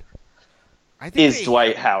trade.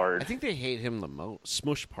 Dwight Howard. I think they hate him the most.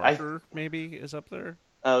 Smush Parker, maybe, is up there.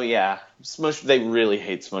 Oh, yeah. They really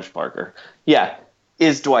hate Smush Parker. Yeah,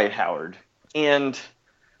 is Dwight Howard. And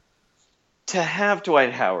to have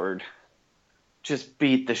Dwight Howard just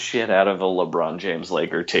beat the shit out of a LeBron James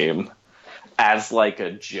Laker team as like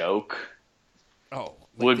a joke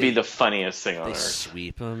would be the funniest thing on earth. They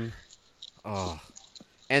sweep him. Oh.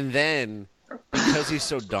 And then, because he's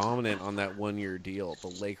so dominant on that 1-year deal, the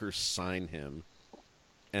Lakers sign him.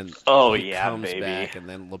 And he comes back, and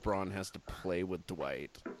then LeBron has to play with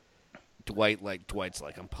Dwight. Dwight's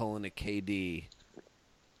like, I'm pulling a KD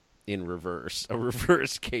in reverse. A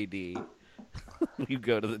reverse KD. You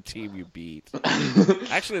go to the team you beat.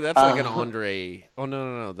 Actually, that's like an Andre. Oh,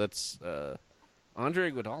 no. That's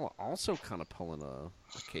Andre Iguodala also kind of pulling a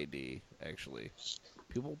KD, actually.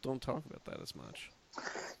 People don't talk about that as much.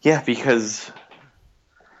 Yeah, because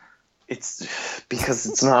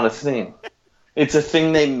it's not a thing. It's a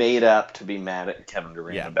thing they made up to be mad at Kevin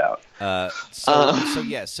Durant about.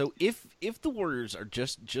 So if the Warriors are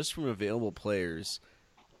just from available players,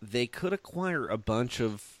 they could acquire a bunch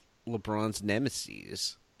of LeBron's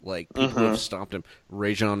nemesis, like people who have stopped him.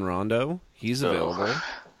 Rajon Rondo, he's available.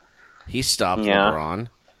 He stopped LeBron.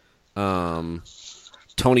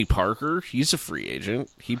 Tony Parker, he's a free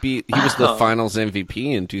agent. He was the Finals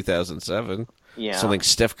MVP in 2007. Yeah, something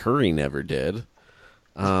Steph Curry never did.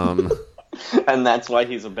 And that's why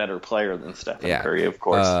he's a better player than Stephen Curry, of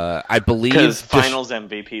course. I believe because Finals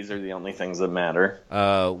MVPs are the only things that matter.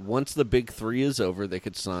 Once the Big Three is over, they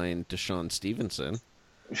could sign Deshaun Stevenson.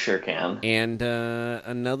 Sure can. And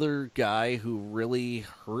another guy who really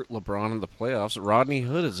hurt LeBron in the playoffs, Rodney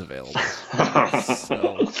Hood, is available.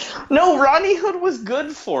 No, Rodney Hood was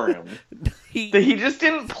good for him. He just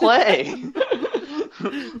didn't play.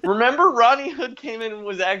 Remember, Rodney Hood came in and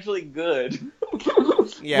was actually good.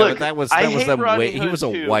 Yeah, Look, but he was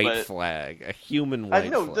a white flag, a human white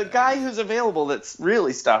flag. No, the guy who's available that's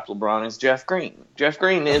really stopped LeBron is Jeff Green. Jeff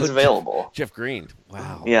Green is available. Jeff Green,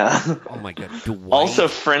 wow. Yeah. Oh my God. Dwight also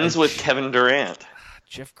friends with Kevin Durant.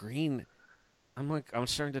 Jeff Green. I'm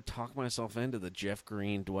starting to talk myself into the Jeff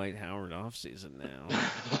Green, Dwight Howard offseason now.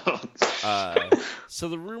 So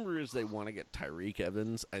the rumor is they want to get Tyreke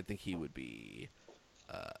Evans. I think he would be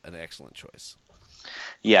an excellent choice.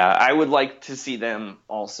 Yeah, I would like to see them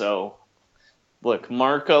also. Look,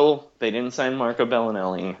 Marco, they didn't sign Marco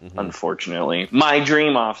Bellinelli, unfortunately. My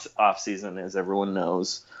dream offseason, as everyone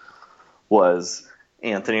knows, was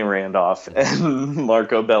Anthony Randolph and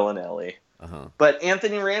Marco Bellinelli. But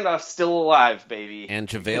Anthony Randolph's still alive, baby. And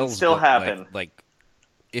JaVale's still happen. Like,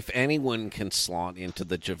 if anyone can slot into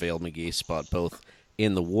the JaVale McGee spot, both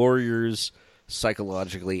in the Warriors,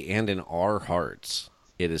 psychologically, and in our hearts,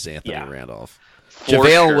 it is Anthony Randolph.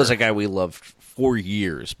 JaVale was a guy we loved for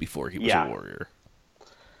years before he was a Warrior.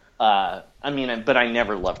 But I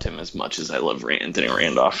never loved him as much as I love Anthony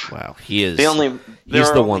Randolph. Wow, he is. There he's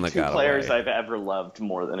are the only one that two got players away. I've ever loved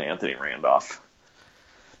more than Anthony Randolph,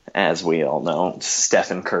 as we all know,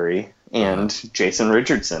 Stephen Curry and Jason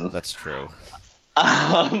Richardson. That's true.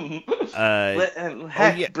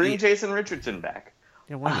 Bring Jason Richardson back.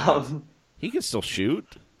 Yeah, why not? He can still shoot.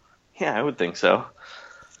 Yeah, I would think so.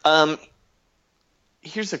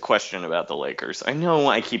 Here's a question about the Lakers. I know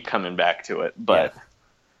I keep coming back to it, but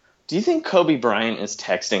do you think Kobe Bryant is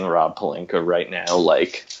texting Rob Pelinka right now,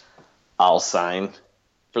 like, I'll sign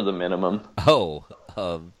for the minimum? Oh,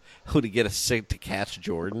 who to get a sick to catch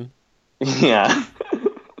Jordan? Yeah.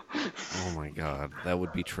 Oh my God, that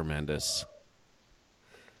would be tremendous.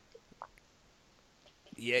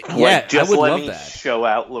 Yeah, Like, I would let love me that. show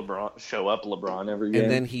up LeBron every game.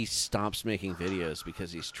 And then he stops making videos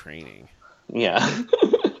because he's training. Yeah.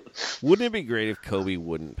 Wouldn't it be great if Kobe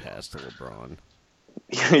wouldn't pass to LeBron?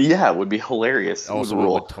 Yeah, it would be hilarious. Also, it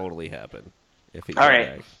would totally happen if he. All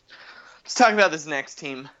right. Back. Let's talk about this next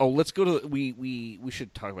team. Oh, let's go to we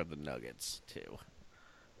should talk about the Nuggets too.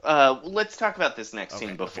 Let's talk about this next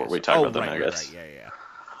team before we talk about the Nuggets. Right, yeah.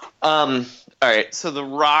 All right. So the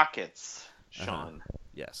Rockets, Sean.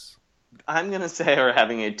 Yes. I'm gonna say are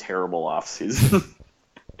having a terrible offseason.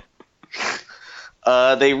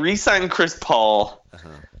 They re-signed Chris Paul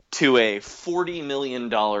to a $40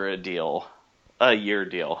 million a year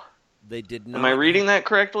deal. They did not. Am I reading that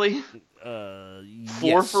correctly? Yes.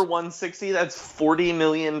 4 for $160. That's $40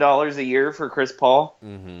 million a year for Chris Paul.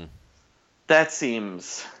 Mm-hmm. That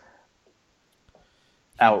seems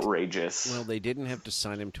outrageous. Well, they didn't have to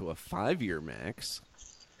sign him to a 5-year max.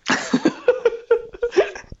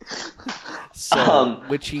 So,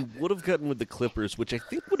 which he would have gotten with the Clippers, which I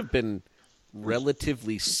think would have been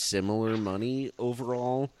relatively similar money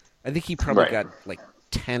overall. I think he probably got like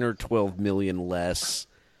 10 or 12 million less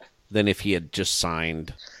than if he had just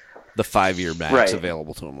signed the 5-year max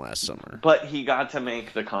available to him last summer. But he got to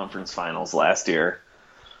make the conference finals last year,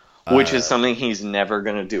 which is something he's never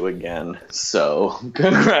going to do again. So,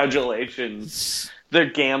 congratulations. The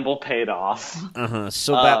gamble paid off.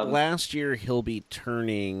 So that last year he'll be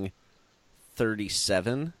turning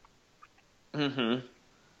 37. Mm-hmm.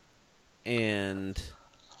 And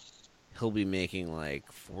he'll be making like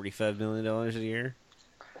 $45 million a year.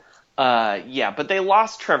 Yeah, but they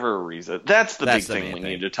lost Trevor Ariza. That's the big thing we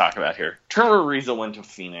need to talk about here. Trevor Ariza went to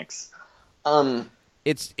Phoenix.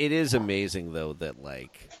 It is amazing though that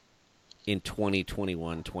like in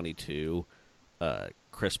 2021-22,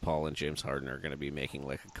 Chris Paul and James Harden are going to be making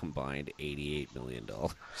like a combined $88 million.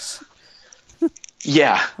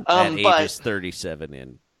 Yeah, at ages 37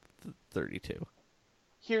 and 32.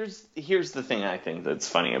 Here's the thing I think that's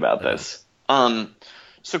funny about this.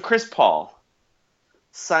 So Chris Paul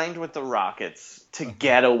signed with the Rockets to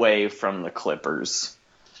get away from the Clippers,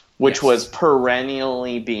 which was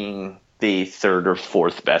perennially being the third or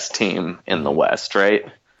fourth best team in the West, right?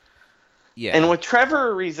 Yeah. And with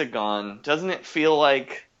Trevor Ariza gone, doesn't it feel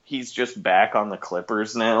like he's just back on the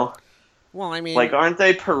Clippers now? Well, I mean, like, aren't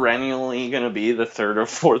they perennially going to be the third or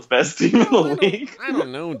fourth best team in the league? I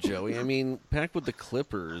don't know, Joey. I mean, back with the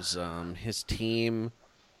Clippers, his team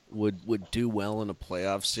would do well in a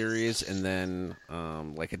playoff series, and then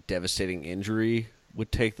like a devastating injury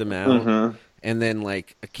would take them out. Mm-hmm. And then,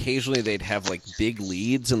 like, occasionally they'd have, like, big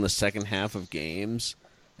leads in the second half of games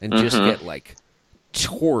and just get, like,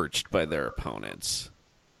 torched by their opponents.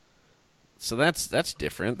 So that's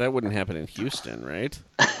different. That wouldn't happen in Houston, right?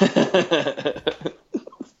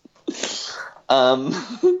 Sean,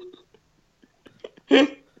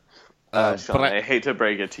 I hate to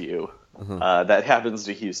break it to you. That happens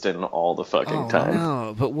to Houston all the fucking time.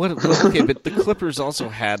 No, but okay, but the Clippers also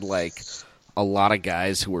had like a lot of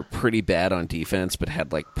guys who were pretty bad on defense, but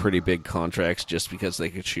had like pretty big contracts just because they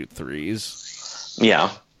could shoot threes. Yeah.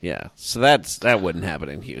 So that wouldn't happen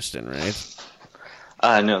in Houston, right?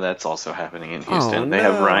 No, that's also happening in Houston. They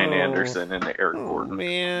have Ryan Anderson and Eric Gordon.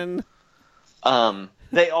 Man.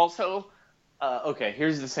 They also okay.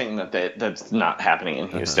 Here's the thing that's not happening in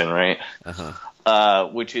Houston, right?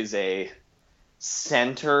 Which is a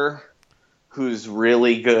center who's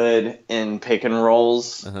really good in pick and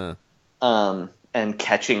rolls, and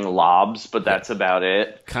catching lobs, but that's about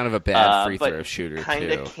it. Kind of a bad free throw shooter, too.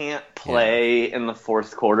 Kind of can't play in the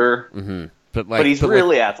fourth quarter. Mm-hmm. But he's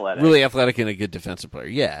really athletic. Really athletic and a good defensive player.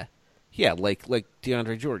 Yeah. Yeah, like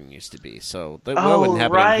DeAndre Jordan used to be. So that wouldn't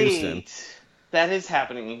happen in Houston. That is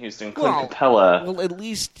happening in Houston. Clint Capella. Well, at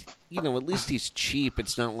least he's cheap.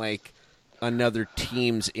 It's not like another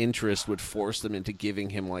team's interest would force them into giving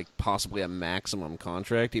him like possibly a maximum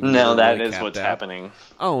contract. No, that is what's happening.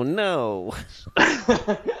 Oh no.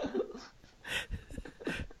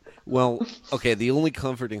 Well, okay, the only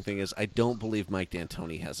comforting thing is I don't believe Mike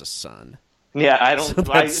D'Antoni has a son. Yeah, I So don't.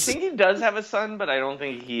 I that's- think he does have a son, but I don't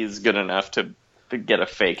think he's good enough to get a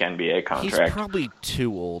fake NBA He's contract. probably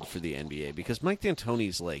too old for the NBA because Mike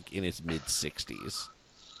D'Antoni's like in his mid-60s.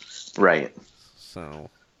 Right. So,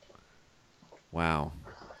 wow.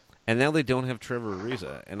 And now they don't have Trevor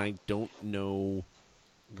Ariza, and I don't know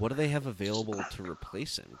what do they have available to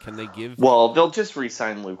replace him. Can they give? Well, they'll just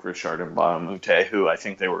re-sign Luke Richard and Bahamute, who I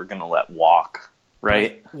think they were going to let walk.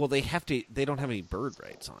 Right. Well, they have to. They don't have any bird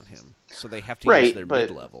rights on him, so they have to Right, use their but-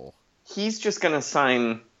 mid-level. He's just going to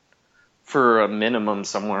sign for a minimum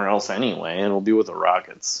somewhere else anyway. It'll be with the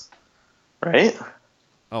Rockets, right?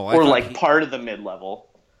 Oh, I Or thought like part of the mid-level.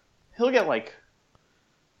 He'll get like,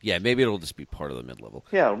 yeah, maybe it'll just be part of the mid-level.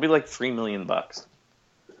 yeah, it'll be like $3 million.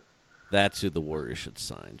 That's who the Warriors should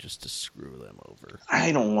sign, just to screw them over.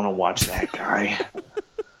 I don't want to watch that guy.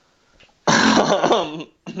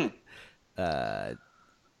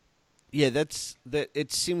 Yeah, that's that.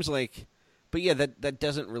 It seems like, but yeah, that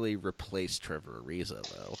doesn't really replace Trevor Ariza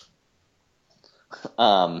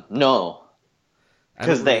though. No, I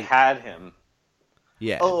because don't they really- had him.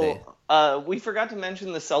 Yeah. We forgot to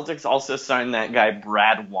mention the Celtics also signed that guy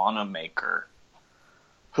Brad Wanamaker,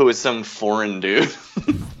 who is some foreign dude.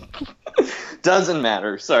 Doesn't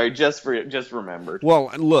matter. Sorry, just remembered.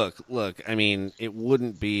 Well, look. I mean, it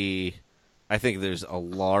wouldn't be. I think there's a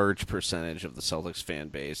large percentage of the Celtics fan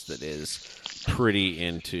base that is pretty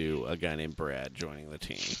into a guy named Brad joining the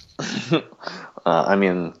team. I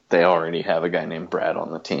mean, they already have a guy named Brad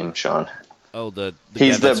on the team, Sean. Oh, the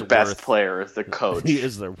He's guy the that's best worth- player, the coach. He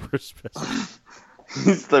is their worst best.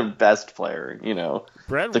 He's the best player, you know.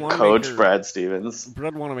 Brad The Wanamaker, coach, Brad Stevens.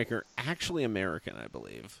 Brad Wanamaker, actually American, I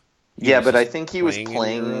believe. He Yeah, was but I just think he was in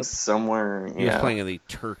playing Europe. somewhere. He was Yeah. playing in the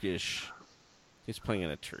Turkish. He's playing in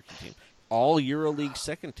a Turkey team. All EuroLeague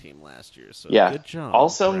second team last year. So Yeah. good job.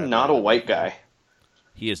 Also, Brad not a white Wanamaker. guy.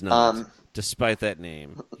 He is not. Um, Despite that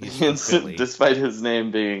name, he's from Philly. Despite his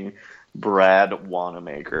name being Brad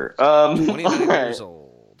Wanamaker. 29 alright. years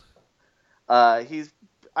old. He's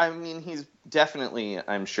definitely,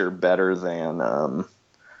 I'm sure, better than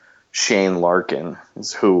Shane Larkin,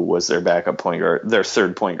 who was their backup point guard, their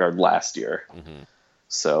third point guard last year. Mm-hmm.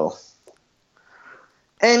 So,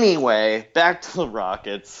 anyway, back to the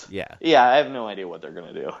Rockets. Yeah. Yeah, I have no idea what they're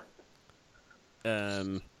going to do.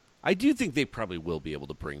 I do think they probably will be able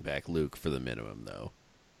to bring back Luke for the minimum, though.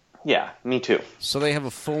 Yeah, me too. So they have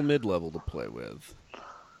a full mid-level to play with.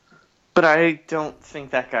 But I don't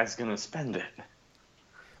think that guy's going to spend it.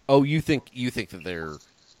 Oh, you think that they're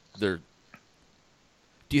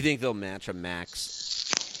do you think they'll match a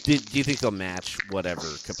max? Do you think they'll match whatever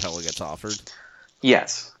Capella gets offered?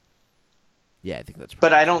 Yes. Yeah, I think that's.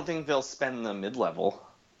 But I don't think they'll spend the mid-level.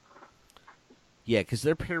 Yeah, because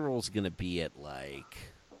their payroll's going to be at like.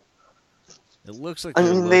 It looks like. I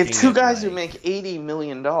they're mean, they have looking two at, guys who like- make $80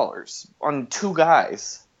 million on two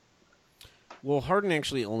guys. Well, Harden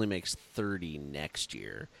actually only makes 30 next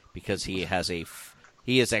year because he has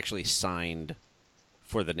actually signed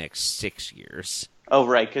for the next 6 years. Oh,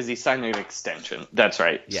 right, because he signed an extension. That's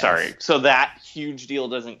right. Yes. Sorry. So that huge deal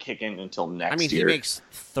doesn't kick in until next I mean, year. he makes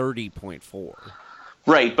 30.4.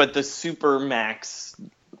 Right, but the super max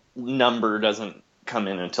number doesn't come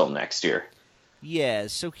in until next year. Yeah,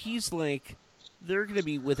 so he's like, they're going to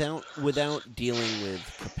be without dealing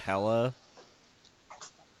with Capella.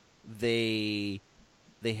 They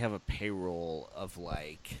have a payroll of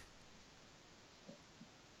like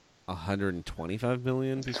 $125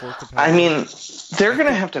 million before Capella. I mean, they're going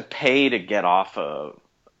to have to pay to get off of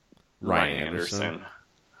Ryan Ryan Anderson.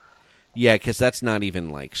 Yeah, because that's not even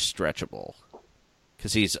like stretchable.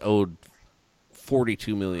 Because he's owed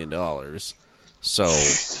 $42 million. So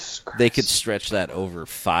they could stretch that over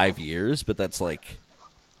 5 years, but that's like.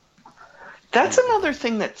 That's another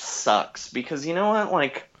thing that sucks because you know what?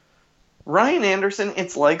 Like, Ryan Anderson,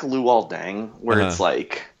 it's like Luol Deng, where it's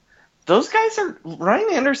like, those guys are. Ryan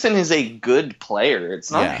Anderson is a good player.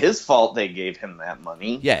 It's not Yeah. his fault they gave him that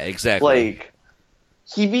money. Yeah, exactly. Like,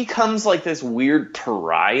 he becomes like this weird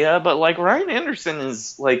pariah, but like Ryan Anderson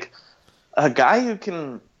is like a guy who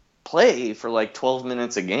can play for like 12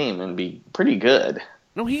 minutes a game and be pretty good.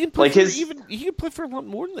 No, he can play like for his- he can play for a lot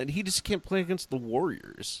more than that. He just can't play against the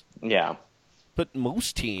Warriors. Yeah. But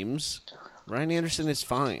most teams, Ryan Anderson is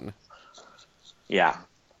fine. Yeah.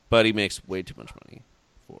 But he makes way too much money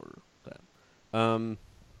for that.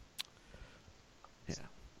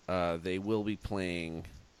 They will be playing.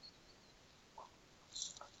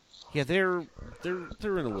 Yeah, they're in a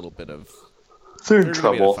little bit of They're they're in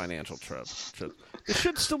gonna be in a trouble. financial trouble. They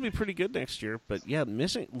should still be pretty good next year, but yeah,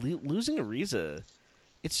 losing Ariza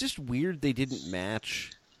It's just weird they didn't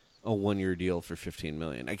match a 1-year deal for $15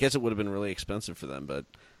 million. I guess it would have been really expensive for them, but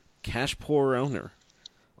cash poor owner.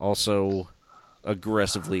 Also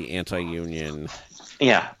aggressively anti-union.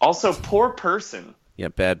 Yeah. Also, poor person. Yeah,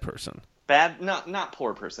 bad person. Bad, not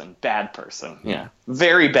poor person. Bad person. Yeah.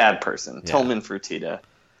 Very bad person. Yeah. Tillman Fertitta.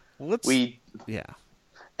 Yeah.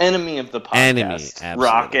 Enemy of the podcast. Enemy,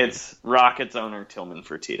 absolutely. Rockets owner Tillman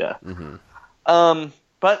Fertitta. Mm-hmm.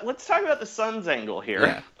 But let's talk about the Suns angle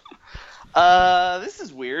here. Yeah. This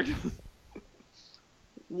is weird.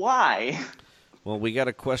 Why? Well, we got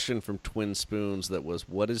a question from Twin Spoons that was,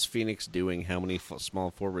 what is Phoenix doing? How many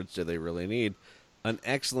small forwards do they really need? An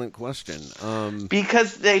excellent question.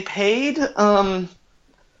 Because they paid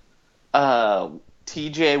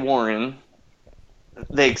T.J. Warren.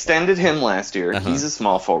 They extended him last year. Uh-huh. He's a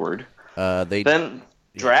small forward. They Then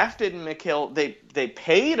drafted Mikal. They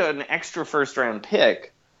paid an extra first-round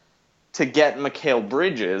pick to get Mikal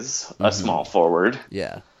Bridges, a small forward.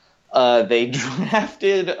 Yeah. They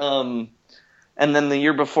drafted, and then the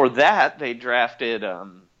year before that, they drafted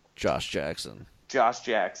Josh Jackson.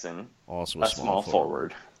 Also a small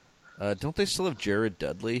forward. Don't they still have Jared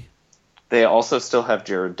Dudley? They also still have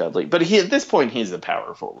Jared Dudley, but at this point he's a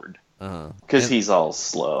power forward because he's all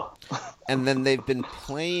slow. And then they've been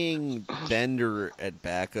playing Bender at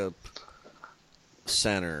backup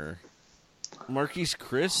center. Marquise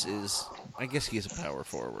Chris I guess he's a power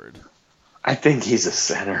forward. I think he's a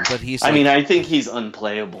center. But he's I think he's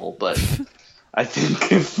unplayable, but I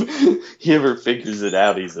think if he ever figures it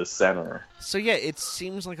out, he's a center. So yeah, it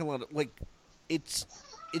seems like a lot of it's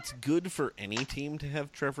good for any team to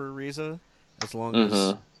have Trevor Ariza as long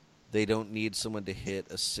as they don't need someone to hit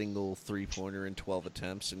a single 3-pointer in 12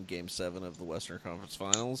 attempts in Game 7 of the Western Conference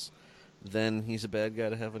Finals. Then he's a bad guy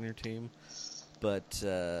to have on your team. But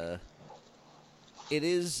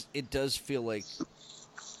it does feel like,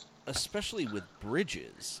 especially with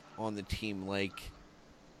Bridges on the team, like,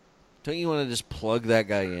 don't you want to just plug that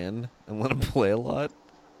guy in and let him play a lot?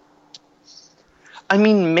 I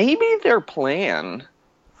mean, maybe their plan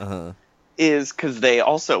is because they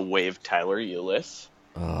also waived Tyler Ulis,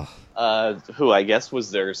 who I guess was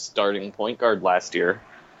their starting point guard last year.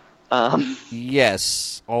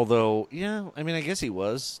 Yes, although, yeah, I mean, I guess he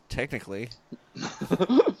was, technically.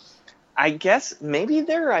 I guess maybe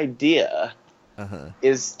their idea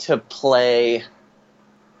is to play,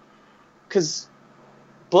 because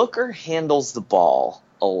Booker handles the ball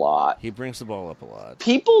a lot. He brings the ball up a lot.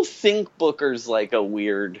 People think Booker's like a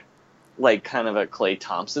weird, like kind of a Klay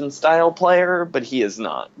Thompson style player, but he is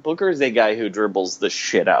not. Booker is a guy who dribbles the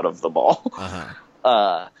shit out of the ball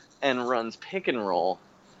and runs pick and roll.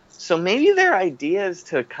 So maybe their idea is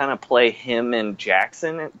to kind of play him and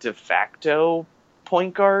Jackson at de facto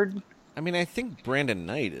point guard. I mean, I think Brandon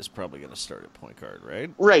Knight is probably going to start at point guard,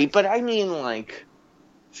 right? Right, but I mean, like,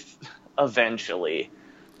 eventually.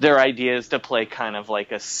 Their idea is to play kind of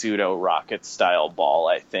like a pseudo Rocket style ball,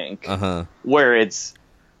 I think, where it's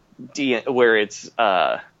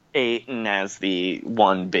Ayton as the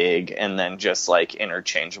one big and then just like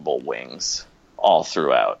interchangeable wings all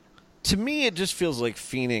throughout. To me, it just feels like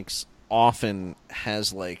Phoenix often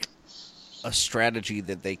has like a strategy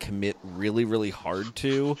that they commit really, really hard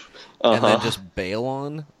to and then just bail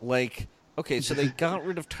on. Like, okay, so they got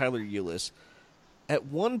rid of Tyler Ulis. At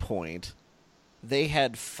one point, they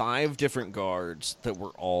had 5 different guards that were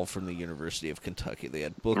all from the University of Kentucky. They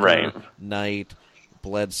had Booker, Knight,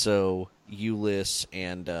 Bledsoe, Ulis,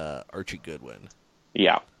 and Archie Goodwin.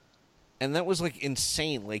 Yeah. And that was, like,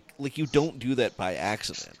 insane. Like you don't do that by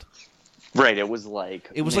accident. Right, it was like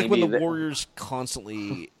when the Warriors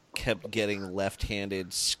constantly kept getting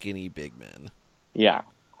left-handed, skinny big men. Yeah.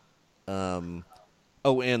 And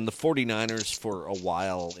the 49ers for a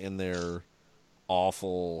while in their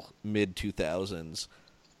awful mid-2000s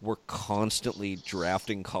were constantly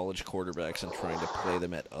drafting college quarterbacks and trying to play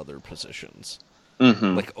them at other positions.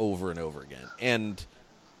 Like over and over again. And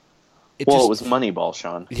it was Moneyball,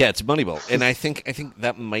 Sean. Yeah, it's Moneyball. And I think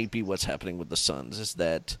that might be what's happening with the Suns is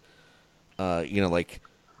that like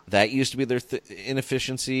that used to be their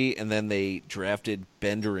inefficiency, and then they drafted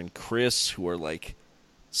Bender and Chris, who are like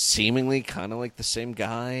seemingly kind of like the same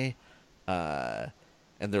guy.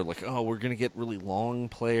 And they're like, oh, we're going to get really long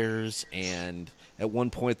players. And at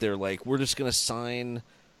one point, they're like, we're just going to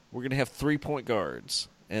we're going to have 3 point guards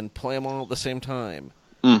and play them all at the same time.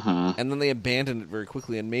 And then they abandoned it very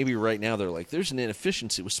quickly. And maybe right now they're like, there's an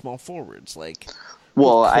inefficiency with small forwards. Like,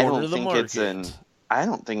 well, I don't think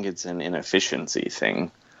it's an inefficiency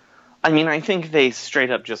thing. I mean, I think they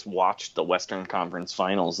straight up just watched the Western Conference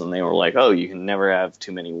Finals and they were like, oh, you can never have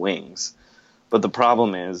too many wings. But the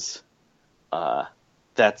problem is,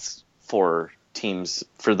 that's for teams,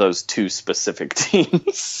 for those two specific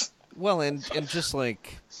teams. Well, and just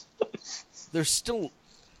like, there's still,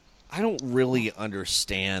 I don't really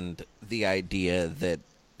understand the idea that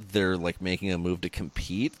they're like making a move to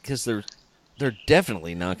compete, because they're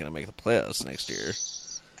definitely not going to make the playoffs next year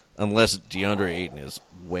unless DeAndre Ayton is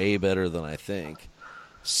way better than I think.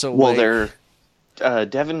 So well, they're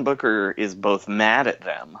Devin Booker is both mad at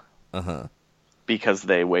them because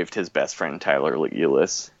they waived his best friend Tyler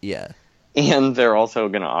Ulis. Yeah. And they're also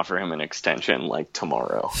going to offer him an extension like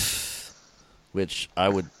tomorrow. Which I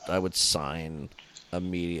would sign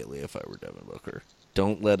immediately if I were Devin Booker.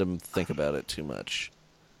 Don't let him think about it too much.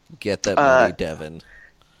 Get that money, Devin.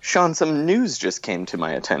 Sean, some news just came to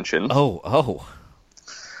my attention. Oh.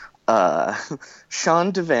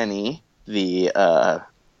 Sean Devaney, the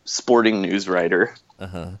sporting news writer,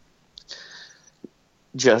 he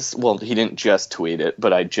didn't just tweet it,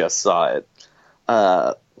 but I just saw it.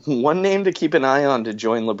 One name to keep an eye on to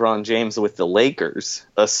join LeBron James with the Lakers,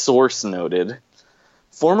 a source noted.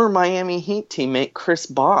 Former Miami Heat teammate Chris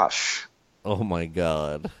Bosh. Oh my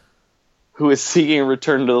God. Who is seeking a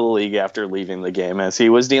return to the league after leaving the game as he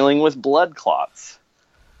was dealing with blood clots.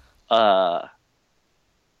 That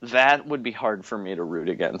would be hard for me to root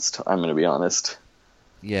against, I'm going to be honest.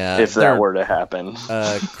 Yeah. If that were to happen.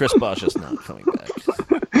 Chris Bosh is not coming back.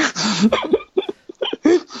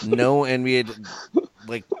 No NBA...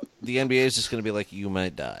 Like, the NBA is just going to be like, you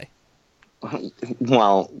might die.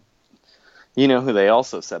 Well, you know who they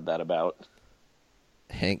also said that about?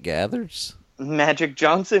 Hank Gathers? Magic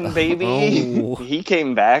Johnson, baby. Oh. He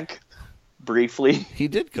came back briefly. He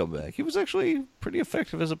did come back. He was actually pretty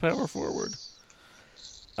effective as a power forward.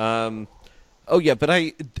 Oh yeah, but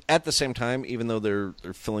at the same time, even though they're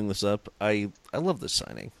filling this up, I love this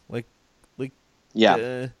signing.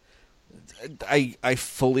 Yeah. I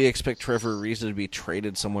fully expect Trevor Ariza to be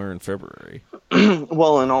traded somewhere in February.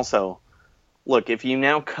 Well, and also, look, if you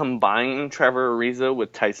now combine Trevor Ariza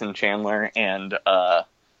with Tyson Chandler and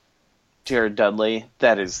Jared Dudley,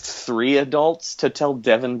 that is 3 adults to tell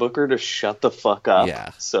Devin Booker to shut the fuck up.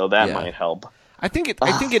 Yeah. So that might help. I think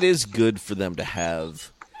it is good for them to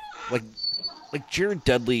have, like Jared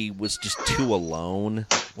Dudley was just too alone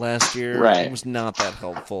last year. Right. It was not that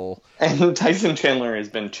helpful. And Tyson Chandler has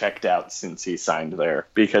been checked out since he signed there,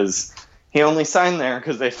 because he only signed there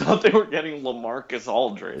because they thought they were getting LaMarcus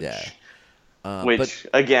Aldridge. Yeah. Which,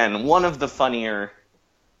 again, one of the funnier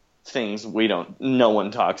things no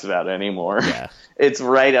one talks about anymore. Yeah. It's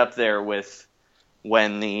right up there with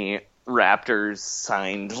when the Raptors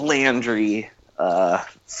signed Landry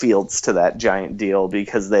Fields to that giant deal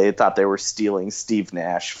because they thought they were stealing Steve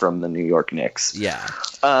Nash from the New York Knicks. Yeah.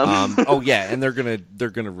 And they're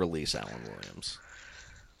gonna release Alan Williams.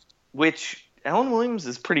 Which Alan Williams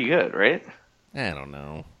is pretty good, right? I don't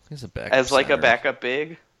know. He's a backup as like center. a backup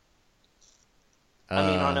big. I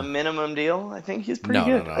mean, on a minimum deal, I think he's pretty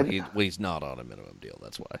good. No. He's not on a minimum deal.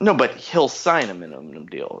 That's why. No, but he'll sign a minimum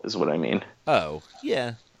deal, is what I mean. Oh,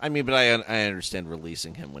 yeah. I mean, but I understand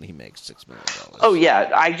releasing him when he makes $6 million. Oh, yeah.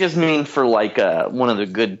 I just mean for, like, one of the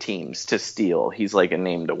good teams to steal. He's, like, a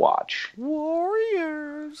name to watch.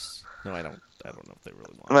 Warriors. No, I don't know if they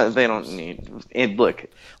really want They don't need it. Look,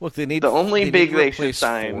 they need the only big they should replace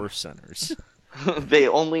sign. 4 centers. They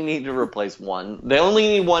only need to replace one. They only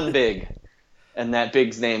need one big. And that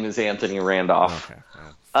big's name is Anthony Randolph.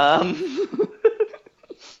 Okay.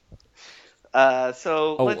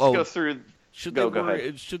 So let's go through. Should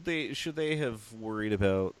they have worried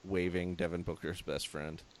about waiving Devin Booker's best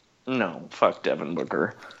friend? No, fuck Devin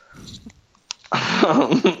Booker.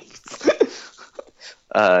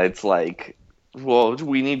 It's like, well,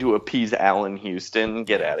 we need to appease Allen Houston.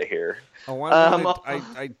 Get out of here. Oh,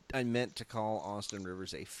 I meant to call Austin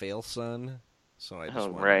Rivers a fail son. So I just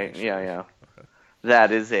right, sure. yeah. Okay.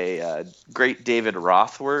 That is a great David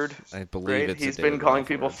Roth word. I believe it's he's been calling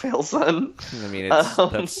people fail son. I mean,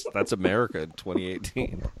 that's America in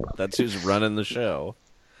 2018. That's who's running the show.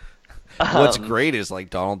 What's great is like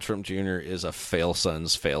Donald Trump Jr. is a fail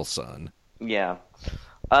son's fail son. Yeah.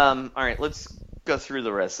 All right, let's go through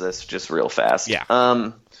the rest of this just real fast. Yeah.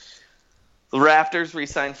 The Raptors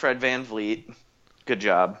re-signed Fred VanVleet. Good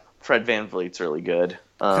job. Fred VanVleet's really good.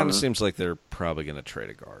 Kind of seems like they're probably going to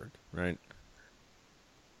trade a guard, right?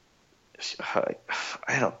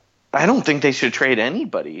 I don't think they should trade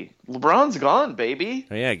anybody. LeBron's gone, baby.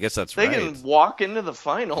 Oh, yeah, I guess that's they right. Can walk into the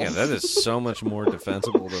finals. Yeah, that is so much more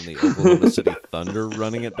defensible than the Oklahoma City Thunder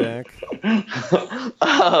running it back.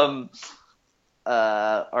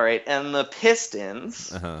 All right, and the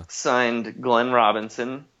Pistons signed Glenn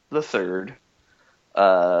Robinson III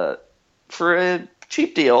for a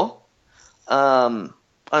cheap deal.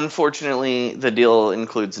 unfortunately, the deal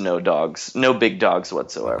includes no big dogs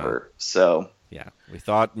whatsoever. So Yeah, we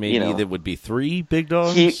thought maybe there would be 3 big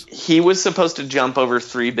dogs. he was supposed to jump over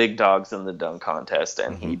 3 big dogs in the dunk contest,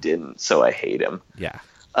 and he didn't. So I hate him. Yeah.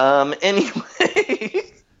 Anyway,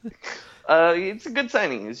 it's a good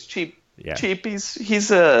signing. He's cheap. Yeah. Cheap. He's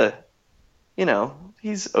he's okay.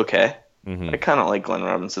 I kind of like Glenn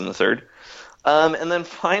Robinson III. And then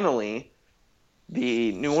finally,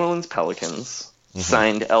 the New Orleans Pelicans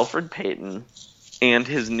signed Elfrid Payton and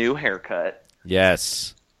his new haircut.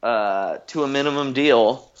 Yes. To a minimum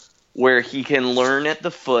deal where he can learn at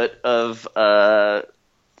the foot of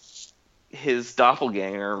his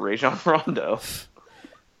doppelganger, Rajon Rondo.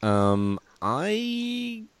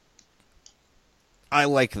 I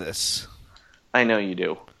like this. I know you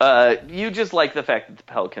do. You just like the fact that the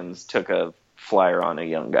Pelicans took a flyer on a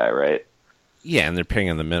young guy, right? Yeah, and they're paying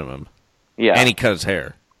him the minimum. Yeah. And he cut his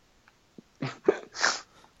hair.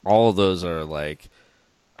 All of those are like...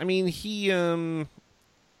 I mean, he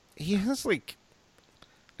has, like...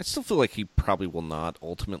 I still feel like he probably will not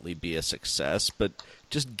ultimately be a success, but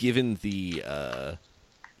just given the,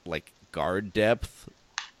 guard depth...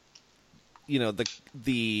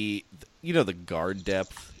 the guard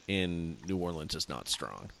depth in New Orleans is not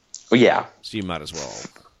strong. Yeah. So you might as well,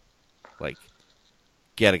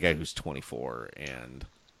 get a guy who's 24 and,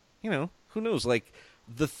 who knows? Like,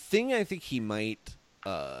 the thing I think he might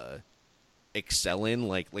excel in,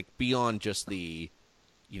 like beyond just the,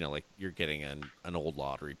 you're getting an old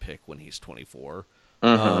lottery pick when he's 24.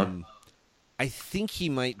 I think he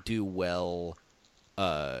might do well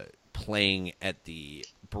playing at the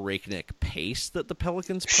breakneck pace that the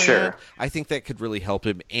Pelicans play at. I think that could really help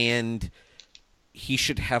him, and he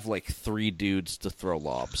should have 3 dudes to throw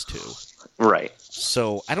lobs to. Right.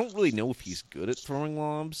 So I don't really know if he's good at throwing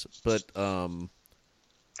lobs, but I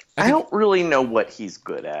don't really know what he's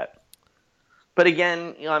good at. But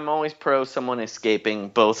again, I'm always pro someone escaping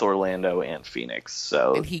both Orlando and Phoenix,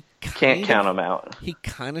 so and he can't count him out. He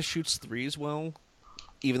kind of shoots threes well,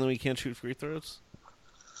 even though he can't shoot free throws.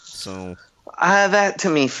 So that to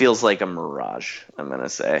me feels like a mirage, I'm going to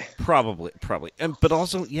say. Probably. But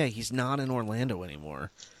also, yeah, he's not in Orlando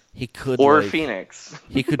anymore. He could or Phoenix.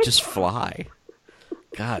 He could just fly.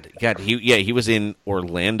 God, he was in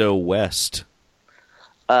Orlando West.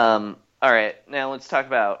 All right, now let's talk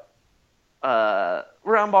about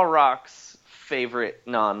Roundball Rock's favorite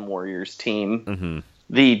non-Warriors team,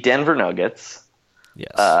 the Denver Nuggets.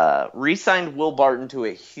 Yes. Re-signed Will Barton to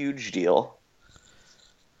a huge deal.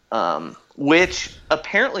 Which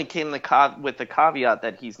apparently came with the caveat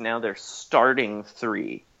that he's now their starting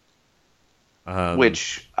 3,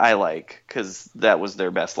 which I like because that was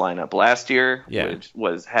their best lineup last year. Yeah. Which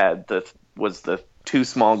was the 2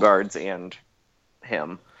 small guards and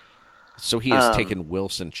him. So he has taken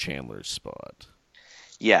Wilson Chandler's spot.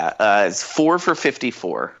 Yeah, it's 4 for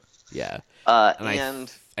 54. Yeah,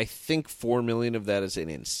 and I think $4 million of that is in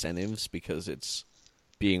incentives because it's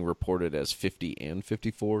being reported as 50 and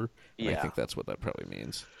 54. And I think that's what that probably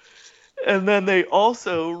means. And then they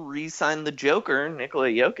also re-signed the Joker, Nikola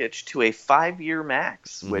Jokic, to a 5-year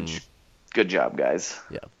max, which, good job, guys.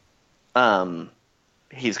 Yeah.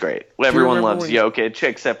 He's great. Everyone loves Jokic,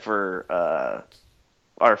 except for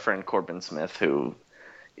our friend Corbin Smith, who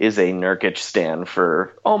is a Nurkic stan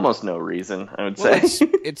for almost no reason, I would say.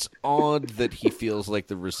 It's odd that he feels like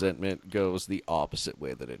the resentment goes the opposite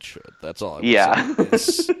way that it should. That's all I would say.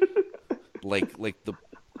 It's like the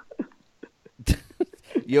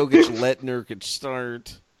Jokic let Nurkic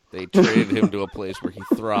start. They traded him to a place where he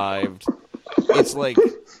thrived. It's like,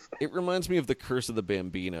 it reminds me of the Curse of the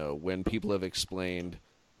Bambino when people have explained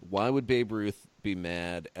why would Babe Ruth be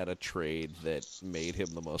mad at a trade that made him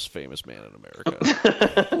the most famous man in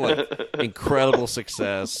America. Incredible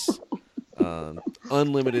success,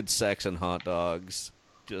 unlimited sex and hot dogs.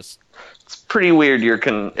 It's pretty weird you're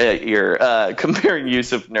comparing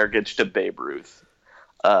Yusuf Nurkic to Babe Ruth.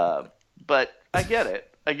 But I get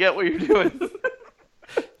it. I get what you're doing.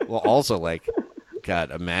 Well, also,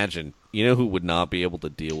 God, imagine, who would not be able to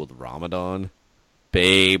deal with Ramadan?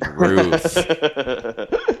 Babe Ruth.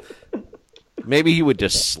 Maybe he would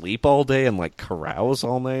just sleep all day and carouse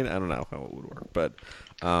all night. I don't know how it would work, but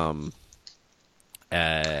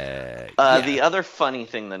the other funny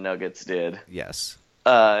thing the Nuggets did, yes,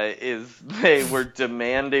 is they were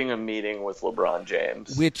demanding a meeting with LeBron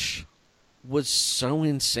James, which was so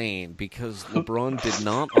insane because LeBron did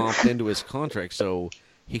not opt into his contract, so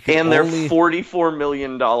he could they're $44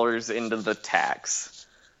 million into the tax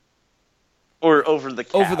or over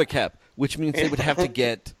the cap, which means they would have to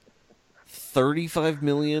get $35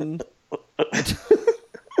 million.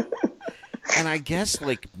 And I guess,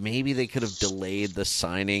 like, maybe they could have delayed the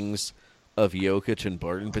signings of Jokic and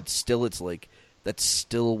Barton, but still, it's like, that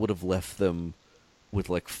still would have left them with,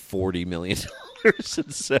 like, $40 million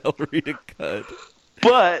in salary to cut.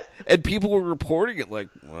 But And people were reporting it like,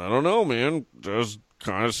 I don't know, man. Just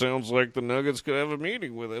kind of sounds like the Nuggets could have a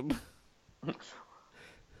meeting with him.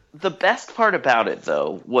 the best part about it,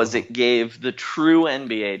 though, was it gave the true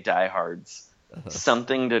NBA diehards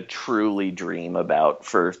something to truly dream about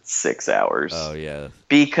for 6 hours. Oh, yeah.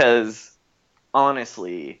 Because,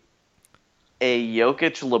 honestly, a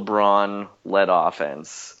Jokic LeBron-led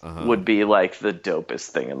offense would be like the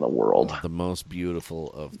dopest thing in the world. The most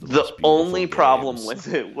beautiful of the The most beautiful only problem games.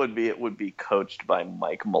 with it would be coached by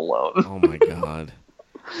Mike Malone. Oh, my God.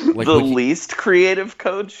 Like, The would you- least creative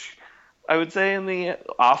coach, I would say, in the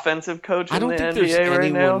offensive coach I in don't the think NBA there's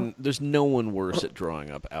right now. anyone. There's no one worse at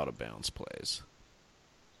drawing up out of bounds plays.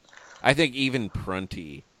 I think even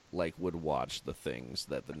Prunty would watch the things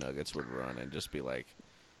that the Nuggets would run and just be like,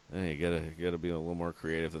 "Hey, you gotta be a little more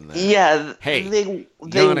creative than that." Yeah, Hey, they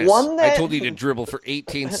Giannis, won that. I told you to dribble for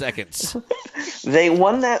 18 seconds. They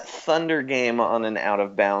won that Thunder game on an out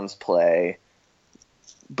of bounds play,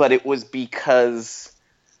 but it was because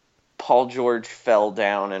Paul George fell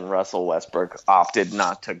down and Russell Westbrook opted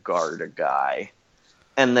not to guard a guy.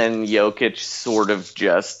 And then Jokic sort of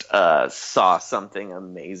just saw something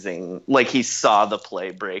amazing. Like, he saw the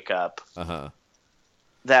play break up. Uh-huh.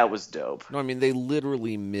 That was dope. No, I mean, they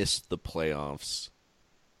literally missed the playoffs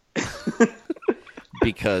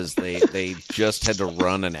because they just had to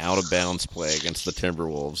run an out-of-bounds play against the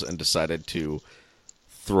Timberwolves and decided to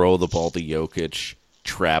throw the ball to Jokic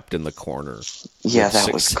trapped in the corner. Yeah, with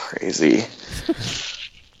that was crazy.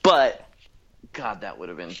 But, God, that would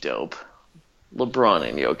have been dope. LeBron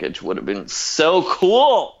and Jokic would have been so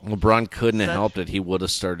cool. LeBron couldn't have helped it. He would have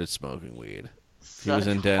started smoking weed. He was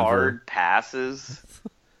in Denver. Hard passes.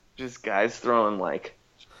 Just guys throwing like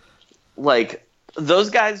those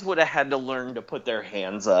guys would have had to learn to put their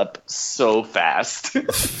hands up so fast.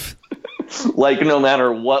 Like, no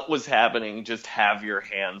matter what was happening, just have your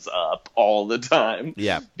hands up all the time.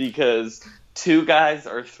 Yeah. Because two guys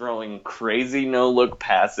are throwing crazy no-look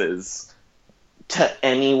passes to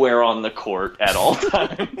anywhere on the court at all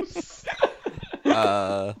times.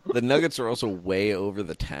 The Nuggets are also way over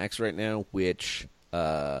the tax right now, which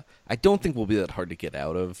I don't think will be that hard to get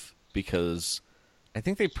out of because I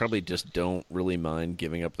think they probably just don't really mind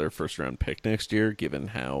giving up their first-round pick next year, given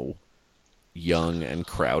how young and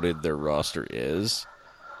crowded their roster is.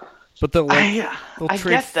 But they'll I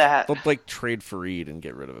trade, get that. They'll trade Fareed and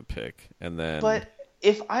get rid of a pick, and then. But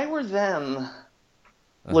if I were them,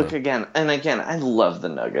 look again, I love the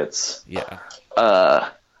Nuggets. Yeah.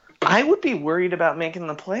 I would be worried about making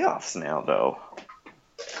the playoffs now, though.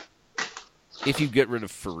 If you get rid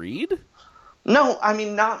of Fareed? No, I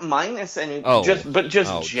mean not minus any,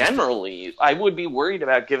 just generally, I would be worried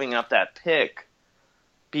about giving up that pick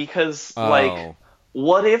because,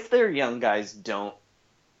 what if their young guys don't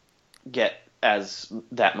get as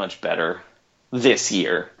that much better this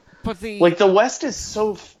year? But the West is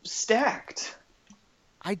so stacked.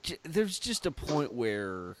 there's just a point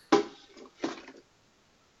where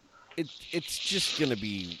it's just gonna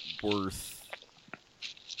be worth.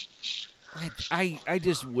 I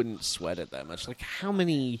just wouldn't sweat it that much. Like, how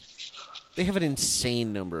many? They have an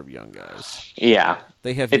insane number of young guys. Yeah,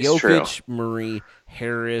 They have it's Jokic, true. Murray,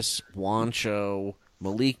 Harris, Wancho,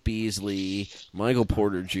 Malik Beasley, Michael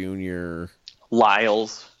Porter Jr.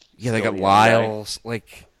 Lyles. Yeah, they Still got young guy. Lyles.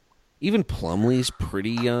 Like, even Plumlee's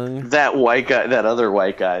pretty young. That white guy, that other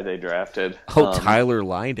white guy they drafted. Oh, Tyler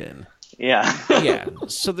Lydon. Yeah. Yeah.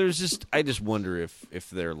 So there's just, I just wonder if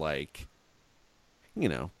they're like,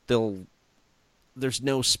 there's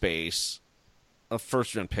no space. A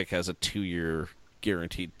first-round pick has a 2-year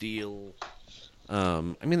guaranteed deal. I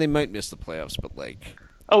mean, they might miss the playoffs, but like.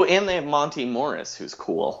 Oh, and they have Monty Morris, who's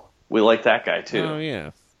cool. We like that guy too. Oh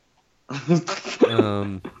yeah.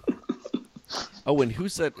 Oh, and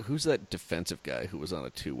who's that defensive guy who was on a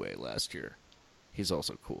 2-way last year? He's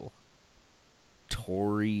also cool.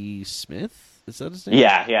 Torrey Smith? Is that his name?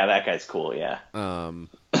 Yeah, that guy's cool. Yeah.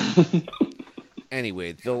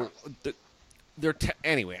 Anyway,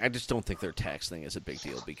 anyway, I just don't think their tax thing is a big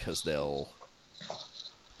deal because they'll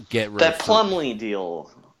get rid That of Plumlee deal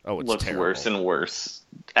it's looks terrible. worse and worse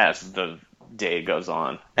as the day goes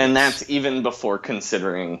on, and that's even before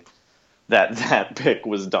considering that pick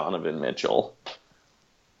was Donovan Mitchell.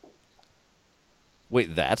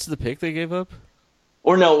 Wait, that's the pick they gave up?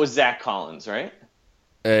 Or no, it was Zach Collins, right?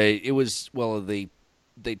 It was, they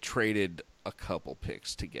traded a couple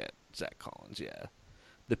picks to get Zach Collins, yeah.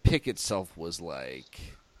 The pick itself was like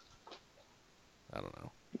I don't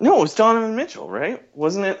know. No, it was Donovan Mitchell, right?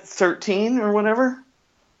 Wasn't it 13 or whatever?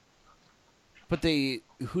 But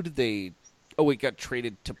who did they? Oh, it got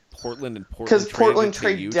traded to Portland, and Because Portland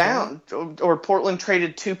traded traded down, or Portland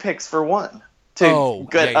traded 2 picks for 1 to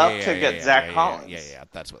get Zach Collins. Yeah,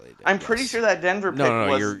 that's what they did. I'm pretty sure that Denver pick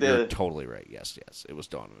was you're totally right. Yes, it was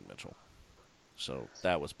Donovan Mitchell. So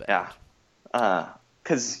that was bad. Yeah.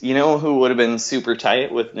 Because you know who would have been super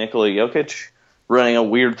tight with Nikola Jokic running a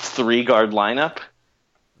weird 3-guard lineup?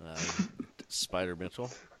 Spider Mitchell.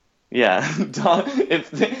 Yeah.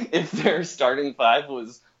 If their starting 5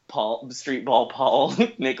 was Street Ball Paul,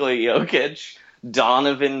 Nikola Jokic,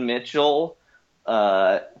 Donovan Mitchell,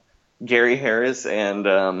 Gary Harris, and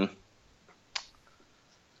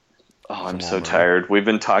I'm so tired. We've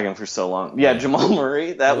been talking for so long. Yeah, Jamal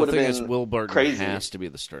Murray. That would have been is Will Barton crazy. Has to be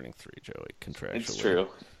the starting 3, Joey, contractually. It's true.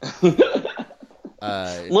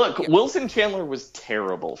 Look, Wilson Chandler was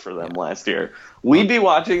terrible for them last year. We'd be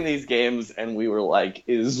watching these games, and we were like,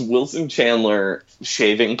 "Is Wilson Chandler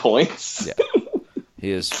shaving points?"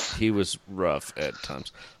 Yeah, he was rough at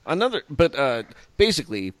times.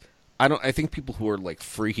 Basically, I think people who are like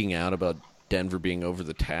freaking out about Denver being over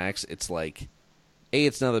the tax, it's like, A,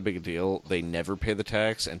 it's not that big a deal. They never pay the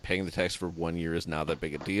tax, and paying the tax for 1 year is not that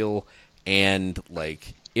big a deal. And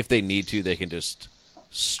like, if they need to, they can just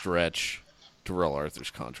stretch Darrell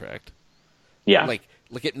Arthur's contract. Yeah. Like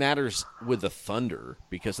it matters with the Thunder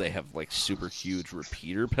because they have like super huge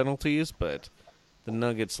repeater penalties, but the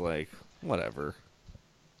Nuggets, like, whatever.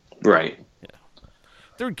 Right. Yeah.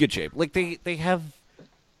 They're in good shape. Like they have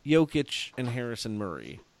Jokic and Harrison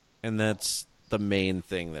Murray, and that's the main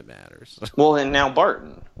thing that matters. Well, and now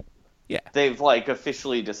Barton. Yeah. They've like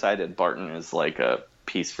officially decided Barton is like a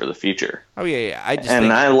piece for the future. Oh yeah.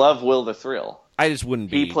 I love Will the Thrill. I just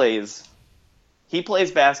wouldn't be. He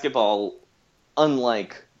plays basketball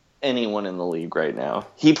unlike anyone in the league right now.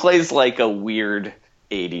 He plays like a weird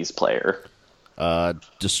 80s player.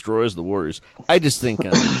 Destroys the Warriors. I just think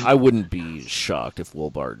I wouldn't be shocked if Will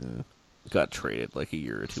Barton got traded like a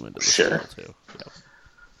year or two into the sale too.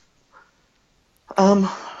 Yeah.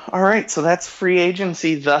 All right, so that's free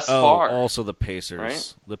agency thus far. Also the Pacers.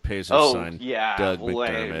 Right? The Pacers signed Doug lame.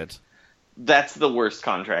 McDermott. That's the worst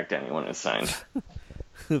contract anyone has signed.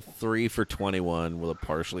 3 for $21 with a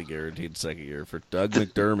partially guaranteed second year for Doug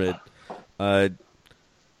McDermott.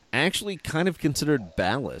 Actually kind of considered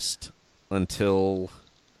ballast until...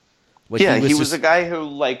 he was a guy who,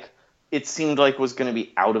 like, it seemed like was going to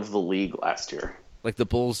be out of the league last year. Like, the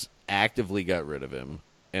Bulls actively got rid of him,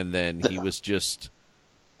 and then he was just...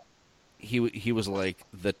 He was like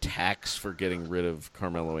the tax for getting rid of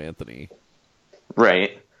Carmelo Anthony.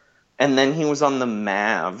 Right. And then he was on the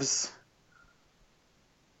Mavs.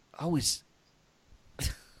 Always...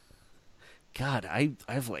 God,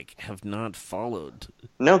 I've like have not followed.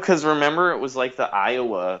 No, because remember it was like the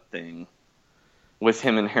Iowa thing with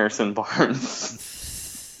him and Harrison Barnes.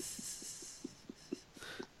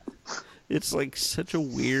 It's like such a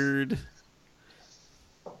weird.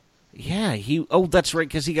 Yeah, that's right,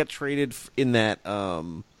 because he got traded in that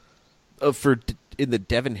in the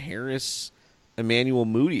Devin Harris, Emmanuel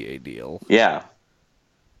Mudiay deal. Yeah.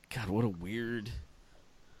 God, what a weird.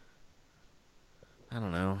 I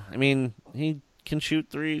don't know. I mean, he can shoot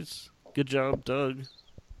threes. Good job, Doug.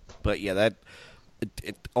 But yeah,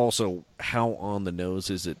 it also, how on the nose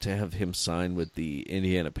is it to have him sign with the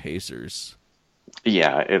Indiana Pacers?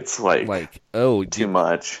 Yeah, it's too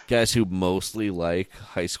much. Guys who mostly like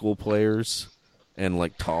high school players and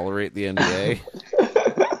like tolerate the NBA.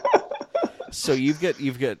 So you've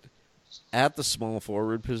got at the small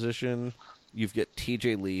forward position, you've got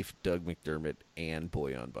TJ Leaf, Doug McDermott, and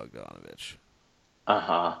Bojan Bogdanovic.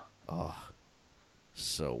 Uh-huh. Oh,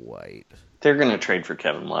 so white. They're going to trade for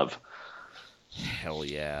Kevin Love. Hell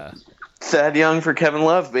yeah. Thad Young for Kevin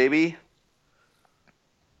Love, baby.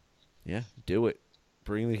 Yeah, do it.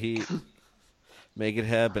 Bring the heat. Make it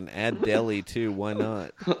happen. Add Delhi, too. Why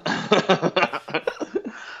not?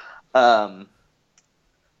 And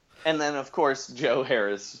then, of course, Joe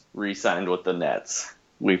Harris re-signed with the Nets.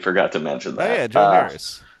 We forgot to mention that. Oh, yeah, Joe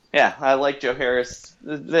Harris. Yeah, I like Joe Harris.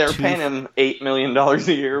 They're paying him $8 million a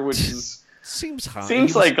year, which is seems high.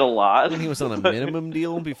 Seems like a lot. When he was on a minimum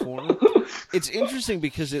deal before. It's interesting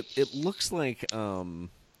because it looks like a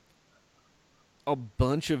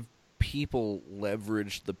bunch of people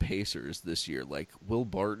leveraged the Pacers this year. Like Will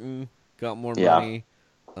Barton got more money,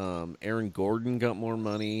 Aaron Gordon got more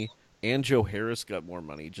money, and Joe Harris got more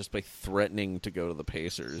money just by threatening to go to the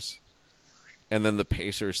Pacers. And then the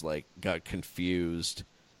Pacers got confused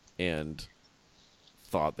and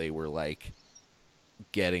thought they were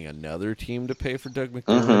getting another team to pay for Doug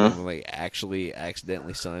McDermott and they actually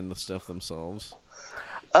accidentally sign the stuff themselves.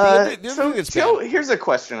 Joe, here's a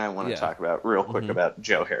question I want to talk about real quick about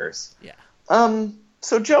Joe Harris. Yeah.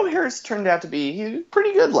 So Joe Harris turned out to be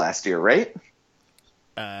pretty good last year, right?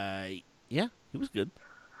 Yeah, he was good.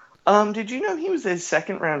 Did you know he was a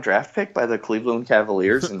second-round draft pick by the Cleveland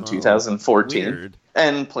Cavaliers in 2014 weird.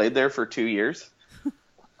 and played there for 2 years?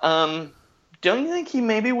 Don't you think he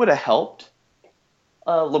maybe would have helped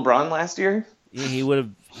LeBron last year? Yeah, he would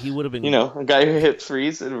have been. You know, a guy who hit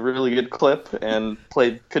threes at a really good clip and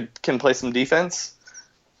can play some defense.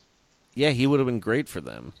 Yeah, he would have been great for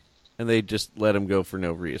them, and they just let him go for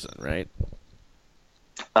no reason, right?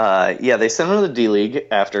 Yeah, they sent him to the D-League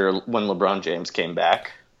when LeBron James came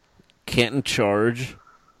back. Canton Charge,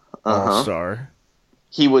 All-Star.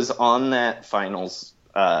 He was on that finals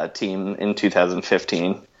team in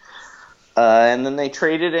 2015. And then they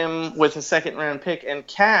traded him with a second-round pick and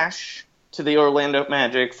cash to the Orlando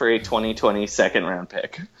Magic for a 2020 second-round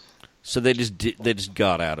pick. So they just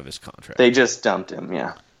got out of his contract. They just dumped him,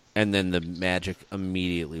 yeah. And then the Magic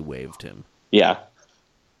immediately waived him. Yeah.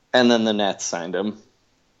 And then the Nets signed him.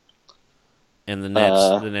 And the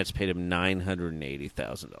Nets paid him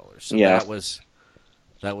 $980,000. So yeah.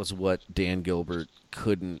 that was what Dan Gilbert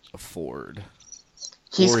couldn't afford.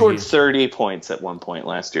 He scored 30 points at one point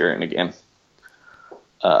last year in a game.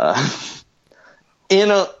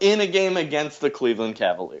 In a game against the Cleveland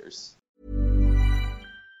Cavaliers.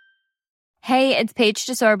 Hey, it's Paige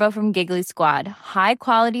DeSorbo from Giggly Squad. High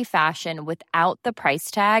quality fashion without the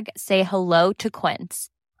price tag. Say hello to Quince.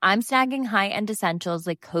 I'm snagging high-end essentials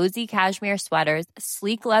like cozy cashmere sweaters,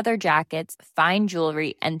 sleek leather jackets, fine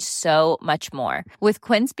jewelry, and so much more. With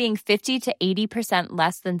Quince being 50 to 80%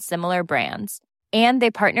 less than similar brands. And they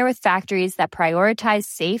partner with factories that prioritize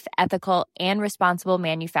safe, ethical, and responsible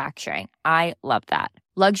manufacturing. I love that.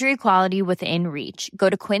 Luxury quality within reach. Go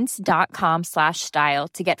to quince.com/style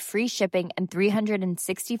to get free shipping and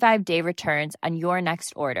 365-day returns on your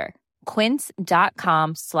next order.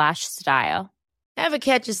 Quince.com/style. Ever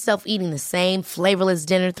catch yourself eating the same flavorless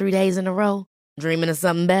dinner 3 days in a row? Dreaming of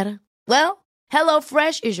something better? Well,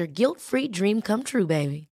 HelloFresh is your guilt-free dream come true,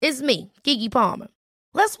 baby. It's me, Keke Palmer.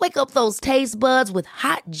 Let's wake up those taste buds with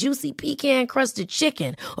hot, juicy pecan-crusted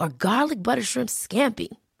chicken or garlic butter shrimp scampi.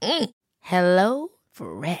 Hello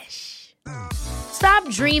Fresh. Stop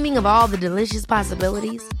dreaming of all the delicious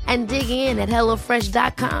possibilities and dig in at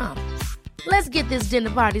HelloFresh.com. Let's get this dinner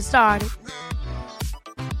party started.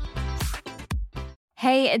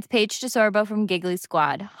 Hey, it's Paige DeSorbo from Giggly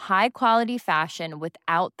Squad. High quality fashion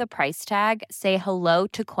without the price tag. Say hello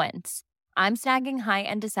to Quince. I'm snagging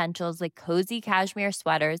high-end essentials like cozy cashmere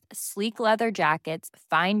sweaters, sleek leather jackets,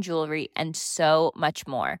 fine jewelry, and so much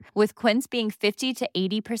more. With Quince being 50 to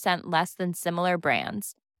 80% less than similar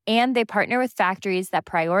brands. And they partner with factories that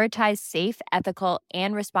prioritize safe, ethical,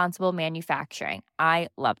 and responsible manufacturing. I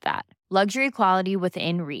love that. Luxury quality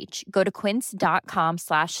within reach. Go to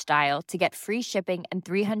quince.com/style to get free shipping and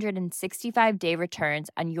 365-day returns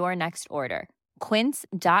on your next order.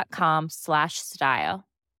 Quince.com/style.